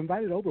I was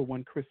invited over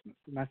one Christmas,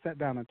 and I sat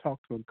down and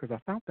talked to him because I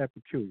found that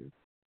peculiar.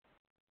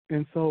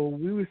 And so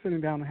we were sitting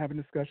down and having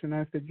a discussion,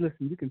 and I said,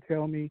 listen, you can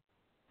tell me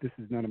this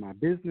is none of my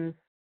business,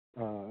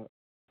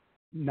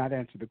 not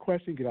answer the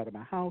question, get out of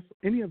my house,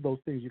 any of those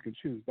things you can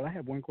choose. But I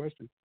have one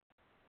question.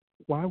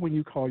 Why, when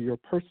you call your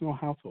personal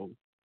household,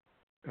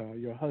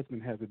 your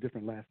husband has a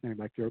different last name,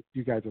 like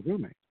you guys are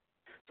roommates?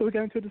 So we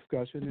got into a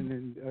discussion, and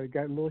then it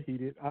got a little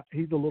heated.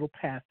 He's a little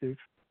passive.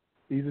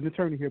 He's an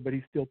attorney here, but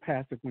he's still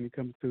passive when it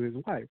comes to his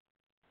wife.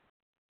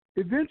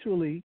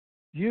 Eventually,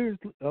 years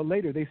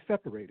later, they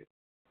separated.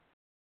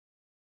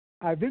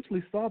 I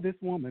eventually saw this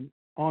woman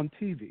on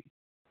TV.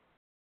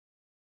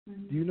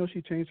 Mm-hmm. Do you know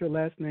she changed her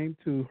last name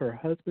to her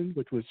husband,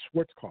 which was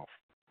Schwarzkopf,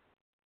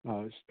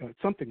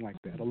 something like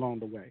that along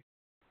the way.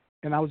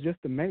 And I was just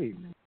amazed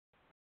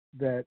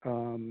that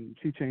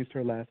she changed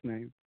her last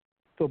name.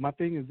 So my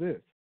thing is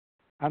this.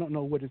 I don't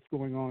know what is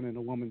going on in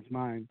a woman's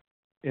mind,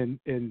 and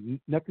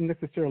nothing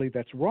necessarily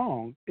that's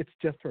wrong. It's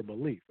just her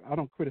belief. I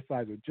don't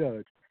criticize or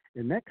judge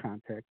in that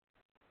context,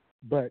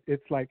 but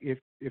it's like if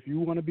you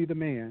want to be the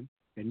man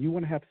and you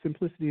want to have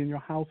simplicity in your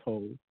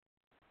household,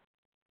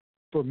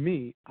 for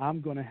me,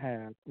 I'm going to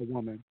have a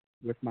woman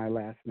with my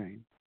last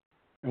name,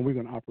 and we're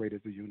going to operate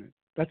as a unit.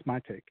 That's my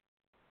take.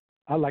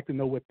 I'd like to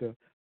know what the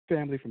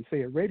family from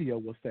Say It Radio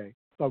will say,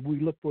 but we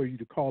look for you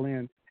to call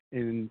in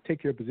and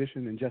take your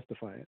position and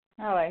justify it.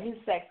 All right, his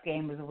sex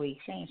game is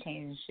weak. She ain't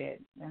changing shit.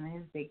 And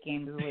his big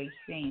game is weak.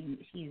 She's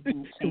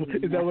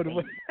changing. Is that what it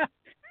was?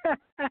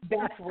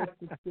 That's what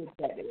the shit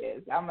that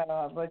is. I'm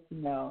gonna let you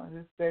know.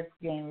 His sex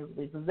game is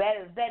weak.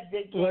 That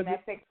big game,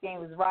 that sex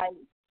game is right.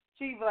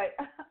 She'd be like,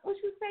 "What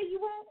you say? You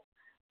want?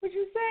 What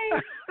you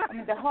say?" I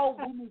mean, the whole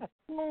woman's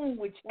tune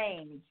would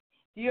change.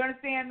 Do you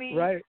understand me?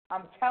 Right.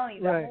 I'm telling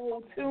you, the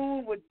whole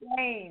tune would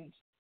change.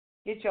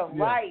 Get your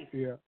life.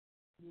 Yeah.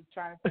 I'm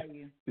trying to tell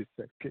you.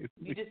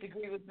 You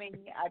disagree with me?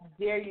 I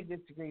dare you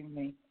disagree with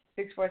me.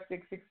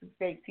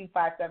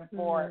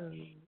 646-668-2574.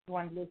 You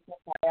want to listen,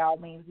 by all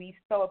means. We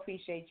so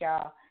appreciate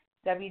y'all.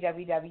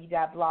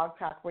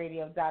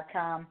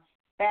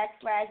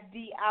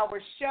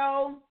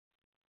 www.blogtalkradio.com/DHourShow.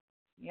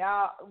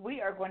 Y'all,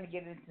 we are going to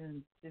get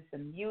into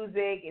some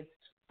music. It's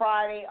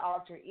Friday,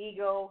 Alter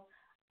Ego.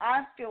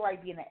 I feel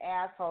like being an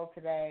asshole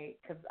today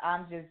because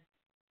I'm just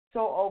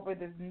so over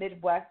this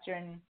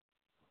Midwestern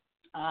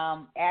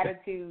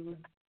attitude.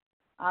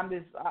 I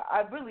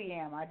really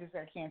am. I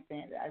can't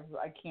stand it. I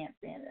can't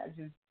stand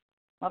it.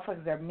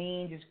 Motherfuckers are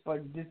mean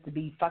just to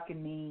be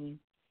fucking mean.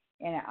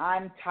 And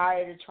I'm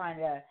tired of trying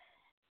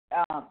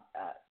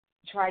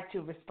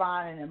to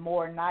respond in a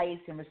more nice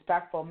and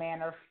respectful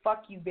manner.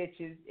 Fuck you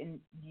bitches and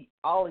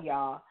all of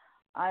y'all.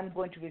 I'm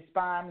going to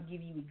respond and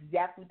give you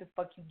exactly what the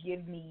fuck you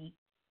give me,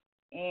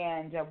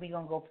 and we're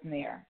going to go from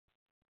there.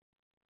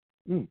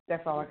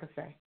 That's all I can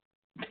say.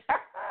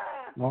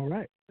 All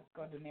right. Let's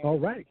go to all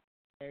right.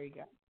 There you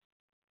go.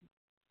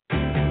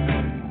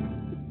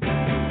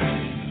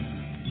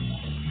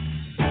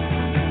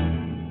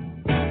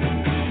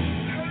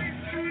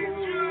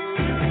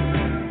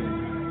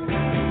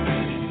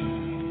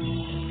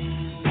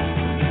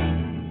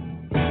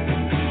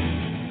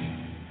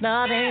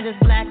 Love ain't just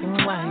black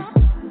and white.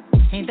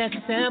 Ain't that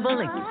simple?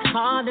 It's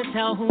hard to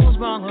tell who's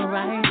wrong or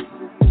right.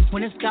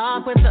 When it's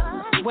dark with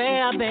us,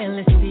 where I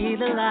barely see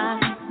the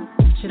light.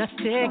 Should I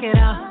stick it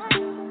out?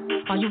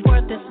 Are you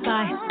worth this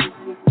fight?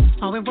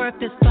 Are we worth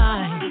this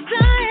fight?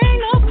 I ain't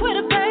no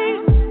quitter,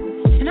 babe.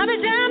 And I'll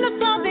be damned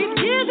if all these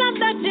years I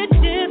thought you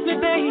did me,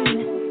 babe.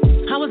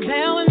 I was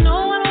there when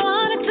no one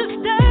wanted to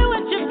stay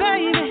with you,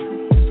 baby.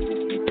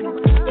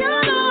 You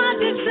know I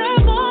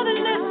deserve more than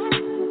this.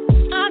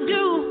 I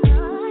do.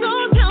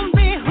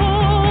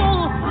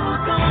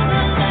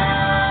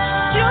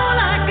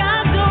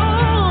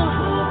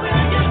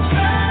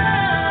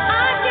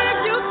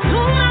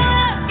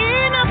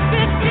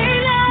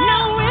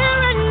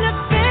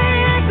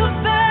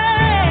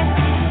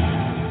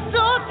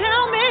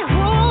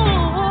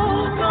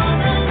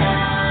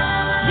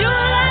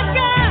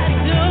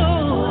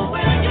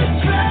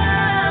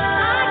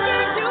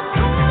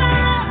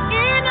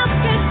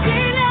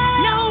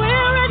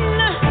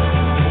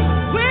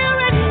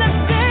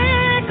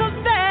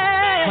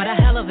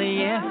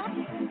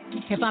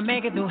 If I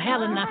make it through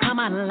hell and I come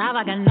out alive,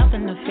 I got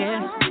nothing to fear.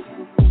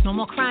 No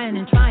more crying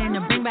and trying to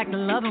bring back the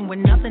loving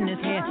when nothing is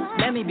here.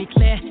 Let me be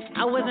clear,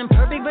 I wasn't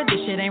perfect, but this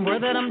shit ain't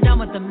worth it. I'm done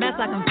with the mess.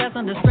 I confess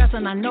under stress,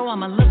 and I know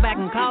I'ma look back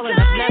and call it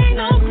a blessing.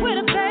 No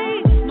quitter,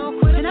 babe. No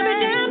quitter, and I've been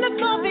damned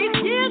if all these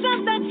years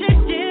I thought you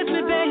did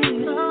me,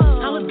 babe.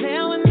 I was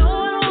there when no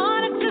one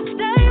wanted to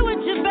stay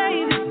with you,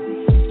 baby.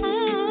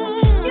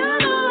 You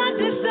know I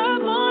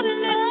deserve more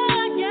than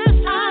this. Yes,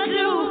 I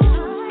do.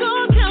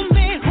 So tell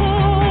me who.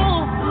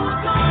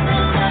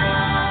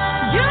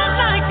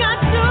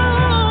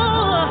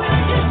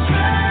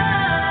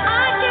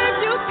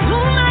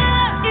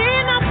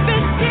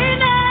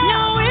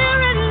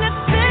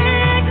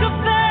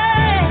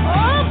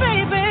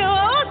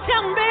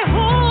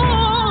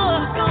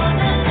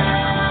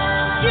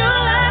 You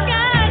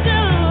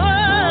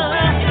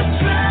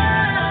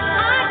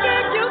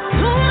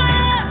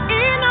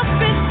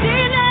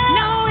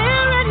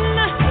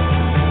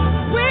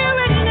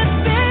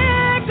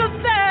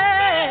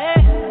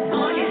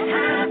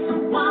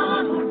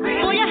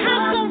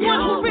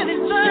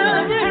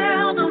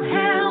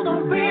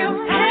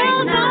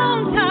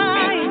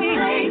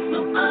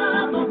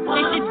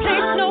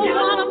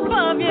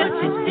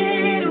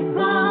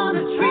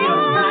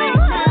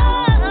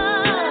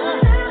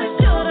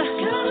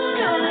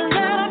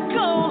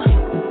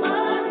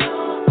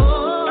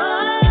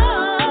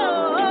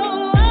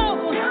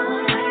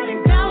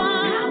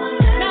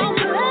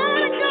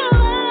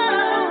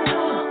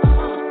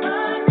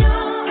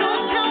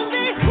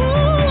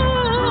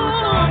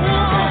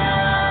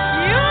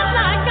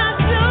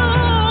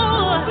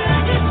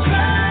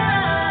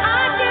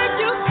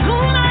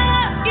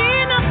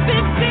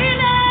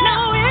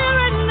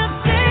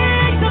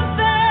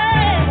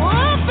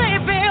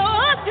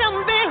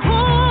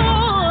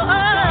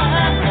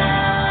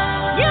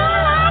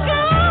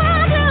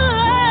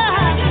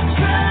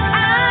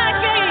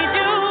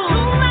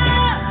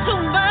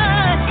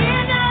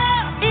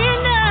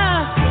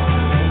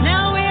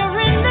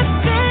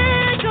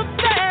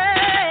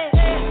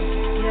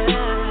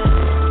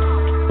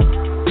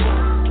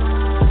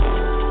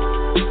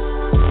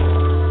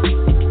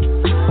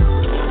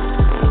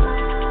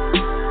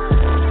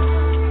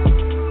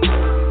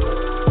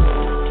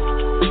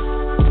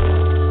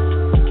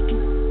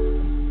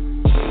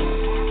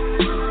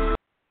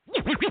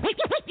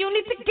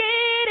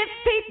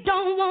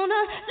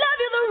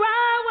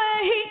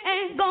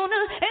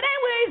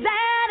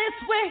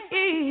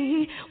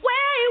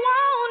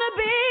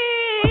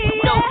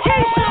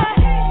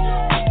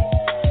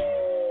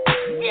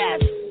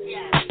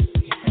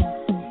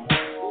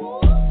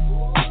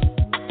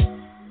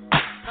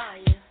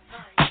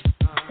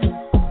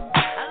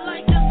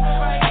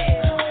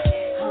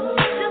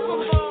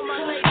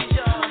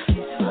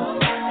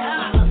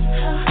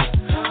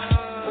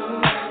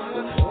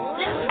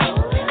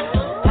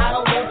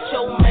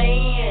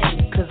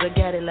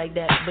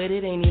but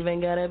it ain't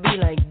even gotta be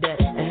like that.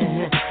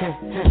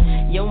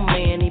 Your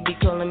man, he be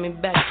calling me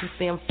back to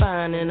say I'm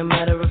fine, and a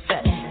matter of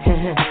fact,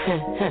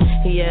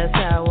 he asked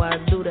how I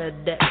do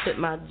that fit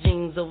my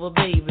jeans over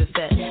baby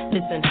fat.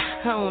 Listen,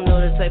 I don't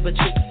know the type of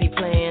tricks he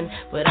playing,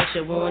 but I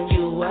should warn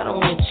you, I don't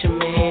want your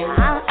man.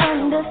 I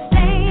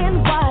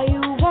understand why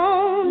you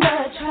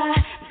wanna try,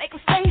 make him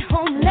stay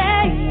home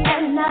late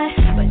at night,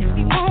 but if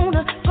he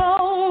wanna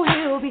go,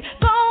 he'll be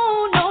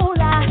gone, no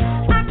lie.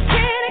 I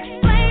can't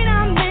explain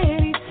how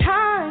many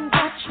times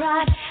I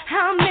tried,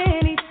 how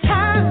many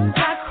times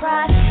I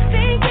cried,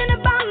 thinking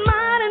about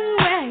mine and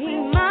where he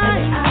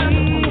might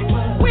be.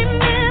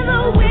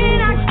 Remember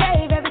when I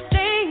gave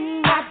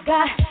everything I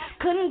got,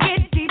 couldn't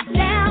get deep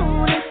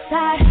down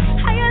inside.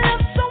 How you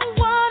love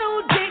someone who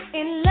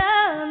didn't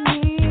love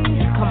me?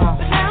 Come on.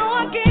 But now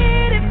I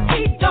get if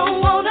he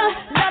don't wanna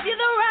love you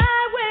the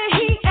right way,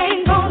 he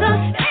ain't gonna.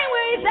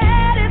 Anyways,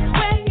 that is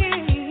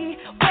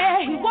where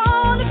he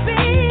wanna be.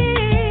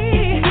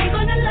 If he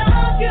gonna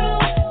love you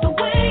the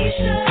way you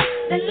should,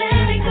 then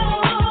let it go.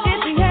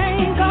 If he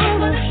ain't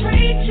gonna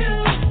treat you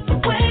the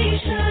way you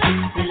should,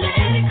 then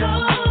let it go.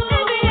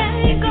 If he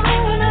ain't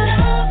gonna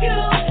love you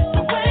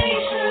the way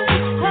you should,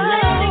 then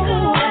let it go.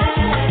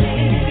 If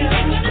he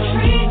ain't gonna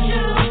treat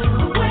you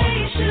the way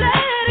you should,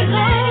 let it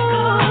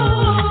go.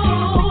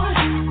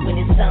 When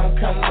the song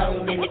come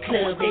on in the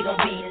club, they gon'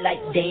 be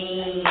like,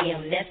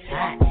 damn, that's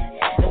hot.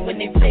 And when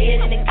they play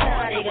it in the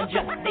car, they gon'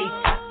 drop they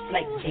tops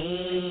like,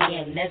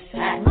 damn, that's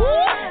hot.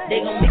 They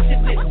gon' mix it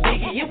with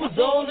Biggie, it was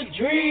all a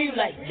dream,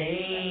 like,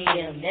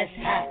 damn, that's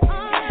hot.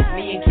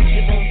 Me and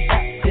Keisha don't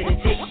stop till the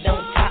chick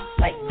don't top,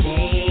 like,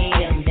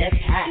 damn,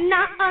 that's hot.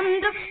 Now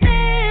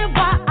understand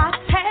why I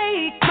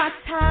take my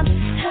time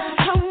to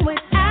come with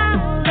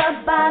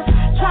alibis,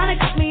 trying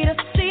to get me to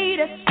see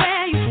that's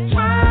where you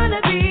trying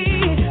to be.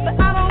 But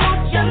I don't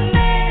want your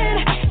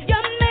man's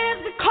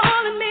been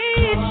calling me,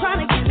 trying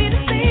to get me to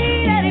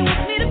see that he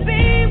wants me to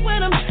be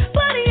with him,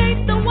 but he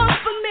ain't the one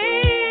for me.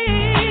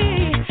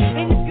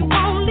 And if you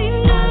only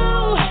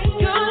knew,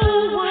 you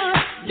would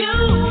do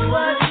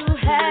what you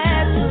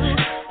had to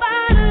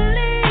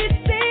finally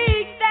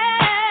see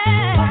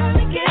that.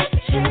 Finally get a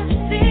chance to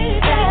see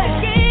that.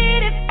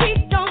 Again, if he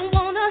don't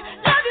wanna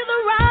love you the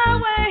right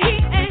way, he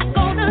ain't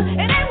gonna.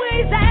 And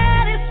anyways,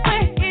 that is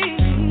where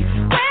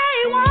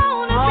he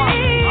wanna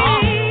be.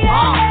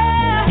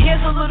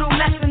 Here's a little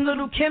lesson,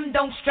 little Kim,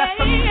 don't stress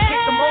him.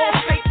 Kick them all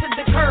straight to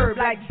the curb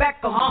like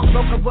Beckham.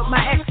 Broke up with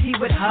my ex, he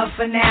with her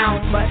for now,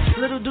 but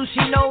little do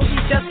she know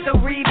he's just a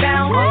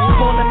rebound.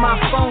 Calling my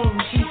phone,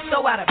 she's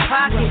so out of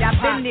pocket.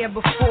 I've been there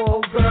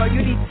before, girl,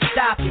 you need to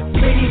stop it.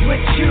 When he's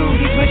with you,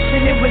 he's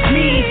wishing it was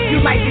me. You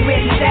might be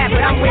where he's at,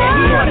 but I'm where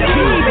he wanna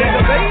be,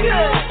 baby.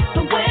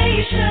 The way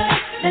you should,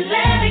 then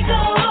let it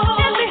go.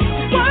 If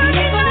he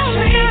ain't gonna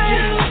treat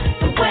you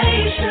the way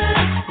you should,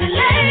 then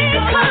let it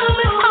go.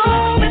 Coming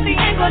home if he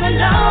ain't gonna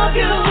love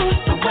you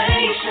the way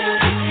you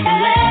should, then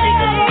let it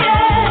go.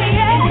 And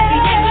if he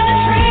ain't gonna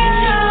treat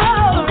you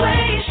the way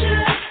you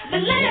should,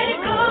 then let it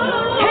go.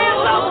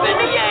 Hands up in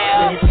the air.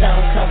 When the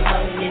song come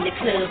on in the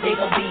club, they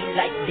gon' be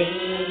like,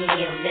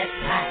 damn, that's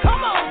hot.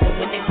 Come on. And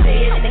when they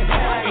play it in the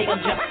car, they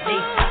gon' drop they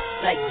tops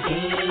like,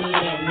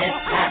 damn,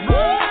 that's hot.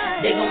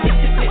 They gon' mix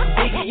it with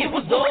Biggie, it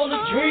was all a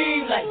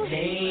dream, like,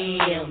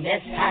 damn,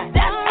 that's hot.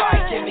 That's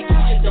right, Kim and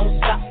Keisha don't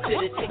stop till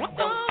the chick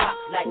don't stop,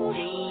 like,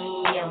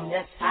 damn,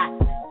 that's hot.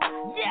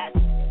 Yes.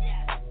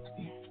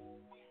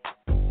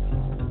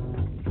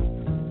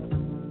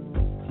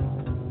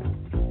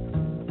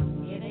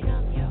 Here they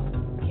come, yo.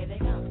 Here they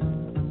come.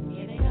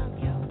 Here they come,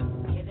 yo.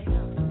 Here they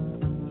come.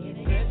 Here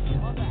they come.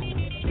 All right. All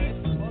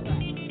right. All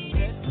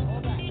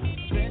right.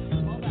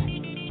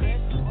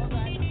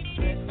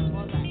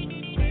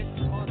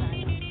 All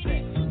right.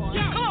 Yo,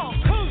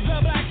 who's the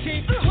black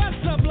sheep? What's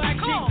the black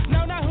sheep?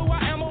 Know not who I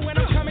am or when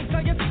I'm coming to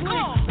your sleep.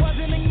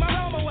 Wasn't in my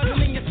realm or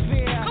wasn't in your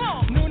sphere.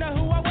 Knew not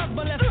who I was,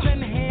 but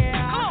listen here.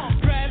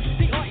 Press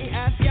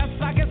C-O-E-S, yes,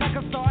 I guess I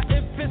can start.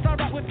 If it's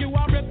alright with you,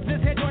 I'll rip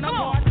this head joint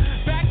apart.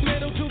 Back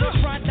middle to the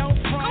front, don't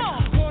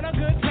front. Want a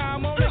good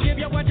time, wanna give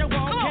you what you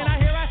want. Can I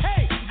hear a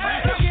hey?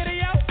 So get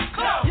it out.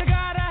 You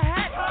got a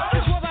hat,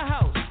 it's for the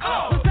house.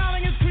 The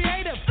styling is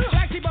creative,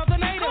 black sheep of the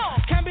native.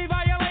 Can be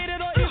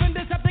violated or even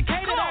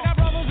decepticated. I got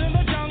brothers in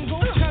the jungle,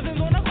 cousins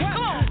on the quest.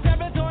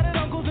 Seven-jointed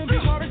uncles and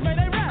big Morris made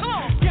they rest.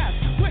 Yes,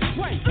 which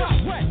way, what,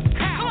 when,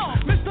 how?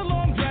 Mr.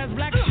 Long Dress,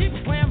 black sheep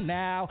slam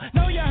now.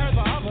 Know you heard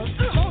the others,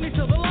 only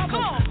to the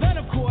lovers. Then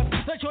of course,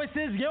 the choice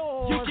is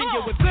yours. You can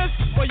get with this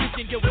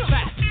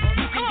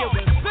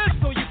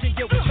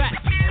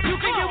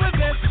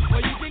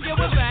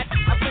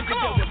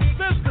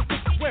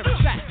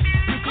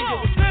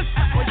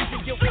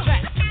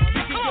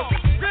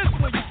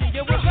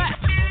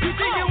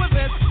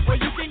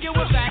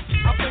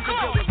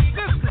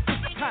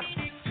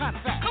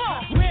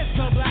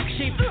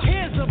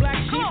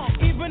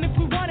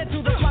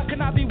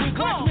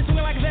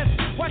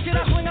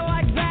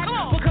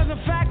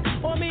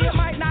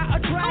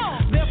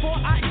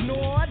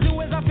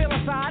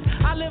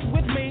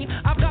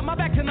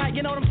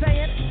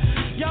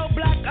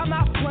I'm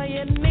not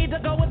playing. Need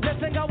to go with this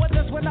and go with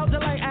this with no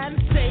delay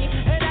and see.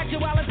 In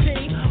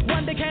actuality,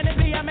 wonder can it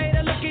be? I made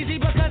it look easy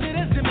because it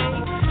is to me.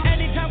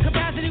 Anytime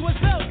capacity was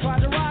filled, tried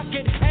to rock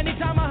it.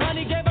 Anytime a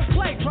honey gave us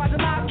play, tried to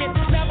knock it.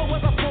 Never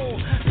was a fool,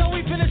 so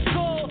we finished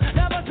school.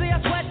 Never see us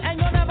sweat and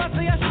you'll never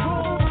see us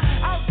drool.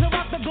 Out to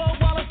rock the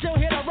globe while I'm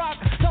still here to rock.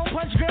 Don't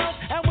punch girls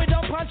and we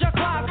don't punch a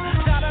clock.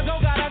 Gotta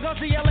go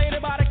see you later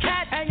by the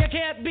cat. And you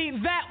can't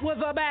beat that with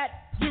a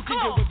bat. You can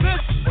get with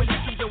this or you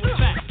can get with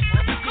that.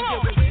 You can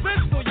get with this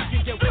or you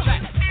can get with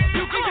that.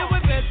 You can get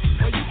with this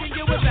or you can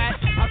get with that.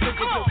 I think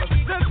you get with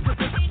this because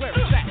this is where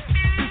it's at.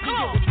 You can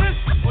get with this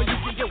or you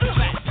can get with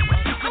that.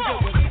 You can get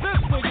with this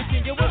or you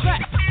can get with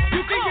that.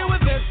 You can get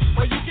with this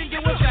or you can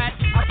get with that.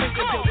 I think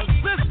you get with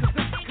this because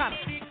this is kind of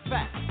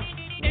fat.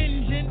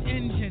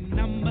 Engine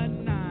number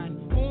 9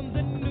 on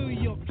the New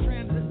York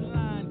Transit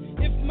line.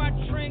 If my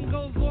train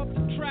goes off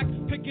the track,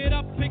 pick it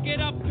up, pick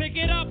it up, pick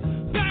it up.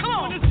 Back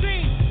on the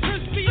scene,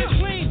 crispy and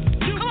clean.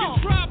 You can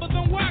try, but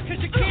don't why, cause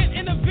you can't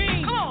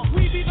intervene.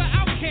 We be the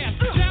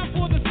outcast, down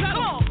for the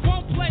settle.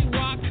 Won't play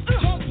rock,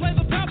 won't play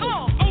the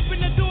pebble.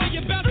 Open the door, you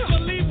best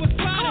believe we're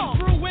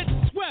sliding through it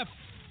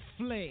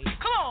swiftly.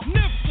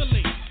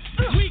 Niftily,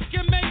 we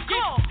can make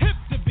it hip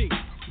to be.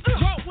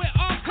 Wrote with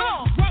our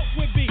comes, wrote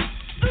with beats.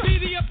 Be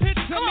the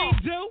epitome,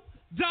 do,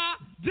 die,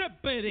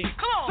 dippity.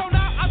 So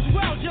now I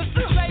dwell just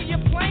to say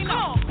you're plain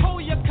up.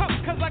 Hold your cup,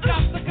 cause I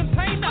got the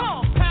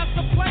container. Pass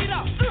the plate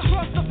up,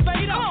 cross the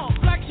fade up.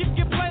 Black you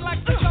can play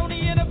like the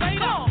Sony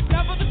Innovator.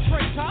 Never the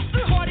traitor,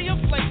 party of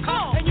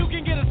flavor. And you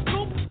can get a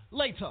scoop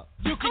later.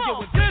 You can get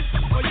with this,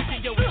 or you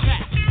can get with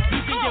that.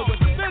 You can get with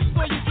this,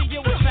 or you can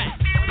get with that.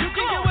 You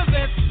can get with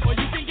this, or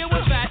you can get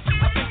with that.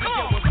 I think you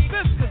get with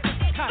this, cause this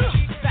is kind of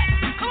fat.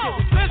 You can get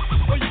with this,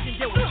 or you can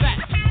get with that.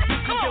 You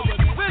can get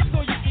with this,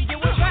 or you can get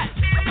with that.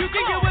 You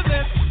can get with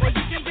this, or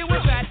you can get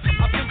with that.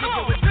 I think you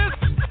get with this,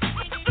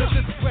 cause this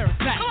is where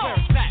it's at, where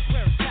it's at,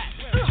 where it's at,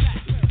 where it's at.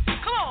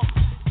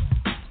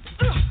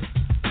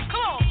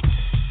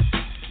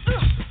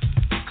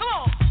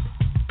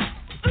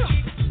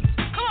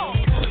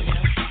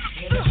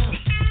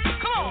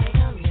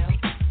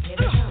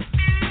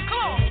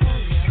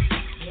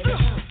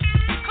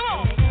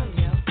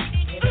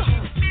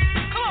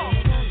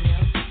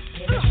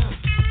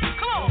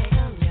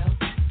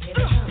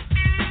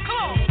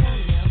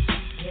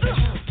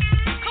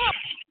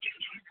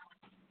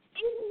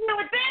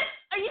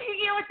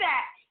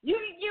 You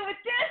can get with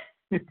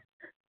this,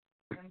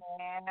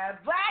 man,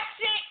 black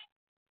shit.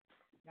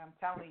 I'm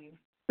telling you.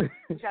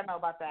 What y'all know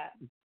about that?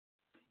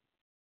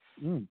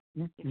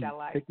 Y'all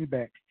like? Take me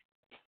back.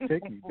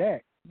 Take me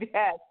back.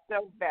 Yeah,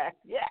 throwback.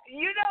 Yeah,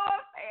 you know what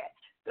I'm saying.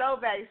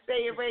 Throwback.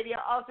 Stay in radio.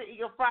 Also,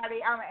 Eagle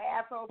Friday. I'm an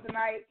asshole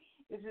tonight.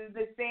 This is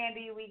Miss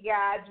Sandy. We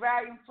got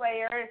Dragon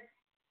Slayer,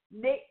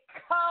 Nik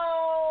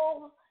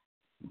Cole.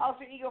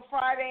 Also, Eagle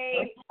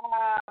Friday,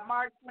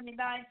 March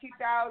 29,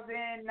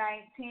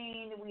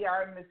 2019. We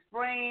are in the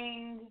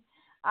spring.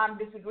 I'm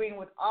disagreeing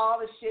with all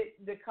the shit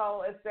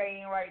Nicole is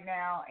saying right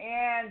now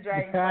and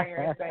Dragon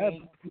Slayer is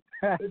saying.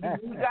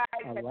 If you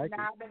guys have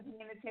not been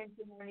paying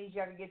attention, I need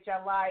y'all to get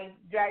your life.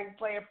 Dragon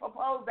Slayer,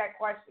 propose that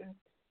question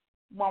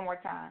one more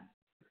time.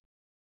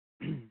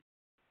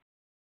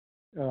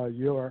 I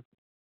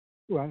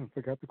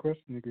forgot the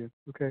question again.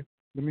 Okay,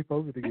 let me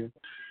pose it again.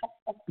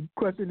 The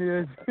question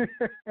is,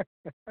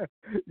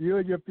 you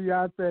and your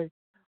fiance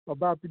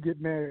about to get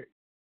married.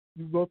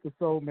 You both are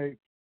soulmates.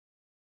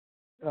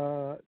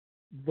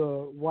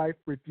 The wife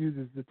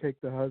refuses to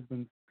take the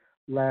husband's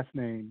last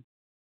name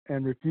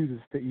and refuses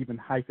to even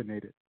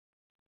hyphenate it.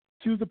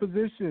 Choose a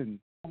position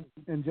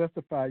and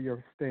justify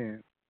your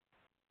stance.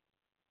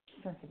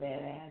 Such a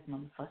badass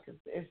motherfuckers.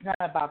 It's not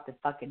about the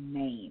fucking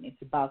name.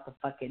 It's about the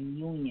fucking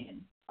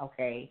union,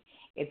 okay?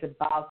 It's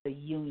about the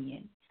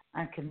union.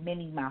 I'm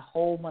committing my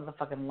whole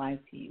motherfucking life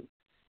to you.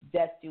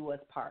 Death do us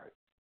part,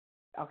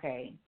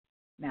 okay?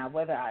 Now,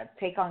 whether I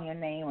take on your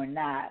name or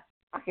not,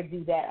 I could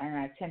do that on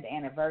our 10th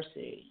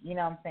anniversary. You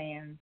know what I'm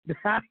saying?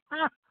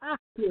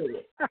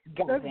 Good.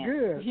 That's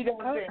good. You know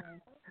what I'm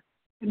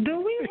saying?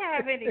 Do we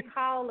have any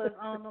callers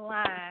on the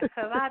line?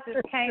 Because I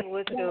just can't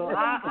with you.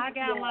 I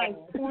got like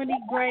 20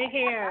 gray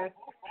hairs,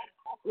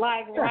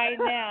 like right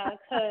now,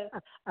 because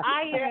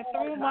I even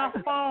threw my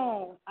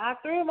phone. I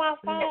threw my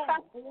phone.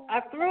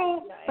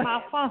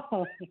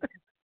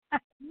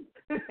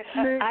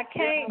 I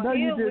can't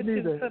deal with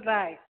you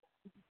tonight.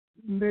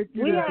 Nick,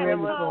 we have a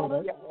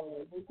phone.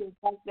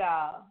 Fuck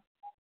y'all.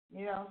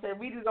 You know what I'm saying?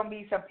 We just going to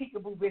be some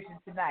peekaboo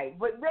bitches tonight.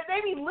 But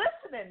they be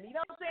listening. You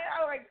know what I'm saying?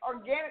 I like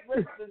organic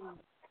listening.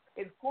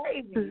 It's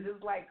crazy.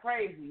 It's like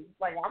crazy. It's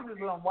like I'm just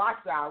going to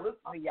watch y'all,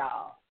 listen to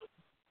y'all.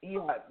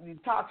 You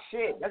talk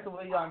shit. That's what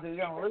we're going to do.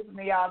 You're going to listen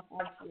to y'all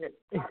talk shit.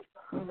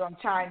 We're going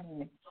to chime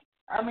in.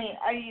 I mean,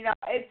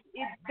 it's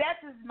that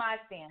is my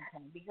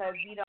standpoint because,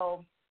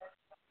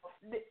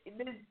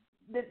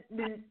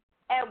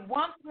 at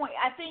one point,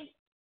 I think,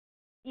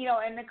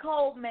 and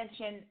Nicole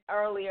mentioned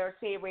earlier,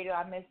 Say Radio,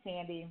 I miss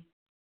Sandy.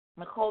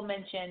 Nicole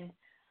mentioned,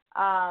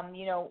 I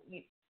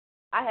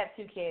have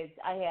two kids.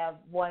 I have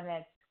one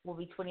that will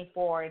be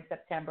 24 in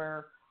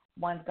September,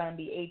 one's going to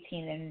be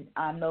 18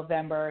 in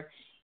November.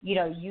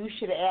 You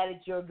should have added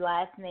your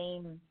last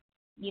name,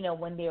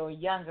 when they were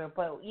younger.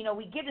 But,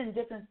 we get in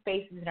different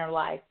spaces in our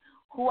life.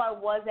 Who I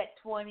was at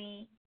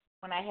 20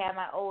 when I had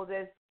my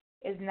oldest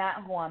is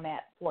not who I'm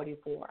at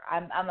 44.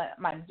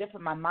 I'm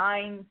different. My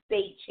mind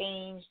state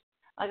changed.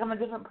 Like, I'm a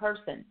different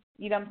person.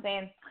 You know what I'm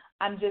saying?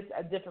 I'm just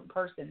a different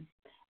person.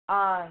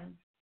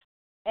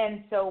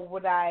 And so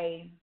what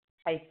I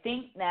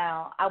think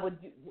now, I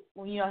would do,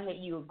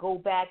 you would go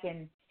back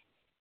and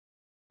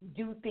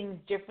do things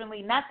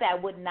differently. Not that I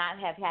would not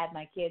have had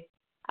my kids.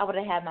 I would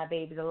have had my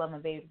babies. I love my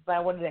babies. But I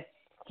wanted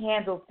to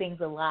handle things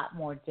a lot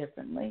more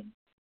differently.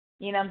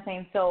 You know what I'm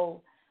saying?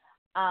 So,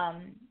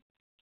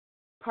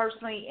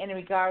 personally, in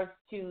regards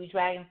to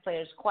Dragon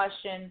Slayer's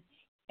question,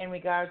 in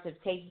regards to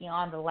taking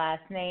on the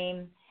last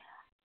name,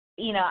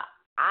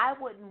 I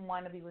wouldn't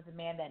want to be with a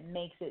man that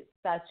makes it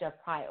such a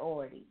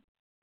priority,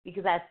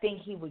 because I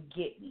think he would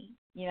get me.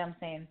 You know what I'm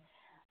saying?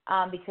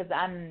 Because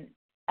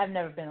I've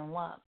never been in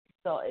love.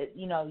 So I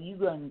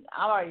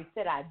already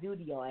said I do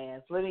to your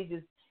ass. Let me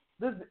just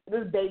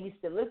this baby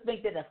step. Let's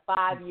make that a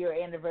 5-year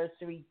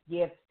anniversary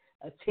gift,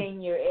 a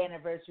 10-year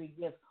anniversary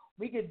gift.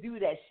 We could do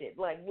that shit.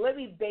 Like, let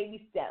me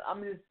baby step.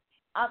 I'm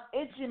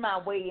itching my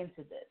way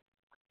into this.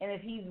 And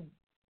if he's,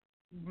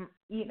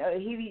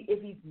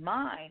 if he's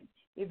mine,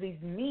 if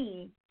he's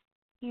me,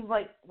 he's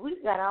like, we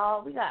got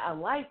a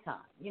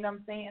lifetime. You know what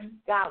I'm saying?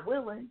 God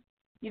willing,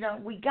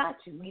 we got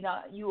you.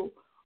 You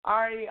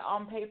already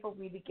on paper,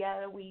 we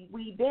together. We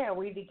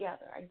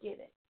together. I get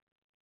it.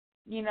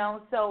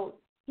 So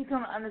he's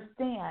gonna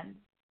understand.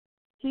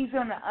 He's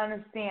gonna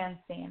understand,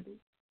 Sandy.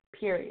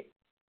 Period.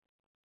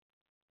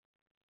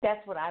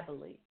 That's what I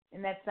believe,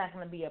 and that's not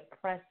going to be a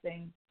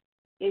pressing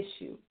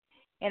issue.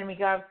 In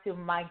regards to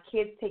my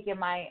kids taking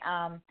my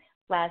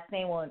last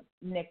name, well,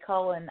 Nik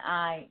Cole and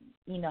I,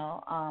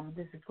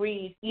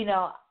 disagreed.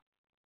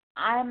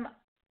 I'm,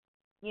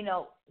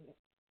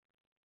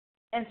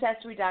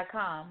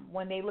 Ancestry.com,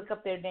 when they look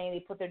up their name,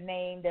 they put their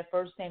name, their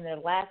first name, their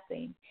last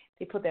name.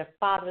 They put their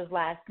father's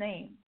last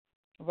name,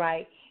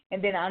 right?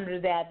 And then under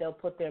that, they'll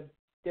put their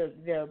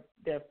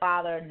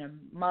father and their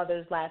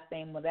mother's last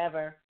name,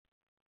 whatever.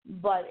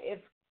 But if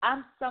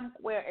I'm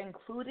somewhere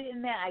included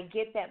in that, I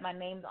get that my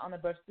name's on the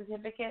birth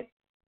certificate.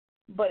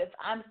 But if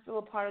I'm still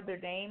a part of their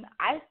name,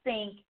 I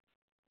think,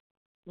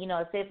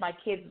 say if my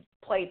kids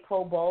play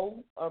pro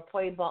bowl or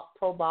play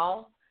pro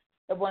ball,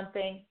 the one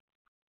thing,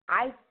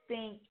 I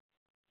think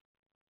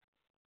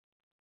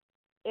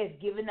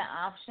if given the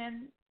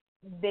option,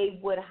 they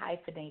would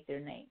hyphenate their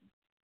name.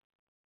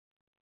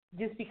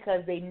 Just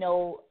because they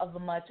know of a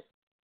much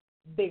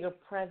bigger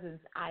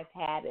presence I've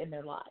had in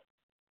their lives.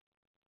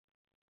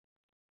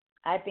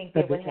 I think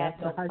they would have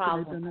no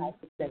problem. I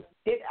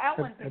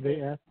wouldn't think they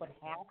would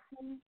have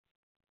to.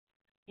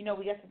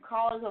 We got some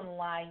callers on the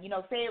line.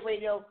 Say it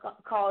radio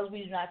callers,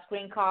 we do not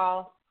screen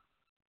call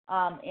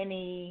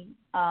any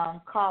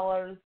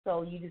callers,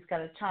 so you just got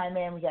to chime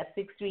in. We got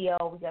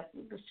 630. We got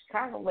the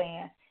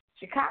Chicagoland.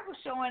 Chicago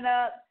showing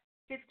up.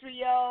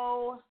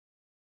 630.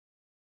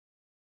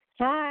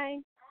 Hi.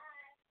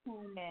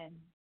 Amen.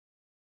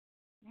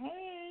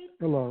 Hey.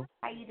 Hello.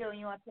 How you doing?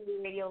 You on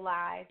Tele Radio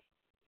Live?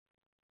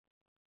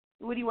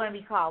 What do you want to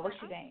be called? What's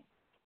your name?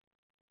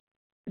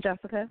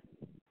 Jessica.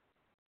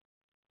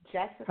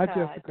 Jessica. Hi,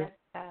 Jessica.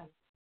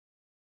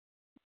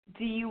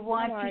 Do you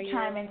want to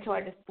chime into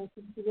our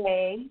discussion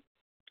today?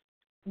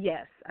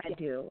 Yes, I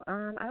do.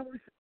 I was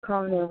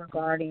calling in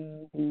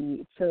regarding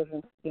the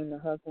children being the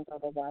husband or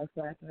the wife's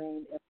last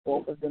name if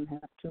both of them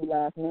have two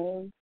last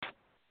names.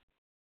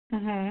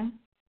 Mm-hmm.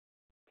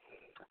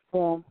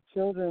 Well,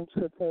 children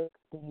should take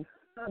the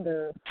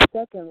father's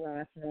second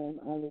last name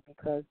only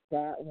because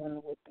that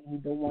one would be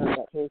the one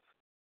that his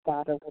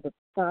father would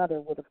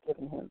have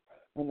given him,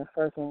 and the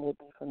first one would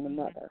be from the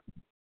mother.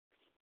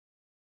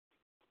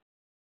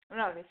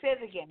 No, say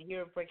it again.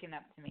 You're breaking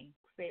up to me.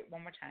 Say it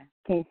one more time.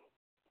 Okay.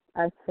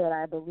 I said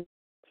I believe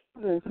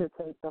children should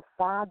take the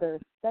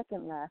father's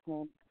second last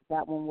name.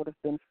 That one would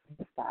have been from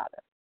the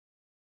father,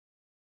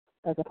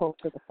 as opposed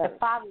to the first. The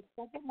father's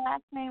second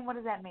last name? What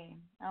does that mean?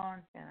 I don't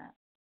understand that.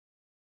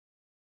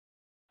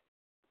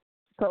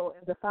 So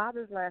if the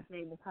father's last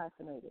name is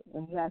hyphenated,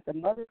 and he has the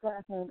mother's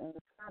last name and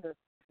the father's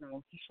last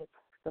name,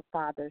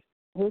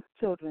 his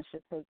children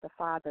should take the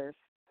father's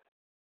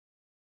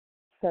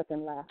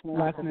second last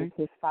name. It's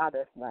his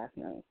father's last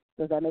name.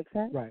 Does that make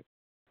sense? Right.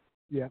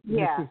 Yeah.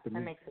 Yeah, that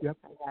makes sense. Yep.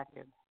 I got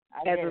you.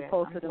 As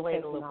opposed to the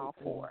taking all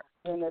four.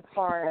 And as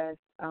far as,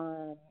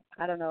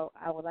 I don't know,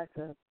 I would like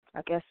to,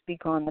 I guess,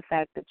 speak on the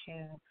fact that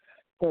you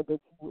said that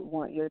you would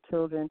want your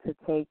children to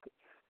take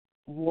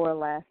your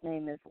last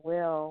name as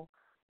well.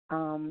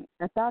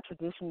 I thought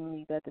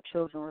traditionally that the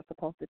children were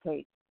supposed to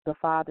take the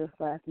father's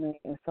last name,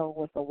 and so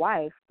was the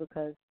wife,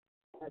 because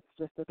that's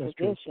just a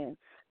tradition. True.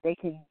 They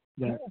can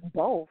do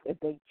both if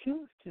they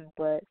choose to,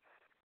 but,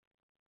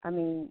 I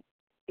mean,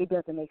 it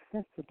doesn't make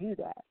sense to do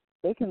that.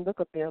 They can look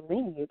up their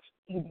lineage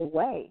either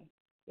way.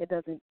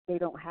 They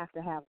don't have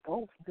to have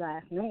both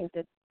last names.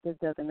 That just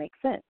doesn't make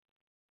sense.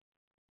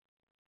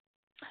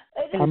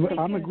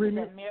 I'm agreeing.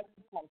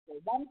 American culture.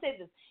 Let me say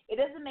this: it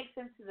doesn't make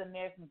sense to the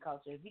American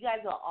culture. If you guys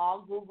will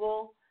all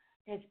Google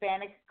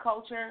Hispanic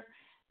culture,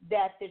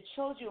 that the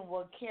children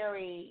will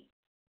carry,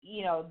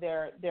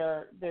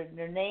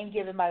 their name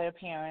given by their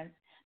parents,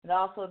 and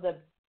also the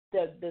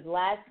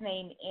last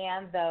name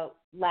and the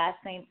last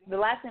name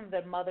of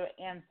their mother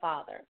and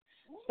father.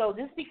 So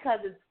just because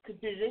it's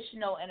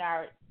traditional in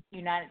our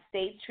United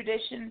States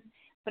tradition,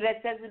 but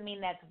that doesn't mean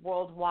that's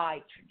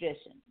worldwide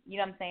tradition. You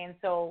know what I'm saying?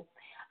 So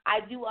I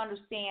do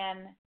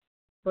understand.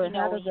 But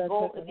how does that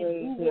take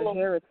away their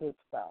heritage,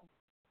 though?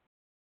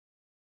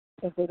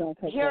 If they don't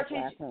take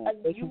heritage, that last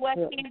name, U.S.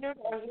 standard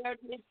or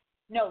heritage?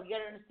 No, you got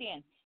to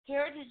understand.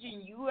 Heritage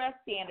in U.S.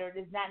 standard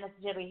is not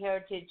necessarily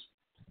heritage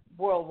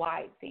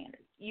worldwide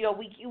standard. We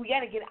got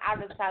to get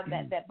out of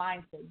that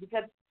mindset,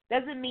 because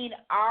doesn't mean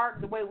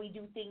the way we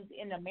do things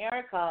in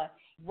America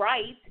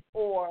right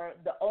or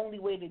the only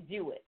way to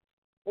do it,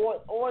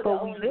 or the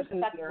only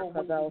respectable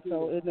way to do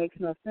so it. It makes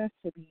no sense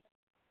to be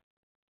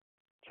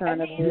trying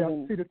to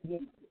live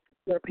in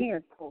your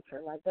parents'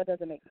 culture. Like, that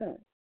doesn't make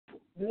sense.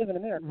 You live in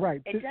America.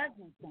 Right. It does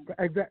make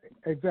sense.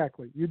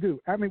 Exactly. You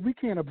do. I mean, we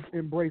can't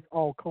embrace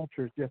all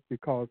cultures just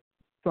because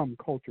some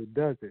culture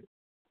does it.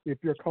 If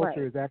your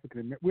culture is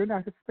African American, we're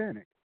not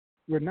Hispanic.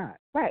 We're not.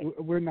 Right.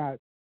 We're not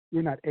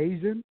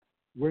Asian.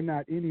 We're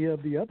not any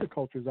of the other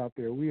cultures out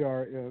there. We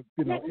are,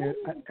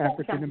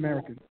 African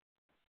American.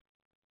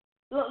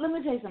 Look, let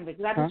me tell you something,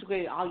 because I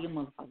disagree with all your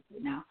motherfuckers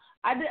right now.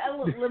 Let me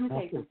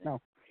tell you something.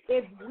 No.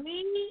 If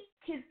we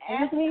can,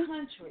 as a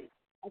country,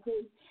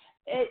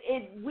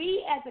 if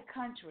we as a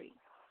country,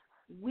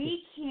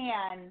 we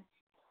can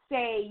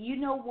say, you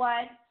know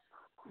what,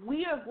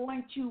 we are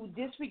going to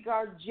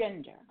disregard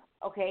gender.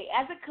 Okay,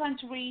 as a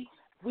country,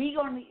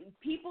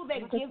 people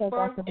that give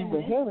birth in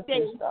this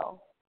state.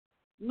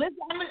 Listen,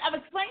 I'm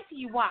explaining to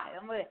you why.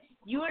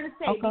 You're going to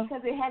say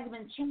because it hasn't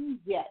been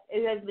changed yet.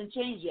 It hasn't been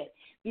changed yet.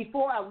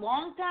 Before a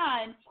long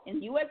time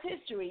in U.S.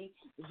 history,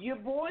 if you're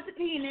born with a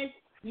penis,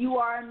 you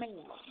are a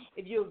male.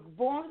 If you're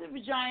born with a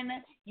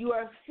vagina, you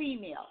are a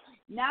female.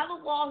 Now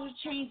the laws are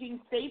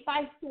changing state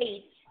by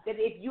state that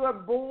if you are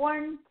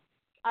born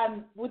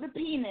with a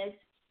penis,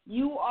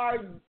 you are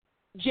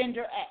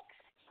gender X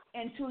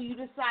until you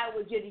decide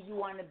what gender you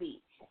want to be.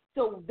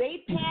 So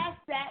they passed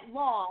that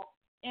law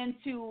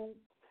into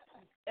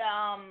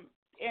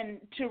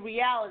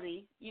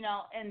reality,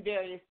 in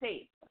various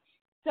states.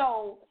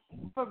 So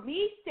for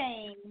me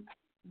saying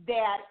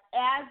that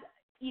as,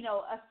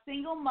 a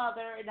single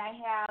mother, and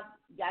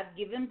I've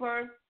given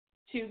birth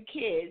to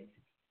kids,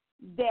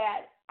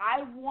 that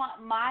I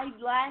want my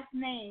last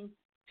name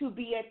to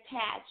be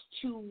attached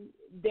to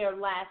their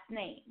last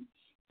name.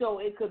 So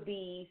it could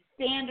be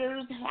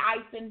Sanders,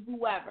 hyphen,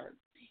 whoever.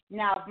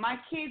 Now, if my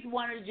kids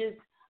want to just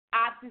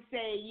opt to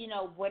say,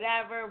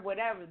 whatever,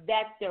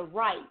 that's their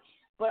right.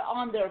 But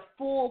on their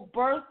full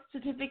birth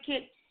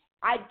certificate,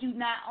 I do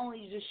not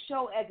only just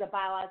show as a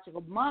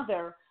biological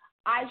mother,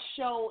 I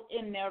show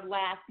in their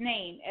last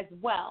name as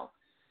well.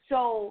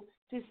 So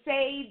to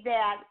say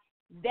that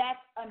that's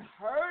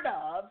unheard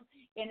of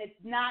and it's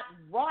not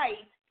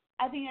right,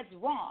 I think that's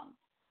wrong.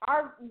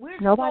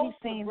 Nobody's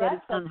saying that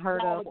it's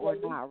unheard of or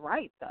not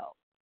right, though.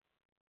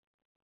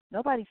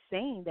 Nobody's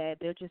saying that.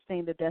 They're just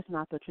saying that that's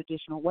not the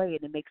traditional way,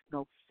 and it makes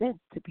no sense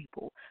to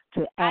people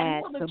to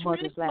add the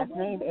mother's last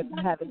name if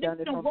you haven't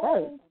done it from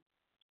birth.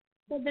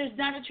 But there's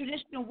not a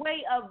traditional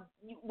way of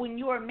when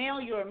you're a male,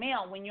 you're a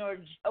male. When you're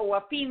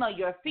a female,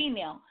 you're a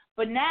female.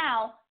 But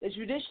now the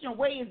traditional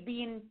way is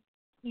being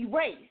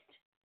erased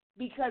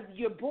because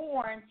you're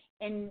born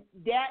and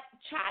that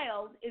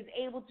child is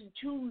able to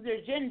choose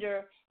their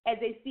gender as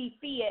they see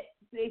fit.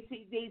 They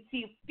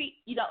see fit,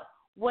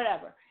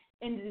 whatever.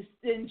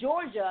 In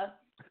Georgia,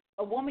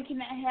 a woman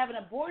cannot have an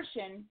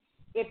abortion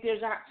if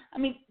things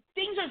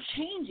are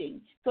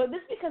changing. So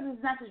just because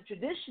it's not the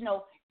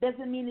traditional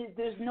doesn't mean that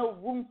there's no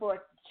room for it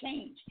to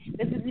change.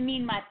 That doesn't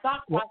mean my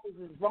thought process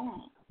is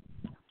wrong.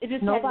 It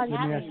just nobody's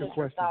saying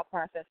your thought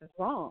process is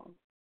wrong.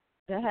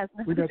 That has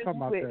nothing to do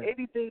with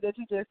anything that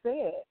you just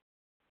said.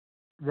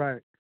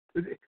 Right.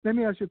 Let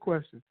me ask you a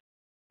question.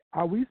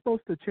 Are we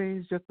supposed to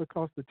change just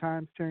because the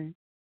times change?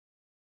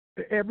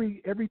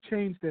 Every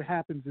change that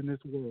happens in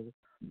this world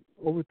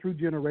over through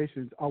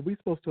generations, are we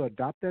supposed to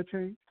adopt that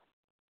change?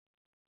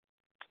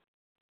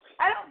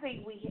 I don't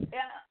think we.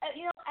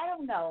 I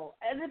don't know.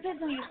 It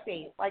depends on your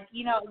state. Like,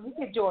 look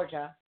at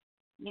Georgia.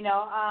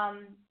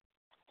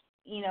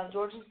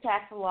 Georgia's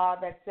passed a law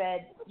that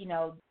said,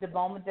 the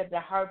moment that the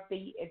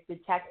heartbeat is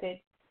detected,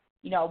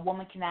 a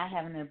woman cannot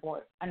have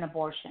an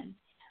abortion.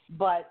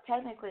 But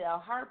technically, a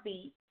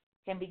heartbeat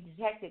can be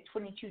detected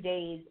 22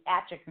 days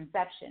after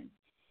conception.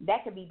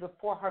 That could be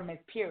before her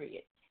mid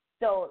period.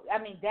 So, I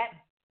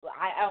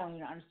don't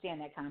even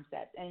understand that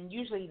concept. And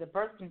usually, the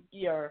birth,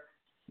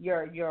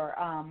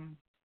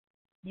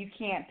 you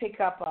can't pick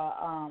up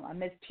a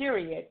missed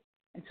period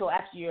until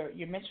after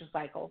your menstrual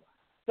cycle.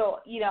 So,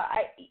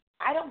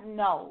 I don't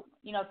know.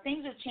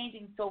 Things are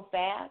changing so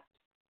fast.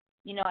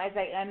 As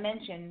I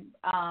mentioned,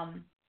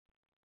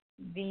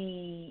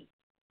 the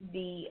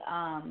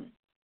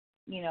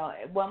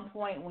At one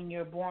point when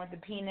you're born with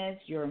a penis,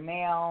 you're a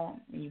male.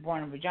 When you're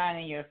born in a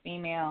vagina, you're a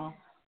female.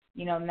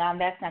 Now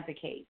that's not the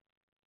case.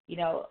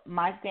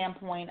 My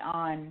standpoint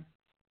on,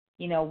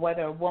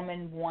 whether a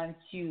woman wants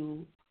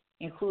to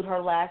include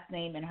her last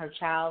name and her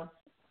child's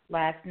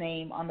last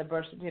name on the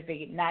birth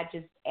certificate, not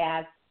just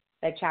as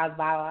that child's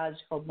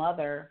biological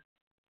mother,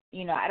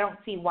 I don't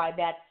see why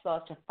that's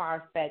such a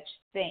far-fetched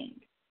thing.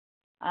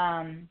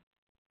 And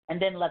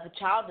then let the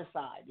child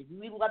decide. If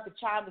we let the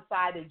child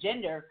decide their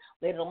gender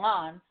later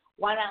on,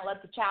 why not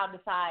let the child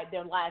decide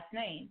their last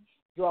name?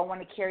 Do I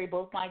want to carry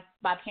both my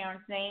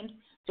parents' names?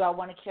 Do I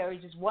want to carry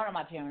just one of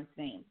my parents'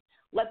 names?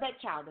 Let that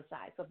child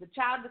decide. So if the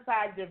child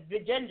decides their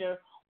gender,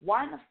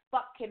 why in the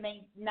fuck can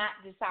they not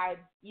decide,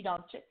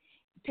 to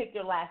pick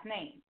their last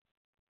name?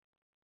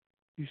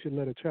 You should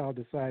let a child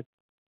decide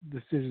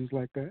decisions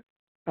like that.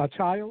 A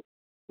child?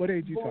 What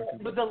age are you talking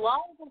about? But the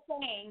laws are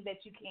saying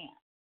that you can't.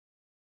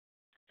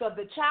 So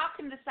the child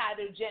can decide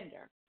their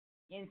gender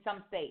in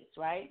some states,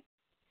 right?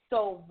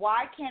 So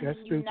why can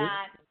you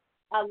not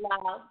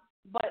allow?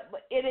 But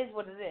it is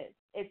what it is.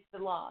 It's the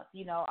laws.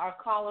 Our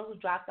caller who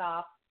dropped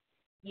off.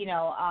 We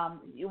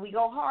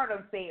go hard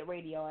on Say It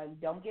Radio, and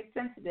don't get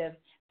sensitive.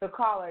 The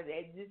caller,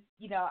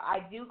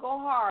 I do go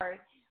hard,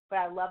 but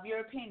I love your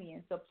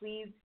opinion. So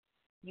please,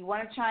 you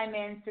want to chime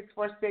in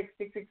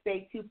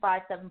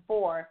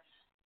 646-668-2574.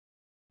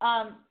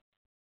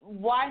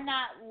 Why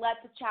not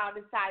let the child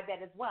decide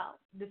that as well?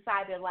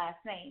 Decide their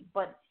last name,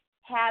 but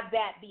have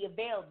that be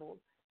available.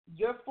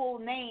 Your full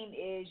name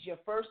is your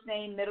first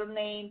name, middle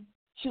name,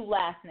 2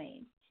 last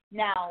names.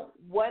 Now,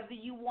 whether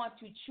you want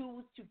to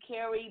choose to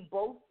carry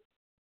both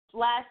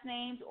last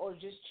names or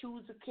just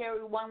choose to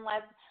carry one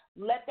last,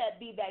 let that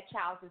be that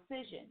child's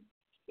decision.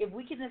 If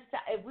we can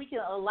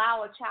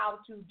allow a child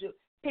to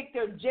pick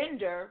their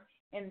gender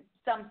in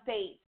some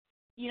states,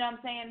 you know what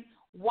I'm saying?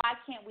 Why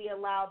can't we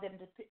allow them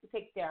to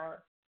pick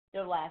their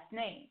last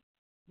name?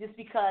 Just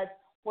because,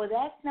 well,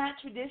 that's not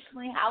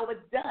traditionally how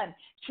it's done.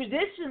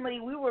 Traditionally,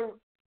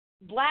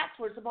 blacks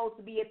were supposed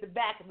to be at the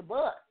back of the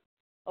bus,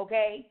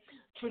 okay?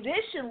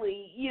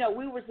 Traditionally,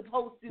 we were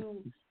supposed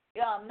to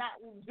not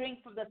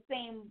drink from the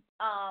same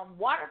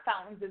water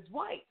fountains as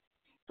whites.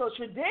 So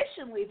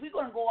traditionally, if we're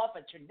going to go off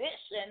a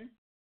tradition,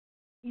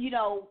 we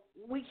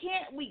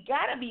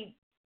got to be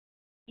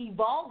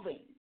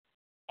evolving.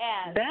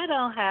 And that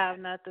don't have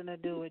nothing to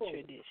do with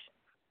tradition.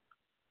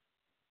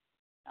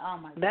 Oh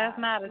my God. That's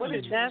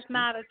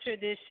not a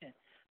tradition.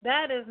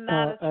 That is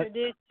not a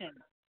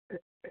tradition.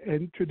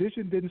 And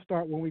tradition didn't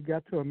start when we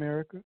got to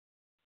America.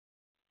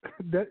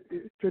 That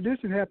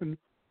tradition happened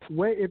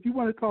if you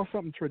want to call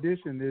something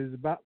tradition, it is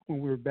about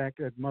when we were back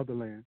at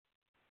motherland,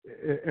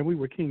 and we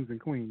were kings and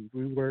queens.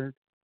 We weren't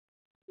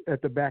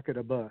at the back of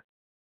the bus.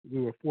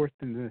 We were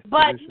forced into this.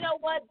 But tradition. you know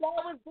what?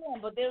 That was them.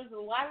 But there was a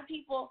lot of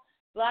people,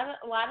 a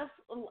lot of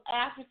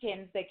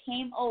Africans that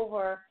came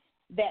over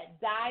that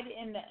died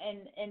in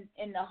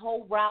the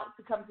whole route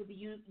to come to the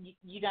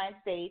United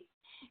States.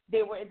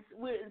 They were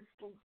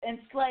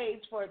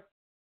enslaved for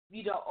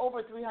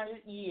over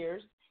 300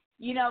 years.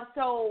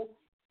 So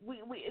we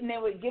and they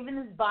were given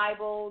this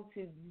Bible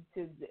to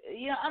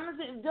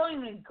don't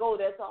even go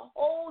there. It's a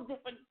whole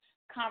different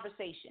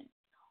conversation.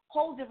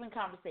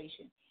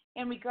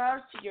 In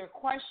regards to your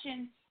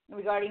question,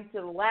 regarding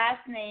to the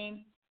last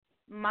name,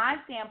 my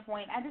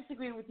standpoint, I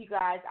disagree with you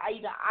guys.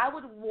 I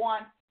would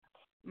want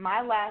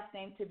my last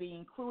name to be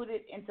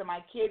included into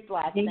my kid's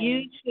last name.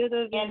 You should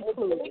have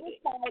included it.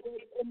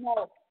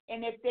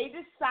 And if they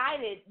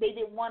decided they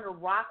didn't want to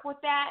rock with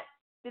that,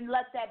 then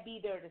let that be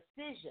their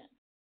decision.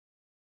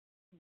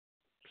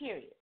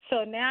 Period.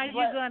 So now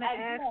you're going to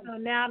ask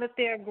them, now that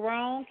they're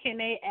grown, can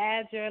they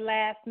add your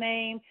last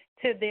name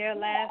to their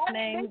last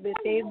name that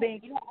they've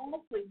been?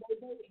 Honestly,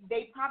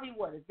 they probably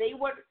would.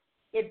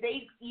 If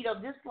they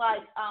just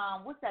like,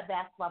 what's that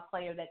basketball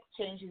player that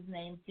changed his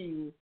name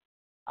to,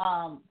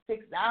 I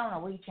don't know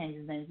what he changed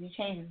his name. He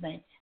changed his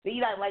name. But,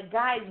 like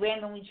guys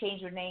randomly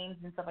change their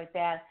names and stuff like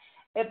that.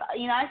 If,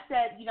 I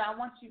said, I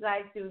want you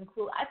guys to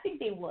include, I think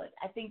they would.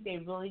 I think they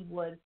really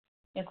would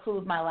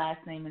include my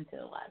last name into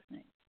the last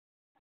name.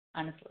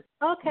 Honestly.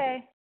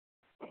 Okay.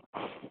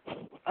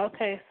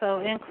 Okay, so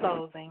in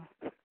closing.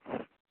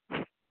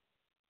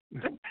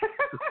 That's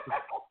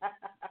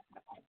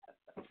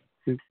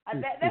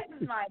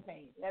just my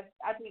opinion.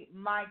 I think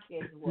my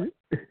kids would.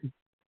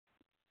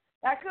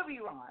 I could be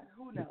wrong.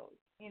 Who knows?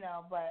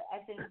 But I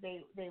think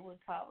they would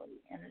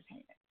probably entertain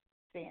it.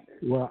 Standard.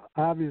 Well,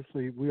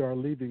 obviously, we are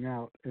leaving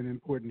out an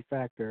important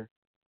factor,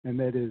 and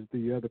that is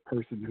the other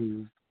person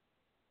who's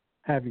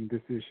having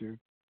this issue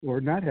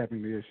or not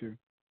having the issue.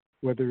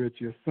 Whether it's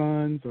your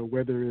sons or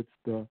whether it's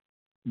the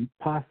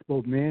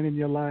possible man in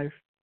your life,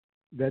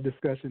 that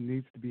discussion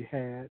needs to be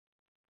had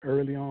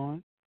early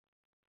on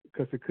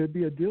because it could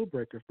be a deal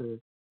breaker for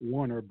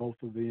one or both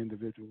of the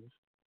individuals.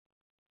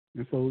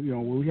 And so,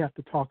 we have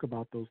to talk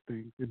about those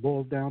things. It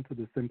boils down to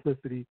the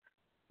simplicity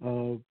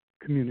of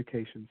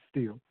communication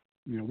still.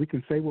 We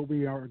can say what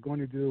we are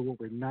going to do, what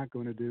we're not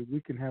going to do.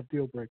 We can have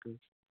deal breakers.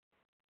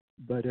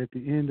 But at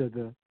the end of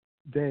the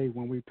day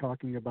when we're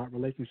talking about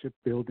relationship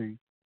building,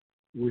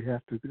 we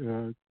have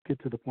to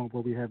get to the point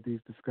where we have these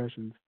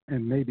discussions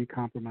and maybe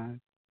compromise.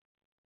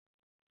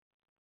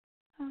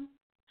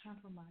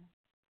 Compromise.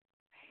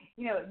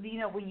 You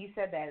know, when you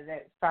said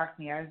that sparked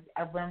me. I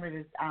remember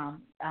this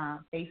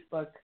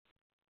Facebook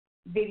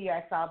video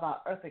I saw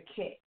about Eartha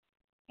Kitt,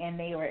 and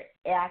they were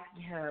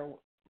asking her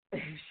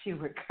if she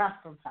would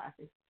compromise.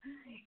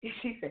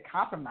 She said,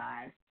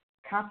 "Compromise?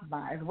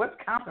 Compromise? What's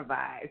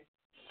compromise?"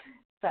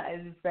 So I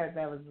just thought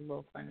that was a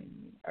little funny.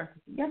 Eartha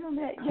Kitt. You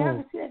remember that? You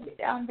ever see that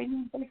video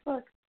on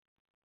Facebook?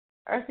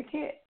 Eartha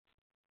Kitt.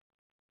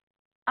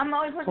 I'm the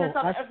only person that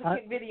saw the Eartha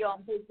Kitt video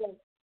on Facebook.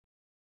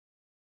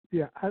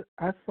 Yeah,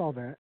 I saw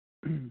that.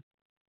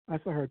 I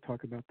saw her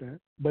talk about that,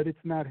 but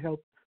it's not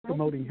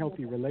promoting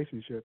healthy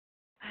relationships.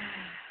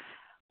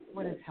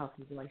 What is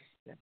healthy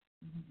relationship?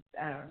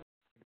 I don't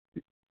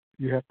know.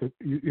 You have to.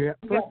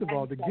 First of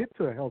all, to get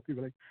to a healthy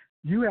relationship,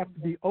 you have to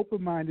be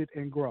open-minded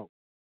and grow.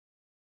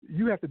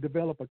 You have to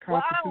develop a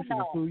constitution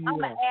of who you are.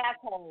 I'm an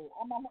asshole.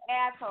 I'm an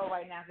asshole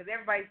right now because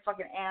everybody's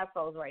fucking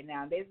assholes right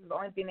now. This is the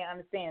only thing they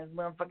understand is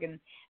we're fucking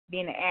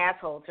being an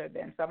asshole to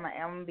them. So I'm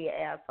gonna be an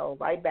asshole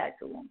right back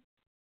to them.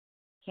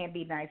 Can't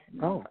be nice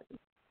enough.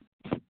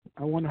 Oh,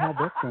 I wonder how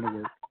that's gonna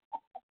work.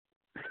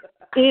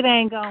 It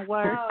ain't gonna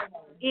work.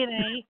 It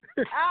ain't.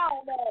 I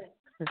don't know.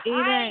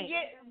 I ain't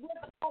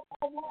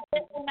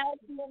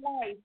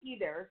nice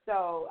either.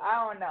 So I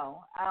don't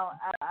know. I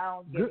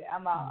don't get it.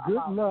 I'm out.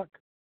 Good luck.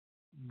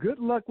 Good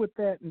luck with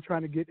that and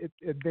trying to get it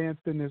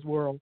advanced in this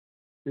world.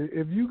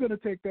 If you're going to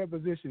take that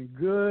position,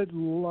 good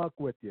luck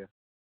with you.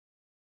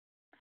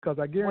 Because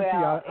I guarantee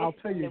I'll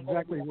tell you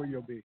exactly where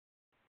you'll be.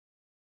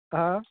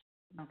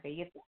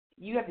 Okay,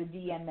 you have to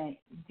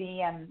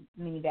DM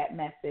me that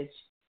message.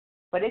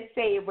 But it's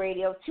Say It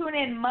Radio. Tune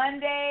in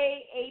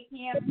Monday, 8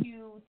 p.m.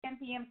 to 10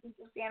 p.m.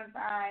 Central Standard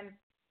Time.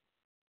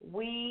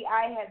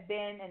 I have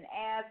been an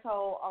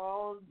asshole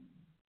all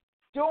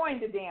during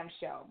the damn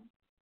show.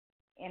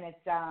 And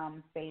it's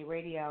Say It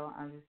Radio.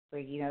 I'm just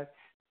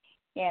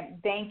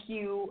and thank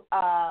you,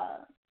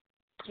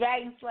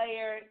 Dragon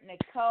Slayer, Nik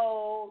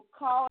Cole,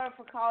 caller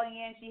for calling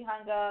in. She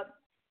hung up.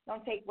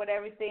 Don't take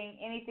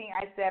anything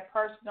I said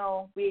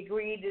personal. We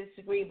agree to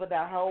disagree, but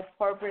our whole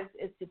purpose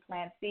is to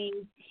plant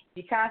seeds.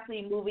 You're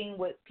constantly moving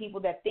with people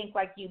that think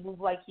like you, move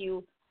like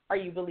you. Are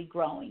you really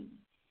growing?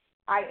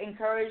 I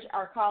encourage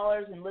our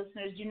callers and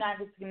listeners, do not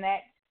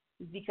disconnect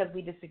because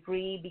we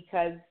disagree,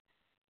 because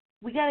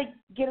we got to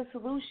get a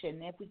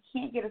solution. If we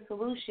can't get a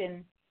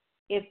solution,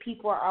 if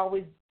people are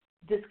always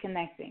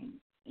disconnecting,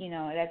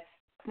 that's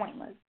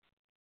pointless.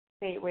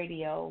 Say It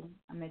Radio.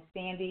 I'm Miss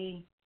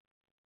Sandy,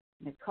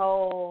 Nik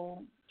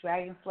Cole,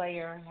 Dragon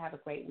Slayer. Have a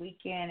great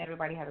weekend.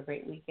 Everybody have a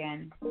great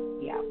weekend.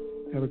 Yeah.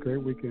 Have a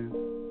great weekend.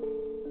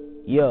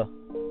 Yeah.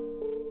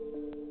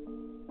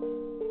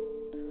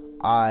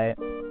 Alright.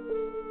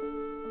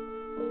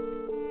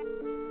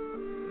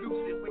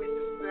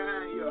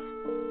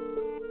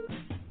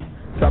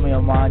 Tell me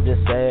your mind,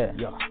 just say it.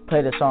 Yeah.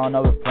 Play the song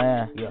over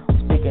playing. Yeah.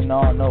 Speaking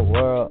on the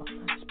world,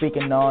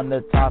 speaking on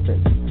the topic.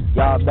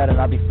 Y'all better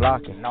not be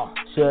flocking. No.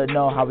 Should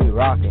know how we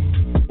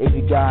rockin'. If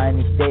you got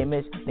any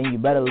statements, then you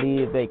better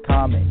leave a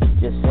comment.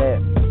 Just say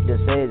it,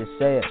 just say it, just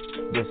say it,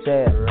 just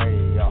say it.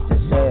 Radio.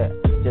 Just say it,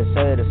 just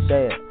say it, just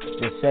say it,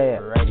 just say it.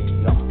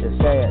 Radio. Just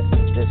say it,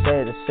 just say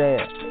it, just say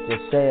it,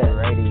 just say it.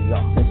 Radio.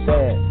 Just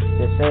say it,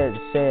 just say it,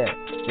 just say it,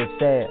 just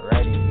say it.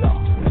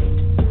 Radio.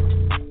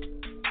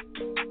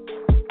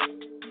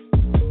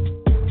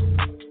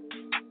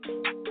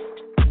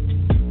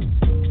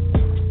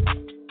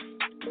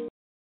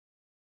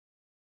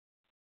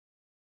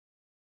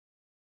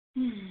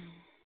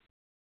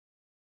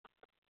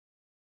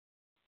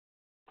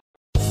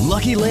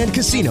 Lucky Land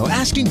Casino,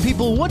 asking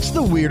people, what's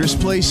the weirdest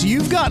place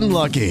you've gotten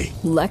lucky?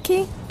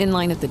 Lucky? In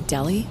line at the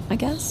deli, I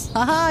guess?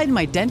 Aha, in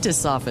my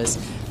dentist's office.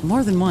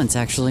 More than once,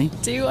 actually.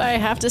 Do I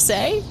have to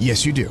say?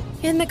 Yes, you do.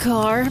 In the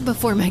car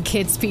before my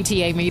kids'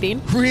 PTA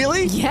meeting.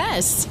 Really?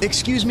 Yes.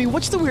 Excuse me,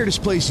 what's the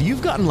weirdest place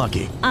you've gotten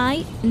lucky?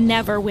 I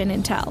never win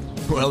and tell.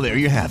 Well, there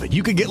you have it.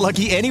 You can get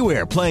lucky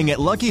anywhere, playing at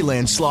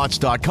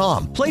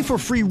LuckyLandSlots.com. Play for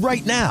free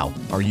right now.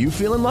 Are you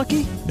feeling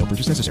lucky? No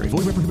purchase necessary.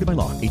 Void where prohibited by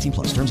law.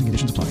 18+. Terms and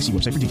conditions apply. See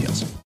website for details.